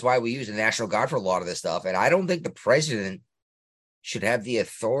pretty sure that's why we use the National Guard for a lot of this stuff. And I don't think the president should have the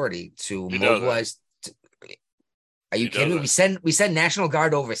authority to mobilize. Are you kidding me? We send National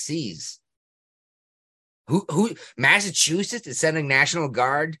Guard overseas. Who Massachusetts is sending National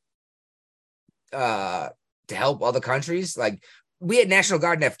Guard to help other countries? Like we had National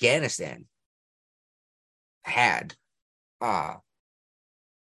Guard in Afghanistan.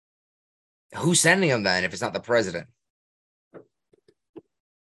 Who's sending them then if it's not the president?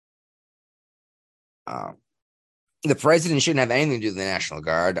 The president shouldn't have anything to do with the National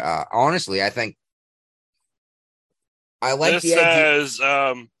Guard. Honestly, I think I like this the idea. says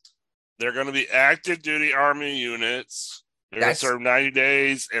they're going to be active duty Army units. They're going to serve 90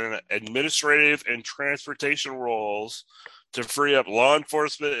 days in administrative and transportation roles to free up law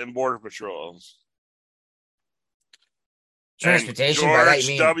enforcement and border patrols. Transportation, and by that George you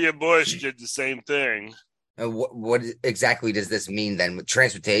mean W. Bush did the same thing. What exactly does this mean then? With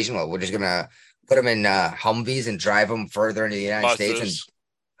transportation, well, we're just gonna put them in Humvees and drive them further into the United States,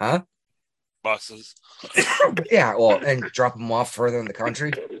 and buses. Yeah, well, and drop them off further in the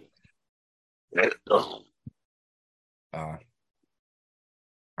country.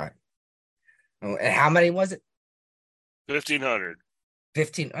 Oh, and how many was it? 1,500.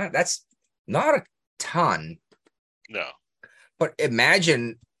 15. That's not a ton. No. But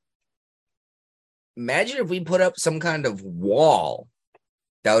imagine if we put up some kind of wall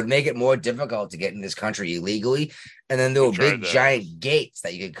that would make it more difficult to get in this country illegally, and then there were big giant gates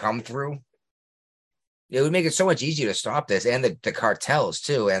that you could come through. It would make it so much easier to stop this, and the cartels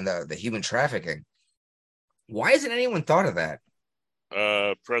too, and the human trafficking. Why hasn't anyone thought of that?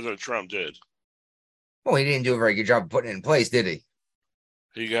 President Trump did. Well, he didn't do a very good job of putting it in place, did he?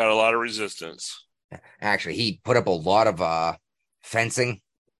 He got a lot of resistance. Actually, he put up a lot of fencing,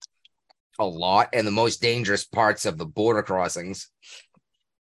 a lot, and the most dangerous parts of the border crossings.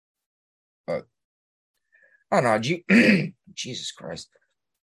 But I don't know. Jesus Christ.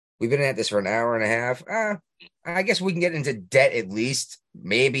 We've been at this for an hour and a half. I guess we can get into debt at least.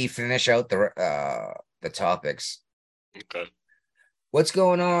 Maybe finish out the topics. Okay. What's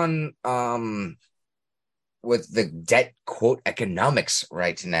going on with the debt quote economics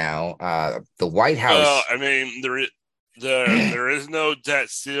right now? The White House. Well, I mean, there is no debt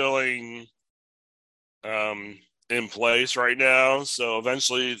ceiling in place right now. So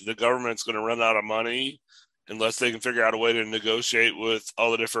eventually the government's going to run out of money unless they can figure out a way to negotiate with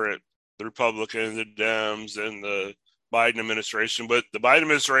all the Republicans, the Dems, and the Biden administration. But the Biden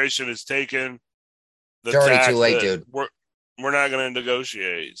administration has taken the it's already tack too late, that dude. We're not going to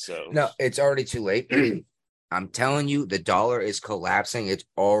negotiate. So no, it's already too late. I'm telling you, the dollar is collapsing. It's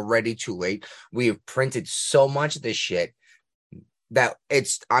already too late. We have printed so much of this shit that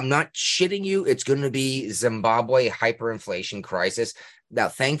I'm not shitting you. It's going to be Zimbabwe hyperinflation crisis. Now,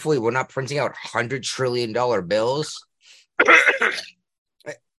 thankfully, we're not printing out $100 trillion bills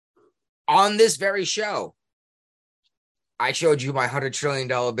on this very show. I showed you my $100 trillion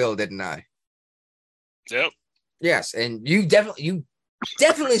bill, didn't I? Yep. Yes, and you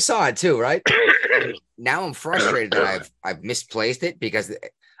definitely saw it too, right? Now I'm frustrated that I've misplaced it because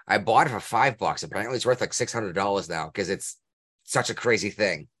I bought it for $5. Apparently, it's worth like $600 now because it's such a crazy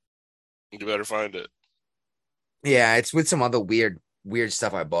thing. You better find it. Yeah, it's with some other weird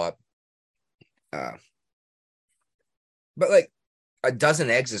stuff I bought. But like a dozen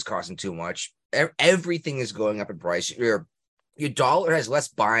eggs is costing too much. Everything is going up in price. Your dollar has less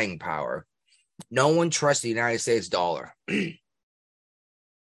buying power. No one trusts the United States dollar.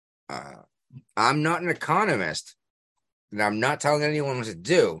 I'm not an economist, and I'm not telling anyone what to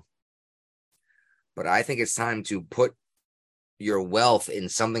do. But I think it's time to put your wealth in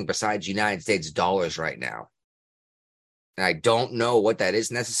something besides United States dollars right now. And I don't know what that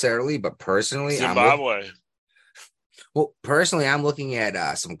is necessarily, but personally, Zimbabwe. I'm looking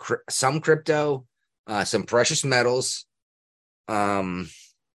at some crypto, some precious metals. No,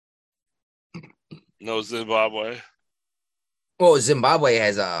 Zimbabwe. Well, Zimbabwe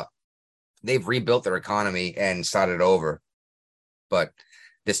has they've rebuilt their economy and started over, but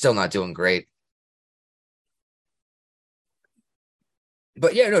they're still not doing great.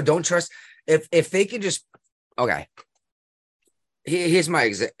 But yeah, no, don't trust. If they can just okay. Here's my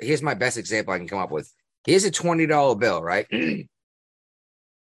best example I can come up with. Here's a $20 bill, right?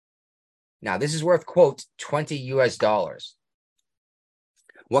 Now this is worth quote $20 US.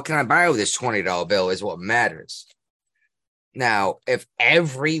 What can I buy with this $20 bill is what matters. Now, if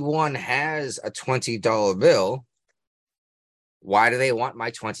everyone has a $20 bill, why do they want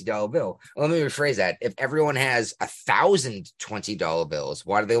my $20 bill? Let me rephrase that. If everyone has 1,000 $20 bills,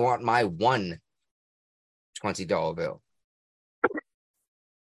 why do they want my one $20 bill?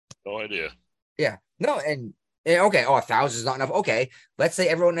 No idea. Yeah. No, and okay, 1,000 is not enough. Okay, let's say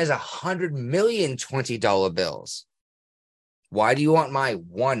everyone has 100 million $20 bills. Why do you want my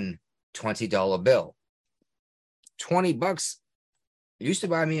one $20 bill? $20 used to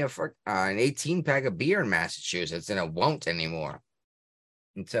buy me an 18-pack of beer in Massachusetts, and it won't anymore.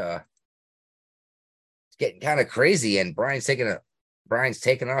 It's getting kind of crazy, and Brian's taking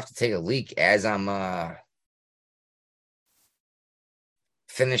off to take a leak as I'm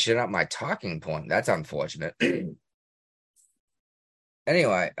finishing up my talking point. That's unfortunate.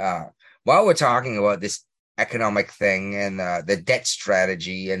 Anyway, while we're talking about this economic thing and the debt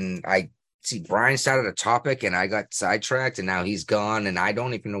strategy, and I see Brian started a topic and I got sidetracked and now he's gone and I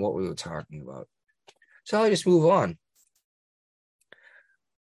don't even know what we were talking about. So I'll just move on.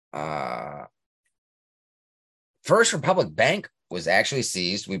 First Republic Bank was actually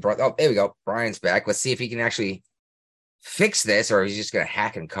seized. There we go. Brian's back. Let's see if he can actually fix this or he's just going to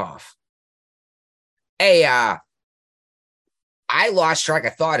hack and cough. Hey, I lost track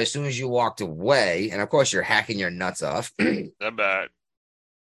of thought as soon as you walked away. And of course, you're hacking your nuts off. I'm back.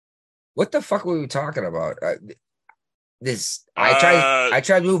 What the fuck were we talking about? I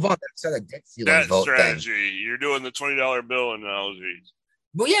tried to move on. That's the debt ceiling That vote strategy. thing. You're doing the $20 bill analogy.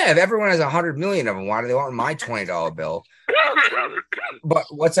 Well, yeah, if everyone has 100 million of them, why do they want my $20 bill? But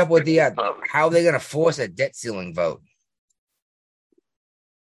what's up with the how are they going to force a debt ceiling vote?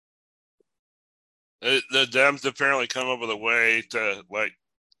 The Dems apparently come up with a way to, like,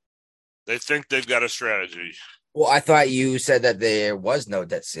 they think they've got a strategy. Well, I thought you said that there was no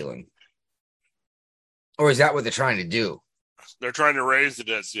debt ceiling. Or is that what they're trying to do? They're trying to raise the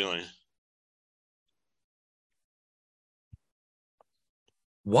debt ceiling.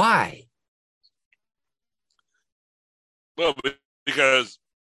 Why? Well, because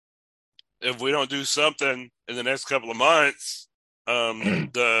if we don't do something in the next couple of months,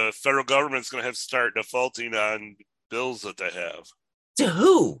 the federal government's going to have to start defaulting on bills that they have. To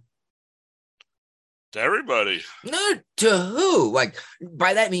who? To everybody. No, to who? Like,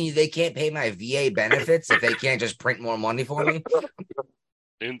 by that means they can't pay my VA benefits if they can't just print more money for me?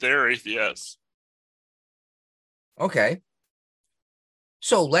 In theory, yes. Okay.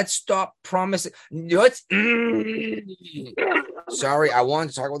 So let's stop promising. Let's. Sorry, I wanted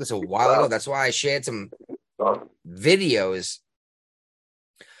to talk about this a while ago. That's why I shared some videos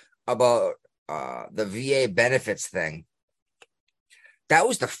about the VA benefits thing. That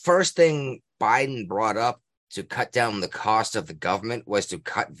was the first thing Biden brought up to cut down the cost of the government, was to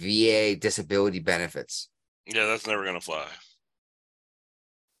cut VA disability benefits. Yeah, that's never going to fly.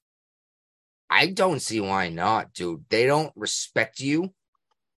 I don't see why not, dude. They don't respect you.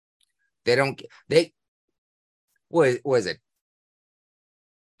 What is it?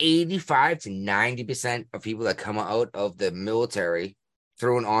 85 to 90% of people that come out of the military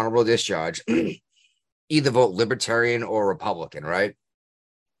through an honorable discharge either vote Libertarian or Republican, right?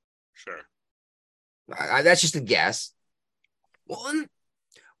 Sure. That's just a guess.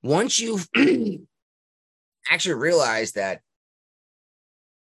 Once you've actually realized that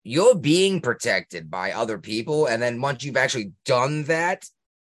you're being protected by other people, and then once you've actually done that,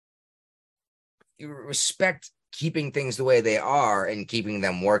 you respect keeping things the way they are and keeping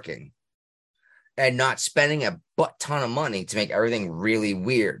them working and not spending a butt ton of money to make everything really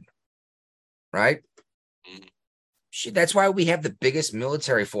weird, right? Shit, that's why we have the biggest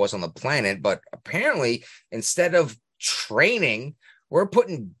military force on the planet. But apparently, instead of training, we're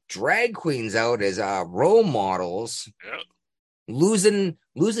putting drag queens out as role models, losing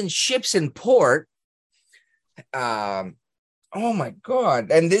ships in port. Oh my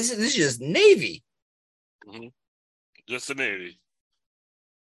God! And this is just Navy. Mm-hmm. Just the Navy.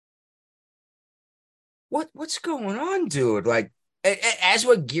 What's going on, dude? Like, as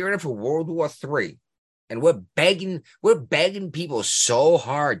we're gearing up for World War III, and we're begging people so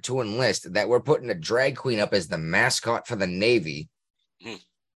hard to enlist that we're putting a drag queen up as the mascot for the Navy.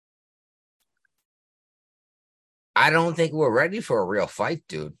 I don't think we're ready for a real fight,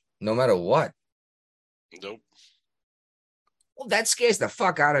 dude. No matter what. Nope. Well, that scares the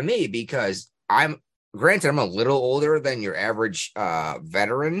fuck out of me because I'm a little older than your average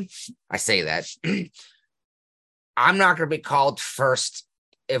veteran. I say that. I'm not going to be called first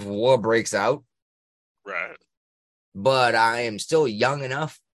if war breaks out. Right. But I am still young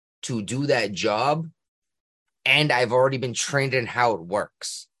enough to do that job. And I've already been trained in how it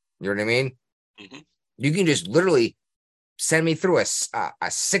works. You know what I mean? Mm-hmm. You can just literally send me through a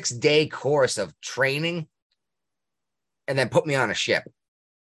 6-day course of training and then put me on a ship.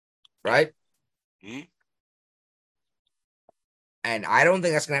 Right? Mm-hmm. And I don't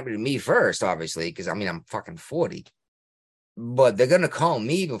think that's going to happen to me first, obviously, because, I mean, I'm fucking 40. But they're going to call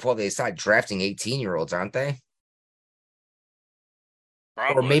me before they start drafting 18-year-olds, aren't they?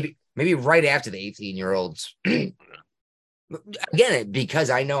 Probably. Or maybe right after the 18-year-olds. Again, because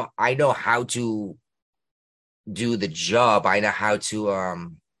I know how to do the job. I know how to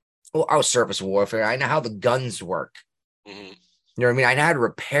our surface warfare. I know how the guns work. Mm-hmm. You know what I mean? I know how to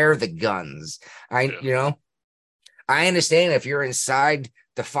repair the guns. You know, I understand if you're inside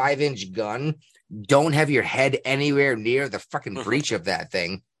the 5-inch gun, don't have your head anywhere near the fucking breech of that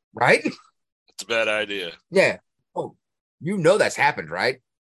thing, right? It's a bad idea. Yeah. Oh, you know that's happened, right?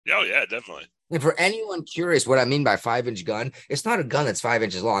 Oh, yeah, definitely. And for anyone curious what I mean by 5-inch gun, it's not a gun that's 5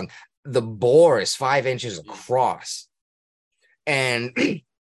 inches long. The bore is 5 inches across. And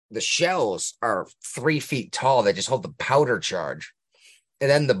the shells are 3 feet tall. They just hold the powder charge. And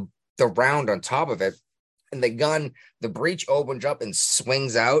then the round on top of it, and the gun, the breech opens up and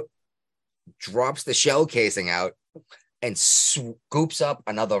swings out, drops the shell casing out, and scoops up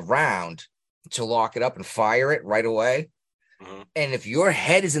another round to lock it up and fire it right away. Mm-hmm. And if your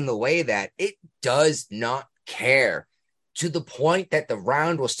head is in the way, that it does not care, to the point that the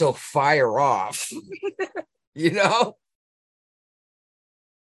round will still fire off. You know?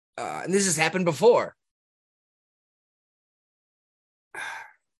 And this has happened before.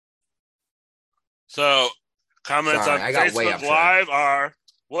 So, comments Sorry, on I got way Facebook off track. Live are,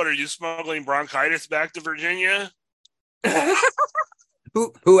 what, are you smuggling bronchitis back to Virginia?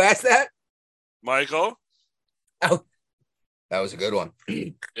 Who asked that? Michael? Oh, that was a good one.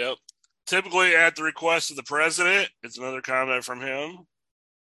 Yep. Typically at the request of the president. It's another comment from him.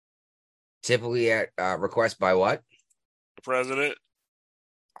 Typically at request by what? The president.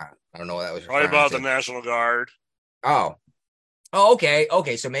 I don't know what that was. Probably about the National Guard. Oh, okay.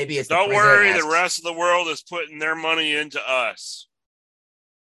 Okay, so maybe it's Don't the president worry, asks, the rest of the world is putting their money into us.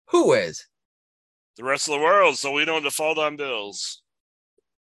 Who is? The rest of the world, so we don't default on bills.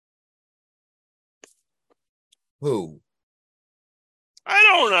 Who? I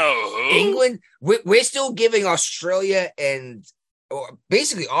don't know who. England. We're still giving Australia and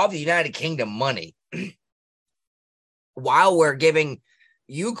basically all the United Kingdom money, while we're giving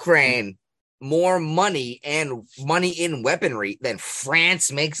Ukraine more money and money in weaponry than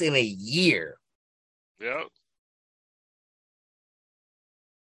France makes in a year. Yep.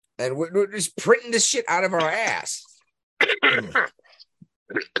 And we're just printing this shit out of our ass. I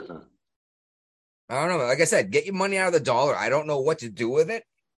don't know. Like I said, get your money out of the dollar. I don't know what to do with it.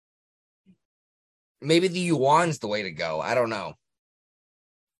 Maybe the yuan's the way to go. I don't know.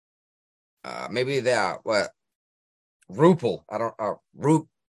 Maybe the ruble. I don't.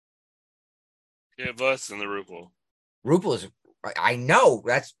 Give us in the ruble. Ruble is. I know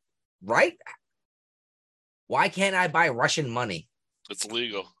that's right. Why can't I buy Russian money? It's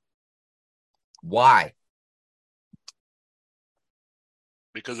legal. Why?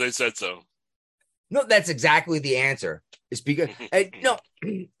 Because they said so. No, that's exactly the answer. It's because no,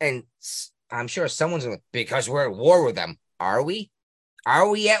 and I'm sure someone's like, because we're at war with them. Are we? Are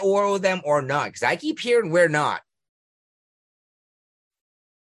we at war with them or not? Because I keep hearing we're not.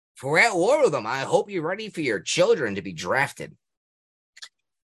 If we're at war with them, I hope you're ready for your children to be drafted.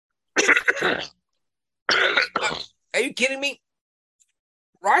 Are you kidding me?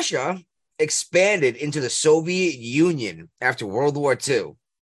 Russia expanded into the Soviet Union after World War II.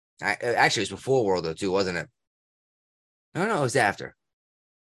 Actually, it was before World War II, wasn't it? No, it was after.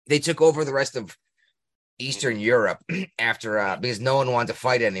 They took over the rest of Eastern Europe after because no one wanted to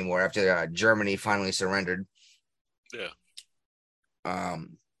fight anymore after Germany finally surrendered. Yeah.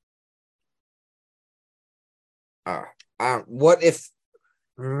 What if?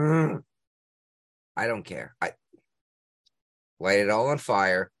 I don't care. I light it all on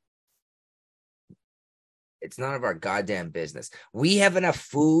fire. It's none of our goddamn business. We have enough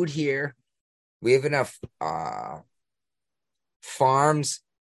food here. We have enough farms.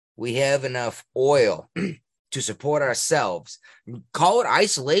 We have enough oil to support ourselves. Call it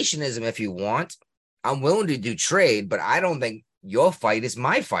isolationism if you want. I'm willing to do trade, but I don't think your fight is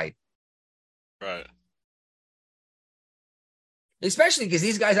my fight. Right. Especially because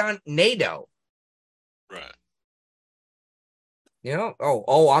these guys aren't NATO. Right. You know?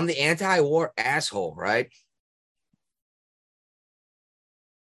 Oh, I'm the anti-war asshole, right?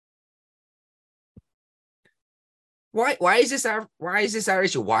 Why is this our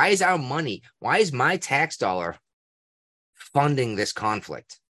issue? Why is our money? Why is my tax dollar funding this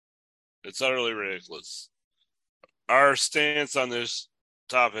conflict? It's utterly ridiculous. Our stance on this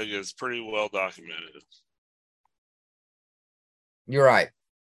topic is pretty well documented. You're right.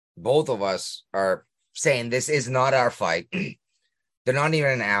 Both of us are saying this is not our fight. They're not even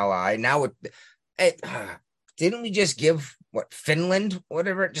an ally. Now, didn't we just give Finland,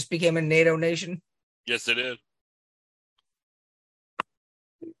 whatever, it just became a NATO nation? Yes, it did.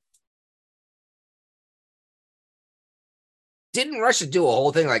 Didn't Russia do a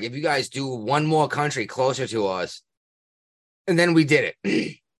whole thing like, if you guys do one more country closer to us, and then we did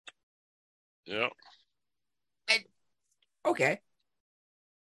it? Yeah. Okay.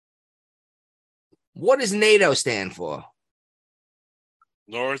 What does NATO stand for?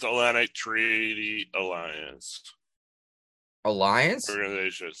 North Atlantic Treaty Alliance. Alliance?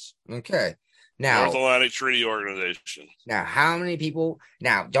 Organizations. Okay. Now, North Atlantic Treaty Organization. Now, how many people?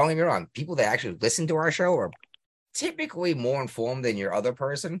 Now, don't get me wrong. People that actually listen to our show are typically more informed than your other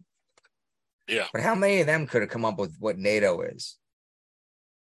person. Yeah. But how many of them could have come up with what NATO is?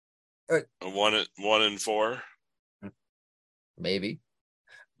 One in four. Maybe.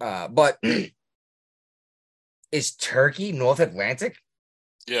 But is Turkey North Atlantic?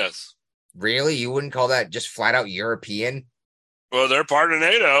 Yes. Really? You wouldn't call that just flat out European? Well, they're part of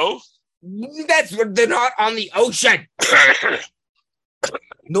NATO. They're not on the ocean.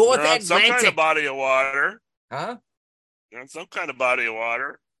 North They're on Atlantic. some kind of body of water. Huh? They're on some kind of body of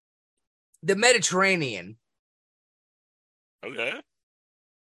water. The Mediterranean. Okay.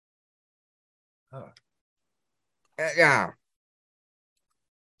 Yeah.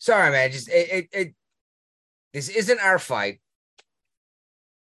 Sorry, man. Just it. This isn't our fight.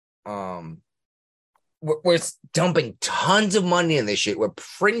 We're dumping tons of money in this shit. We're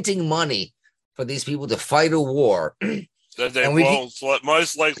printing money for these people to fight a war that they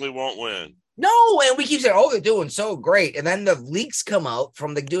most likely won't win. No, and we keep saying, "Oh, they're doing so great," and then the leaks come out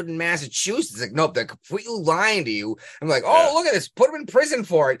from the dude in Massachusetts. Like, nope, they're completely lying to you. I'm like, "Oh, look at this! Put him in prison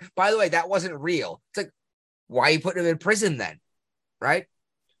for it." By the way, that wasn't real. It's like, why are you putting him in prison then? Right?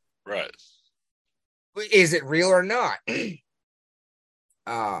 Right. Is it real or not?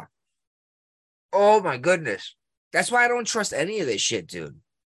 Oh my goodness. That's why I don't trust any of this shit, dude.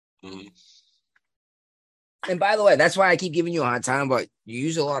 Mm-hmm. And by the way, that's why I keep giving you a hard time, but you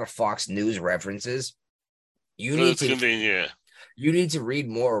use a lot of Fox News references. You need to convenient. You need to read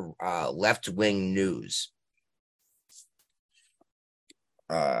more left-wing news.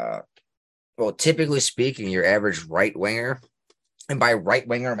 Well, typically speaking, your average right-winger, and by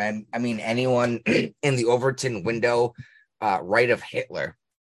right-winger, man, I mean anyone in the Overton window right of Hitler.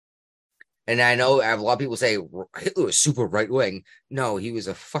 And I know I have a lot of people say Hitler was super right-wing. No, he was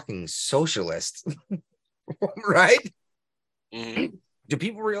a fucking socialist. Right? Mm-hmm. Do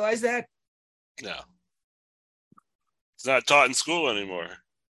people realize that? No. It's not taught in school anymore.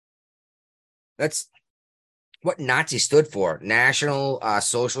 That's what Nazi stood for. National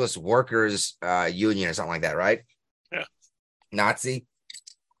Socialist Workers Union or something like that, right? Yeah. Nazi.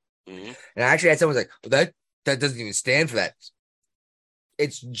 Mm-hmm. And I actually had someone like, well, that doesn't even stand for that.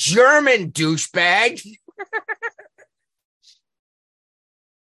 It's German, douchebag.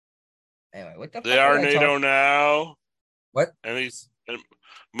 Anyway, what the fuck? They are NATO now. What? And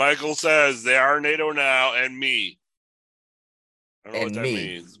Michael says they are NATO now, and me. I don't know what that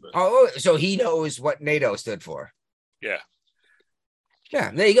means. But... Oh, so he knows what NATO stood for. Yeah.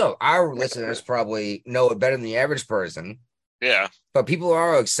 Yeah, there you go. Our listeners probably know it better than the average person. Yeah. But people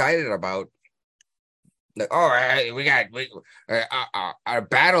are excited about, like, oh, we got our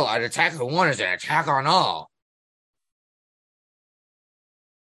battle, an attack on one is an attack on all.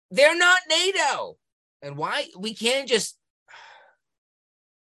 They're not NATO. And why? We can't just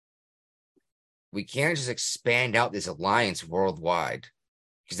expand out this alliance worldwide,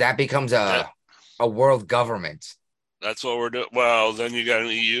 because that becomes a world government. That's what we're doing. Well, then you got an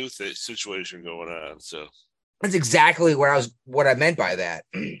EU situation going on. So that's exactly what I meant by that.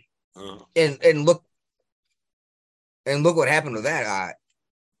 And look what happened with that.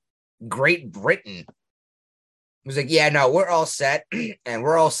 Great Britain was like, yeah, no, we're all set, and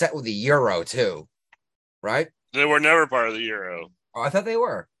we're all set with the euro too, right? They were never part of the euro. Oh, I thought they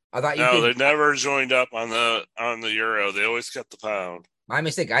were. I thought they never joined up on the euro. They always kept the pound. My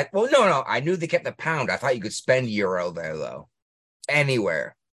mistake. No. I knew they kept the pound. I thought you could spend euro there though,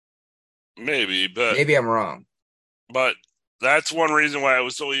 anywhere. Maybe I'm wrong. But that's one reason why it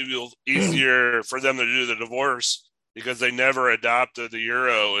was so easier for them to do the divorce, because they never adopted the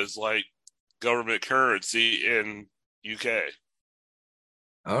euro as like government currency in UK.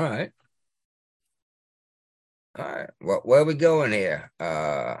 All right. Well, where are we going here?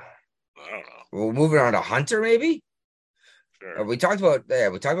 I don't know. We're moving on to Hunter, maybe. Sure. We talked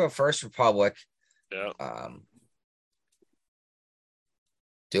about First Republic. Yeah.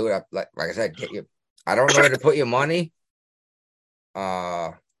 Dude, like I said, I don't know where to put your money.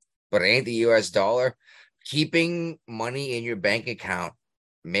 But it ain't the US dollar. Keeping money in your bank account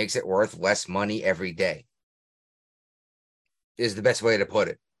makes it worth less money every day, is the best way to put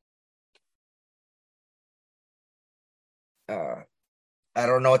it. I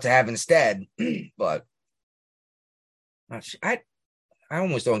don't know what to have instead, but I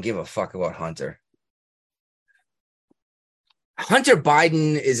almost don't give a fuck about Hunter. Hunter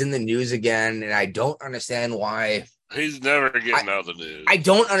Biden is in the news again, and I don't understand why. He's never getting out of the news. I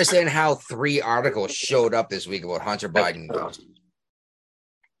don't understand how 3 articles showed up this week about Hunter Biden.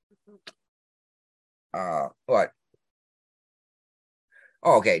 What?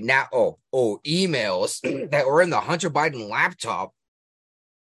 Oh, okay. Now, emails that were in the Hunter Biden laptop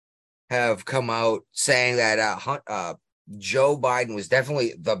have come out saying that Joe Biden was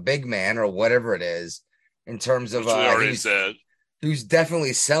definitely the big man, or whatever it is, in terms of who's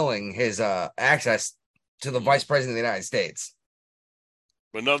definitely selling his access to the vice president of the United States.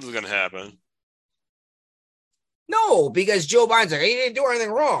 But nothing's gonna happen. No, because Joe Biden's like, he didn't do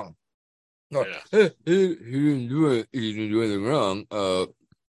anything wrong. No, yeah. He didn't do anything wrong.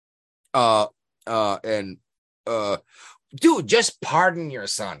 Dude, just pardon your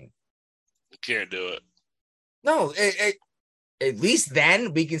son. You can't do it. No, at least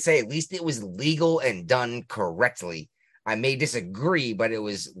then we can say at least it was legal and done correctly. I may disagree, but it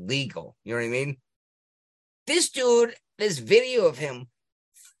was legal. You know what I mean? This dude, this video of him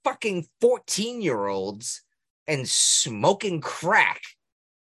fucking 14-year-olds and smoking crack.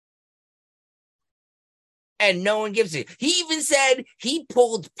 And no one gives it. He even said he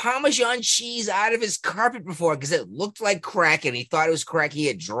pulled Parmesan cheese out of his carpet before because it looked like crack and he thought it was crack he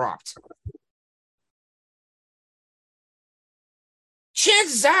had dropped.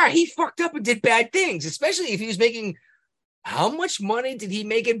 Chances are he fucked up and did bad things, especially if he was making. How much money did he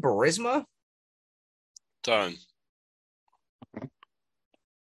make in Burisma? Ton.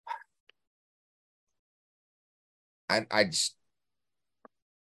 I'm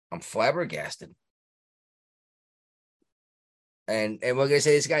flabbergasted. And we're gonna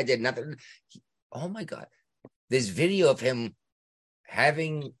say this guy did nothing. Oh my God. This video of him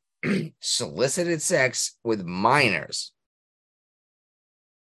having solicited sex with minors.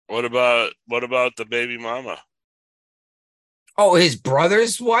 What about the baby mama? Oh, his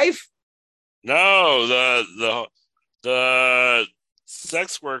brother's wife? No, the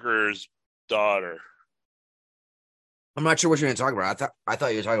sex worker's daughter. I'm not sure what you're going to talk about. I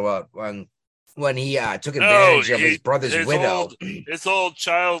thought you were talking about when he took advantage of his brother's widow. His old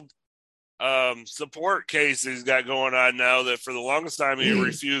child support case he's got going on now. That for the longest time he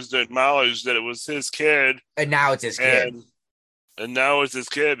refused to acknowledge that it was his kid, and now it's his kid. And now it's his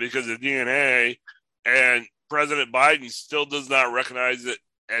kid because of DNA. And President Biden still does not recognize it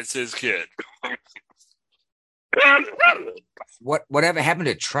as his kid. Whatever happened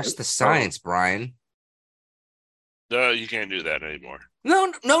to trust the science, Brian? You can't do that anymore.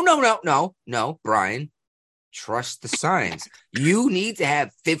 No, Brian. Trust the science. You need to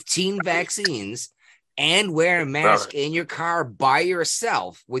have 15 vaccines and wear a mask in your car by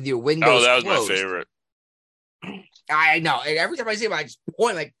yourself with your windows closed. Oh, that was my favorite. I know. And every time I see him, I just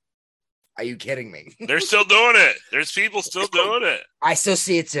point like, are you kidding me? They're still doing it. There's people still doing it. I still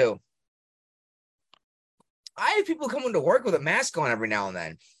see it too. I have people coming to work with a mask on every now and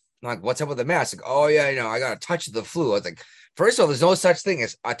then. I'm like, what's up with the mask? Like, oh, yeah, I got a touch of the flu. I was like, first of all, there's no such thing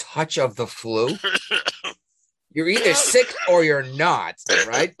as a touch of the flu. You're either sick or you're not,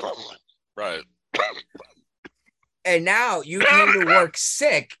 right? Right. And now you came to work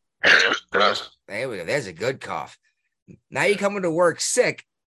sick. There we go. There's a good cough. Now you coming to work sick,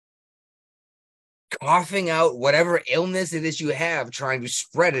 coughing out whatever illness it is you have, trying to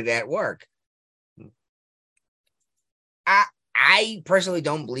spread it at work. I personally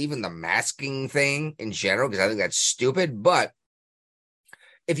don't believe in the masking thing in general because I think that's stupid. But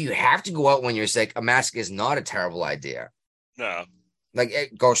if you have to go out when you're sick, a mask is not a terrible idea. No.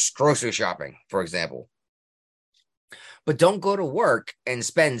 Like go grocery shopping, for example. But don't go to work and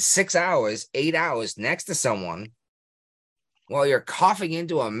spend 6 hours, 8 hours next to someone while you're coughing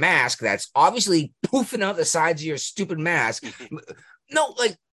into a mask that's obviously poofing out the sides of your stupid mask. No,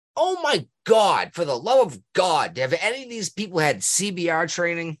 like, oh my God, for the love of God, have any of these people had CBR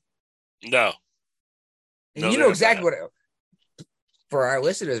training? No. And you know exactly what. For our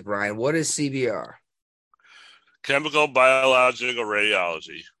listeners, Brian, what is CBR? Chemical biological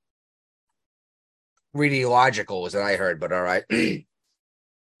radiology. Radiological is what I heard, but all right. You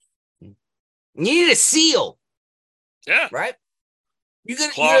need a seal. Yeah. Right?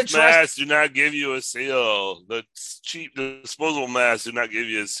 Cloth masks do not give you a seal. The cheap disposable masks do not give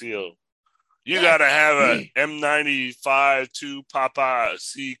you a seal. You got to have a M95 2 Papa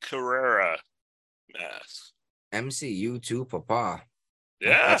C Carrera mask. MCU 2 Papa.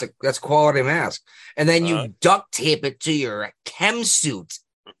 Yeah. That's quality mask. And then you duct tape it to your chem suit,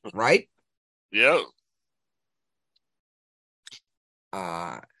 right? Yep.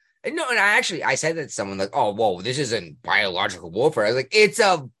 And I said that to someone like, oh, whoa, this isn't biological warfare. I was like, it's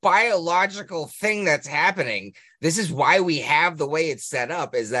a biological thing that's happening. This is why we have the way it's set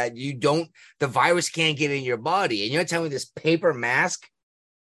up is that the virus can't get in your body. And you're telling me this paper mask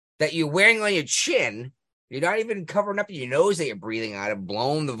that you're wearing on your chin, you're not even covering up your nose that you're breathing out of,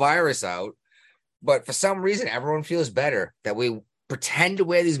 blowing the virus out. But for some reason, everyone feels better that we pretend to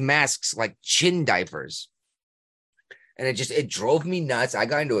wear these masks like chin diapers. And it drove me nuts. I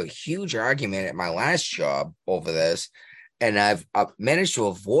got into a huge argument at my last job over this. And I've managed to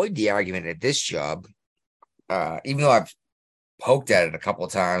avoid the argument at this job, even though I've poked at it a couple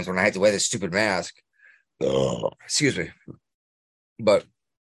of times when I had to wear this stupid mask. Excuse me. But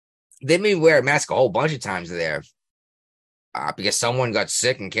they made me wear a mask a whole bunch of times there because someone got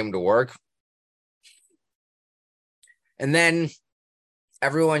sick and came to work. And then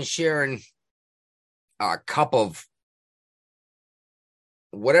everyone's sharing a cup of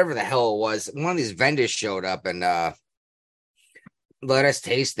whatever the hell it was. One of these vendors showed up and let us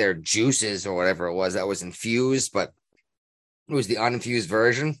taste their juices or whatever it was that was infused. But It was the uninfused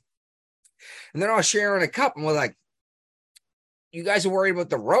version. And they're all sharing a cup. And we're like, you guys are worried about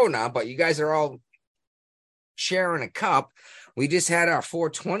the Rona, but you guys are all sharing a cup. We just had our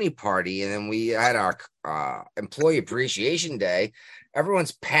 420 party, and then we had our employee appreciation day.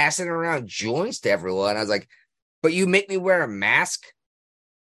 Everyone's passing around joints to everyone. I was like, but you make me wear a mask?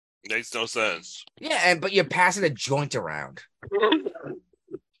 Makes no sense. Yeah, but you're passing a joint around.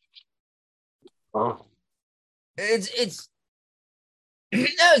 It's no,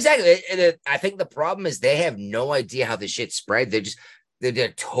 exactly. I think the problem is they have no idea how this shit spread. They're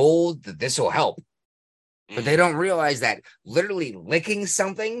told that this will help, but they don't realize that literally licking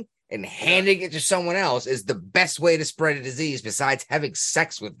something and handing it to someone else is the best way to spread a disease besides having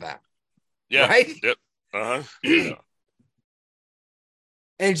sex with them. Yeah. Right? Yep. Yeah.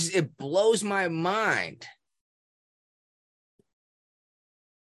 And it blows my mind.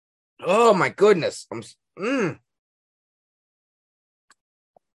 Oh my goodness. All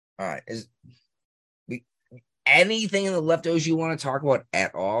right. Anything in the leftovers you want to talk about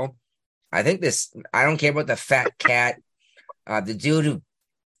at all? I don't care about the fat cat. The dude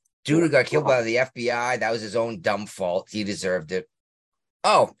who got killed by the FBI, that was his own dumb fault. He deserved it.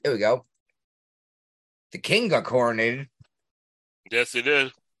 Oh, here we go. The king got coronated. Yes, he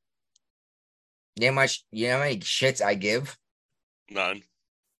did. You know how many shits I give? None.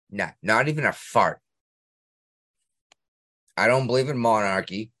 Nah, not even a fart. I don't believe in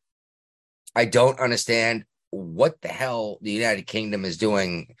monarchy. I don't understand what the hell the United Kingdom is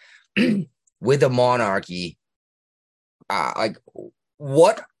doing with a monarchy.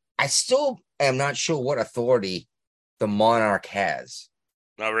 What? I still am not sure what authority the monarch has.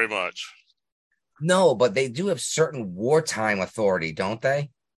 Not very much. No, but they do have certain wartime authority, don't they?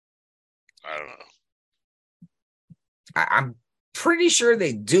 I don't know. I'm pretty sure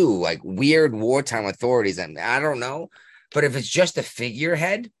they do, like weird wartime authorities, and I don't know. But if it's just a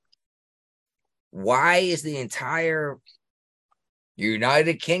figurehead, why is the entire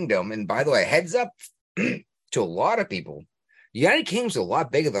United Kingdom, and by the way, heads up to a lot of people, the United Kingdom's a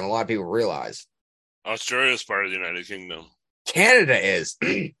lot bigger than a lot of people realize. Australia is part of the United Kingdom. Canada is.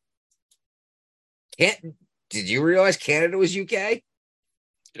 Did you realize Canada was UK?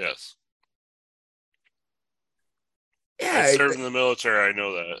 Yes. Yeah, I served in the military. I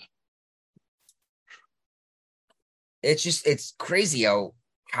know that. It's crazy how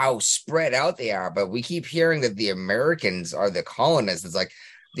spread out they are, but we keep hearing that the Americans are the colonists. It's like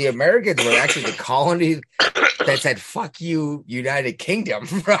the Americans were actually the colony that said, fuck you, United Kingdom,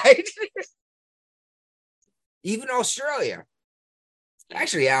 right? Even Australia.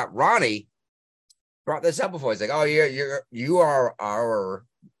 Actually, Ronnie brought this up before. He's like, oh, you are our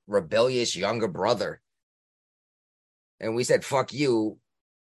rebellious younger brother. And we said, fuck you,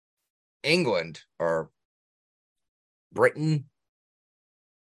 England or Britain.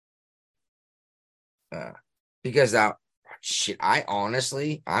 Because I'm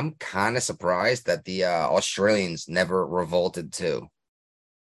kind of surprised that the Australians never revolted too.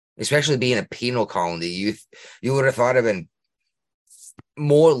 Especially being a penal colony, you would have thought of been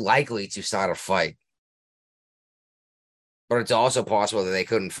more likely to start a fight. But it's also possible that they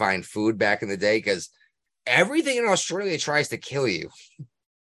couldn't find food back in the day because everything in Australia tries to kill you.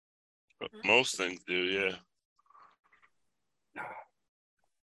 Most things do, yeah.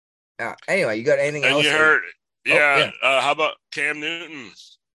 Anyway, you got anything else? And you heard, yeah. How about Cam Newton?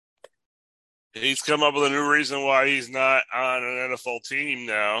 He's come up with a new reason why he's not on an NFL team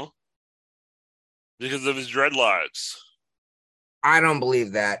now because of his dreadlocks. I don't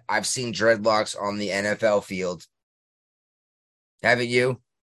believe that. I've seen dreadlocks on the NFL field. Haven't you?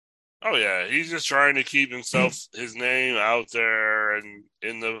 Oh, yeah. He's just trying to keep his name out there and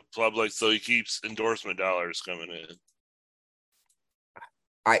in the public so he keeps endorsement dollars coming in.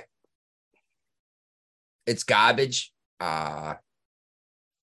 It's garbage. I've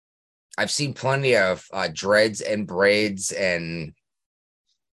seen plenty of dreads and braids and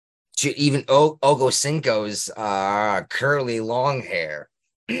even Ogo Cinco's curly long hair.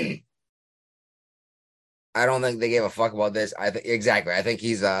 I don't think they gave a fuck about this. I think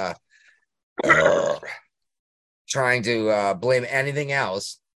he's trying to blame anything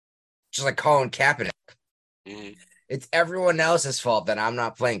else, just like Colin Kaepernick. Mm-hmm. It's everyone else's fault that I'm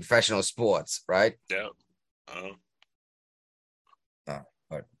not playing professional sports, right? Yeah. But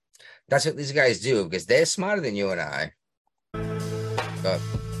that's what these guys do because they're smarter than you and I. But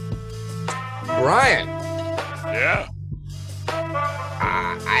Ryan, yeah,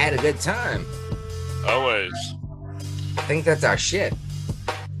 I had a good time. Always. I think that's our shit.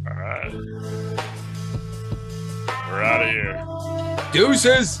 All right, we're out of here.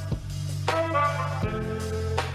 Deuces.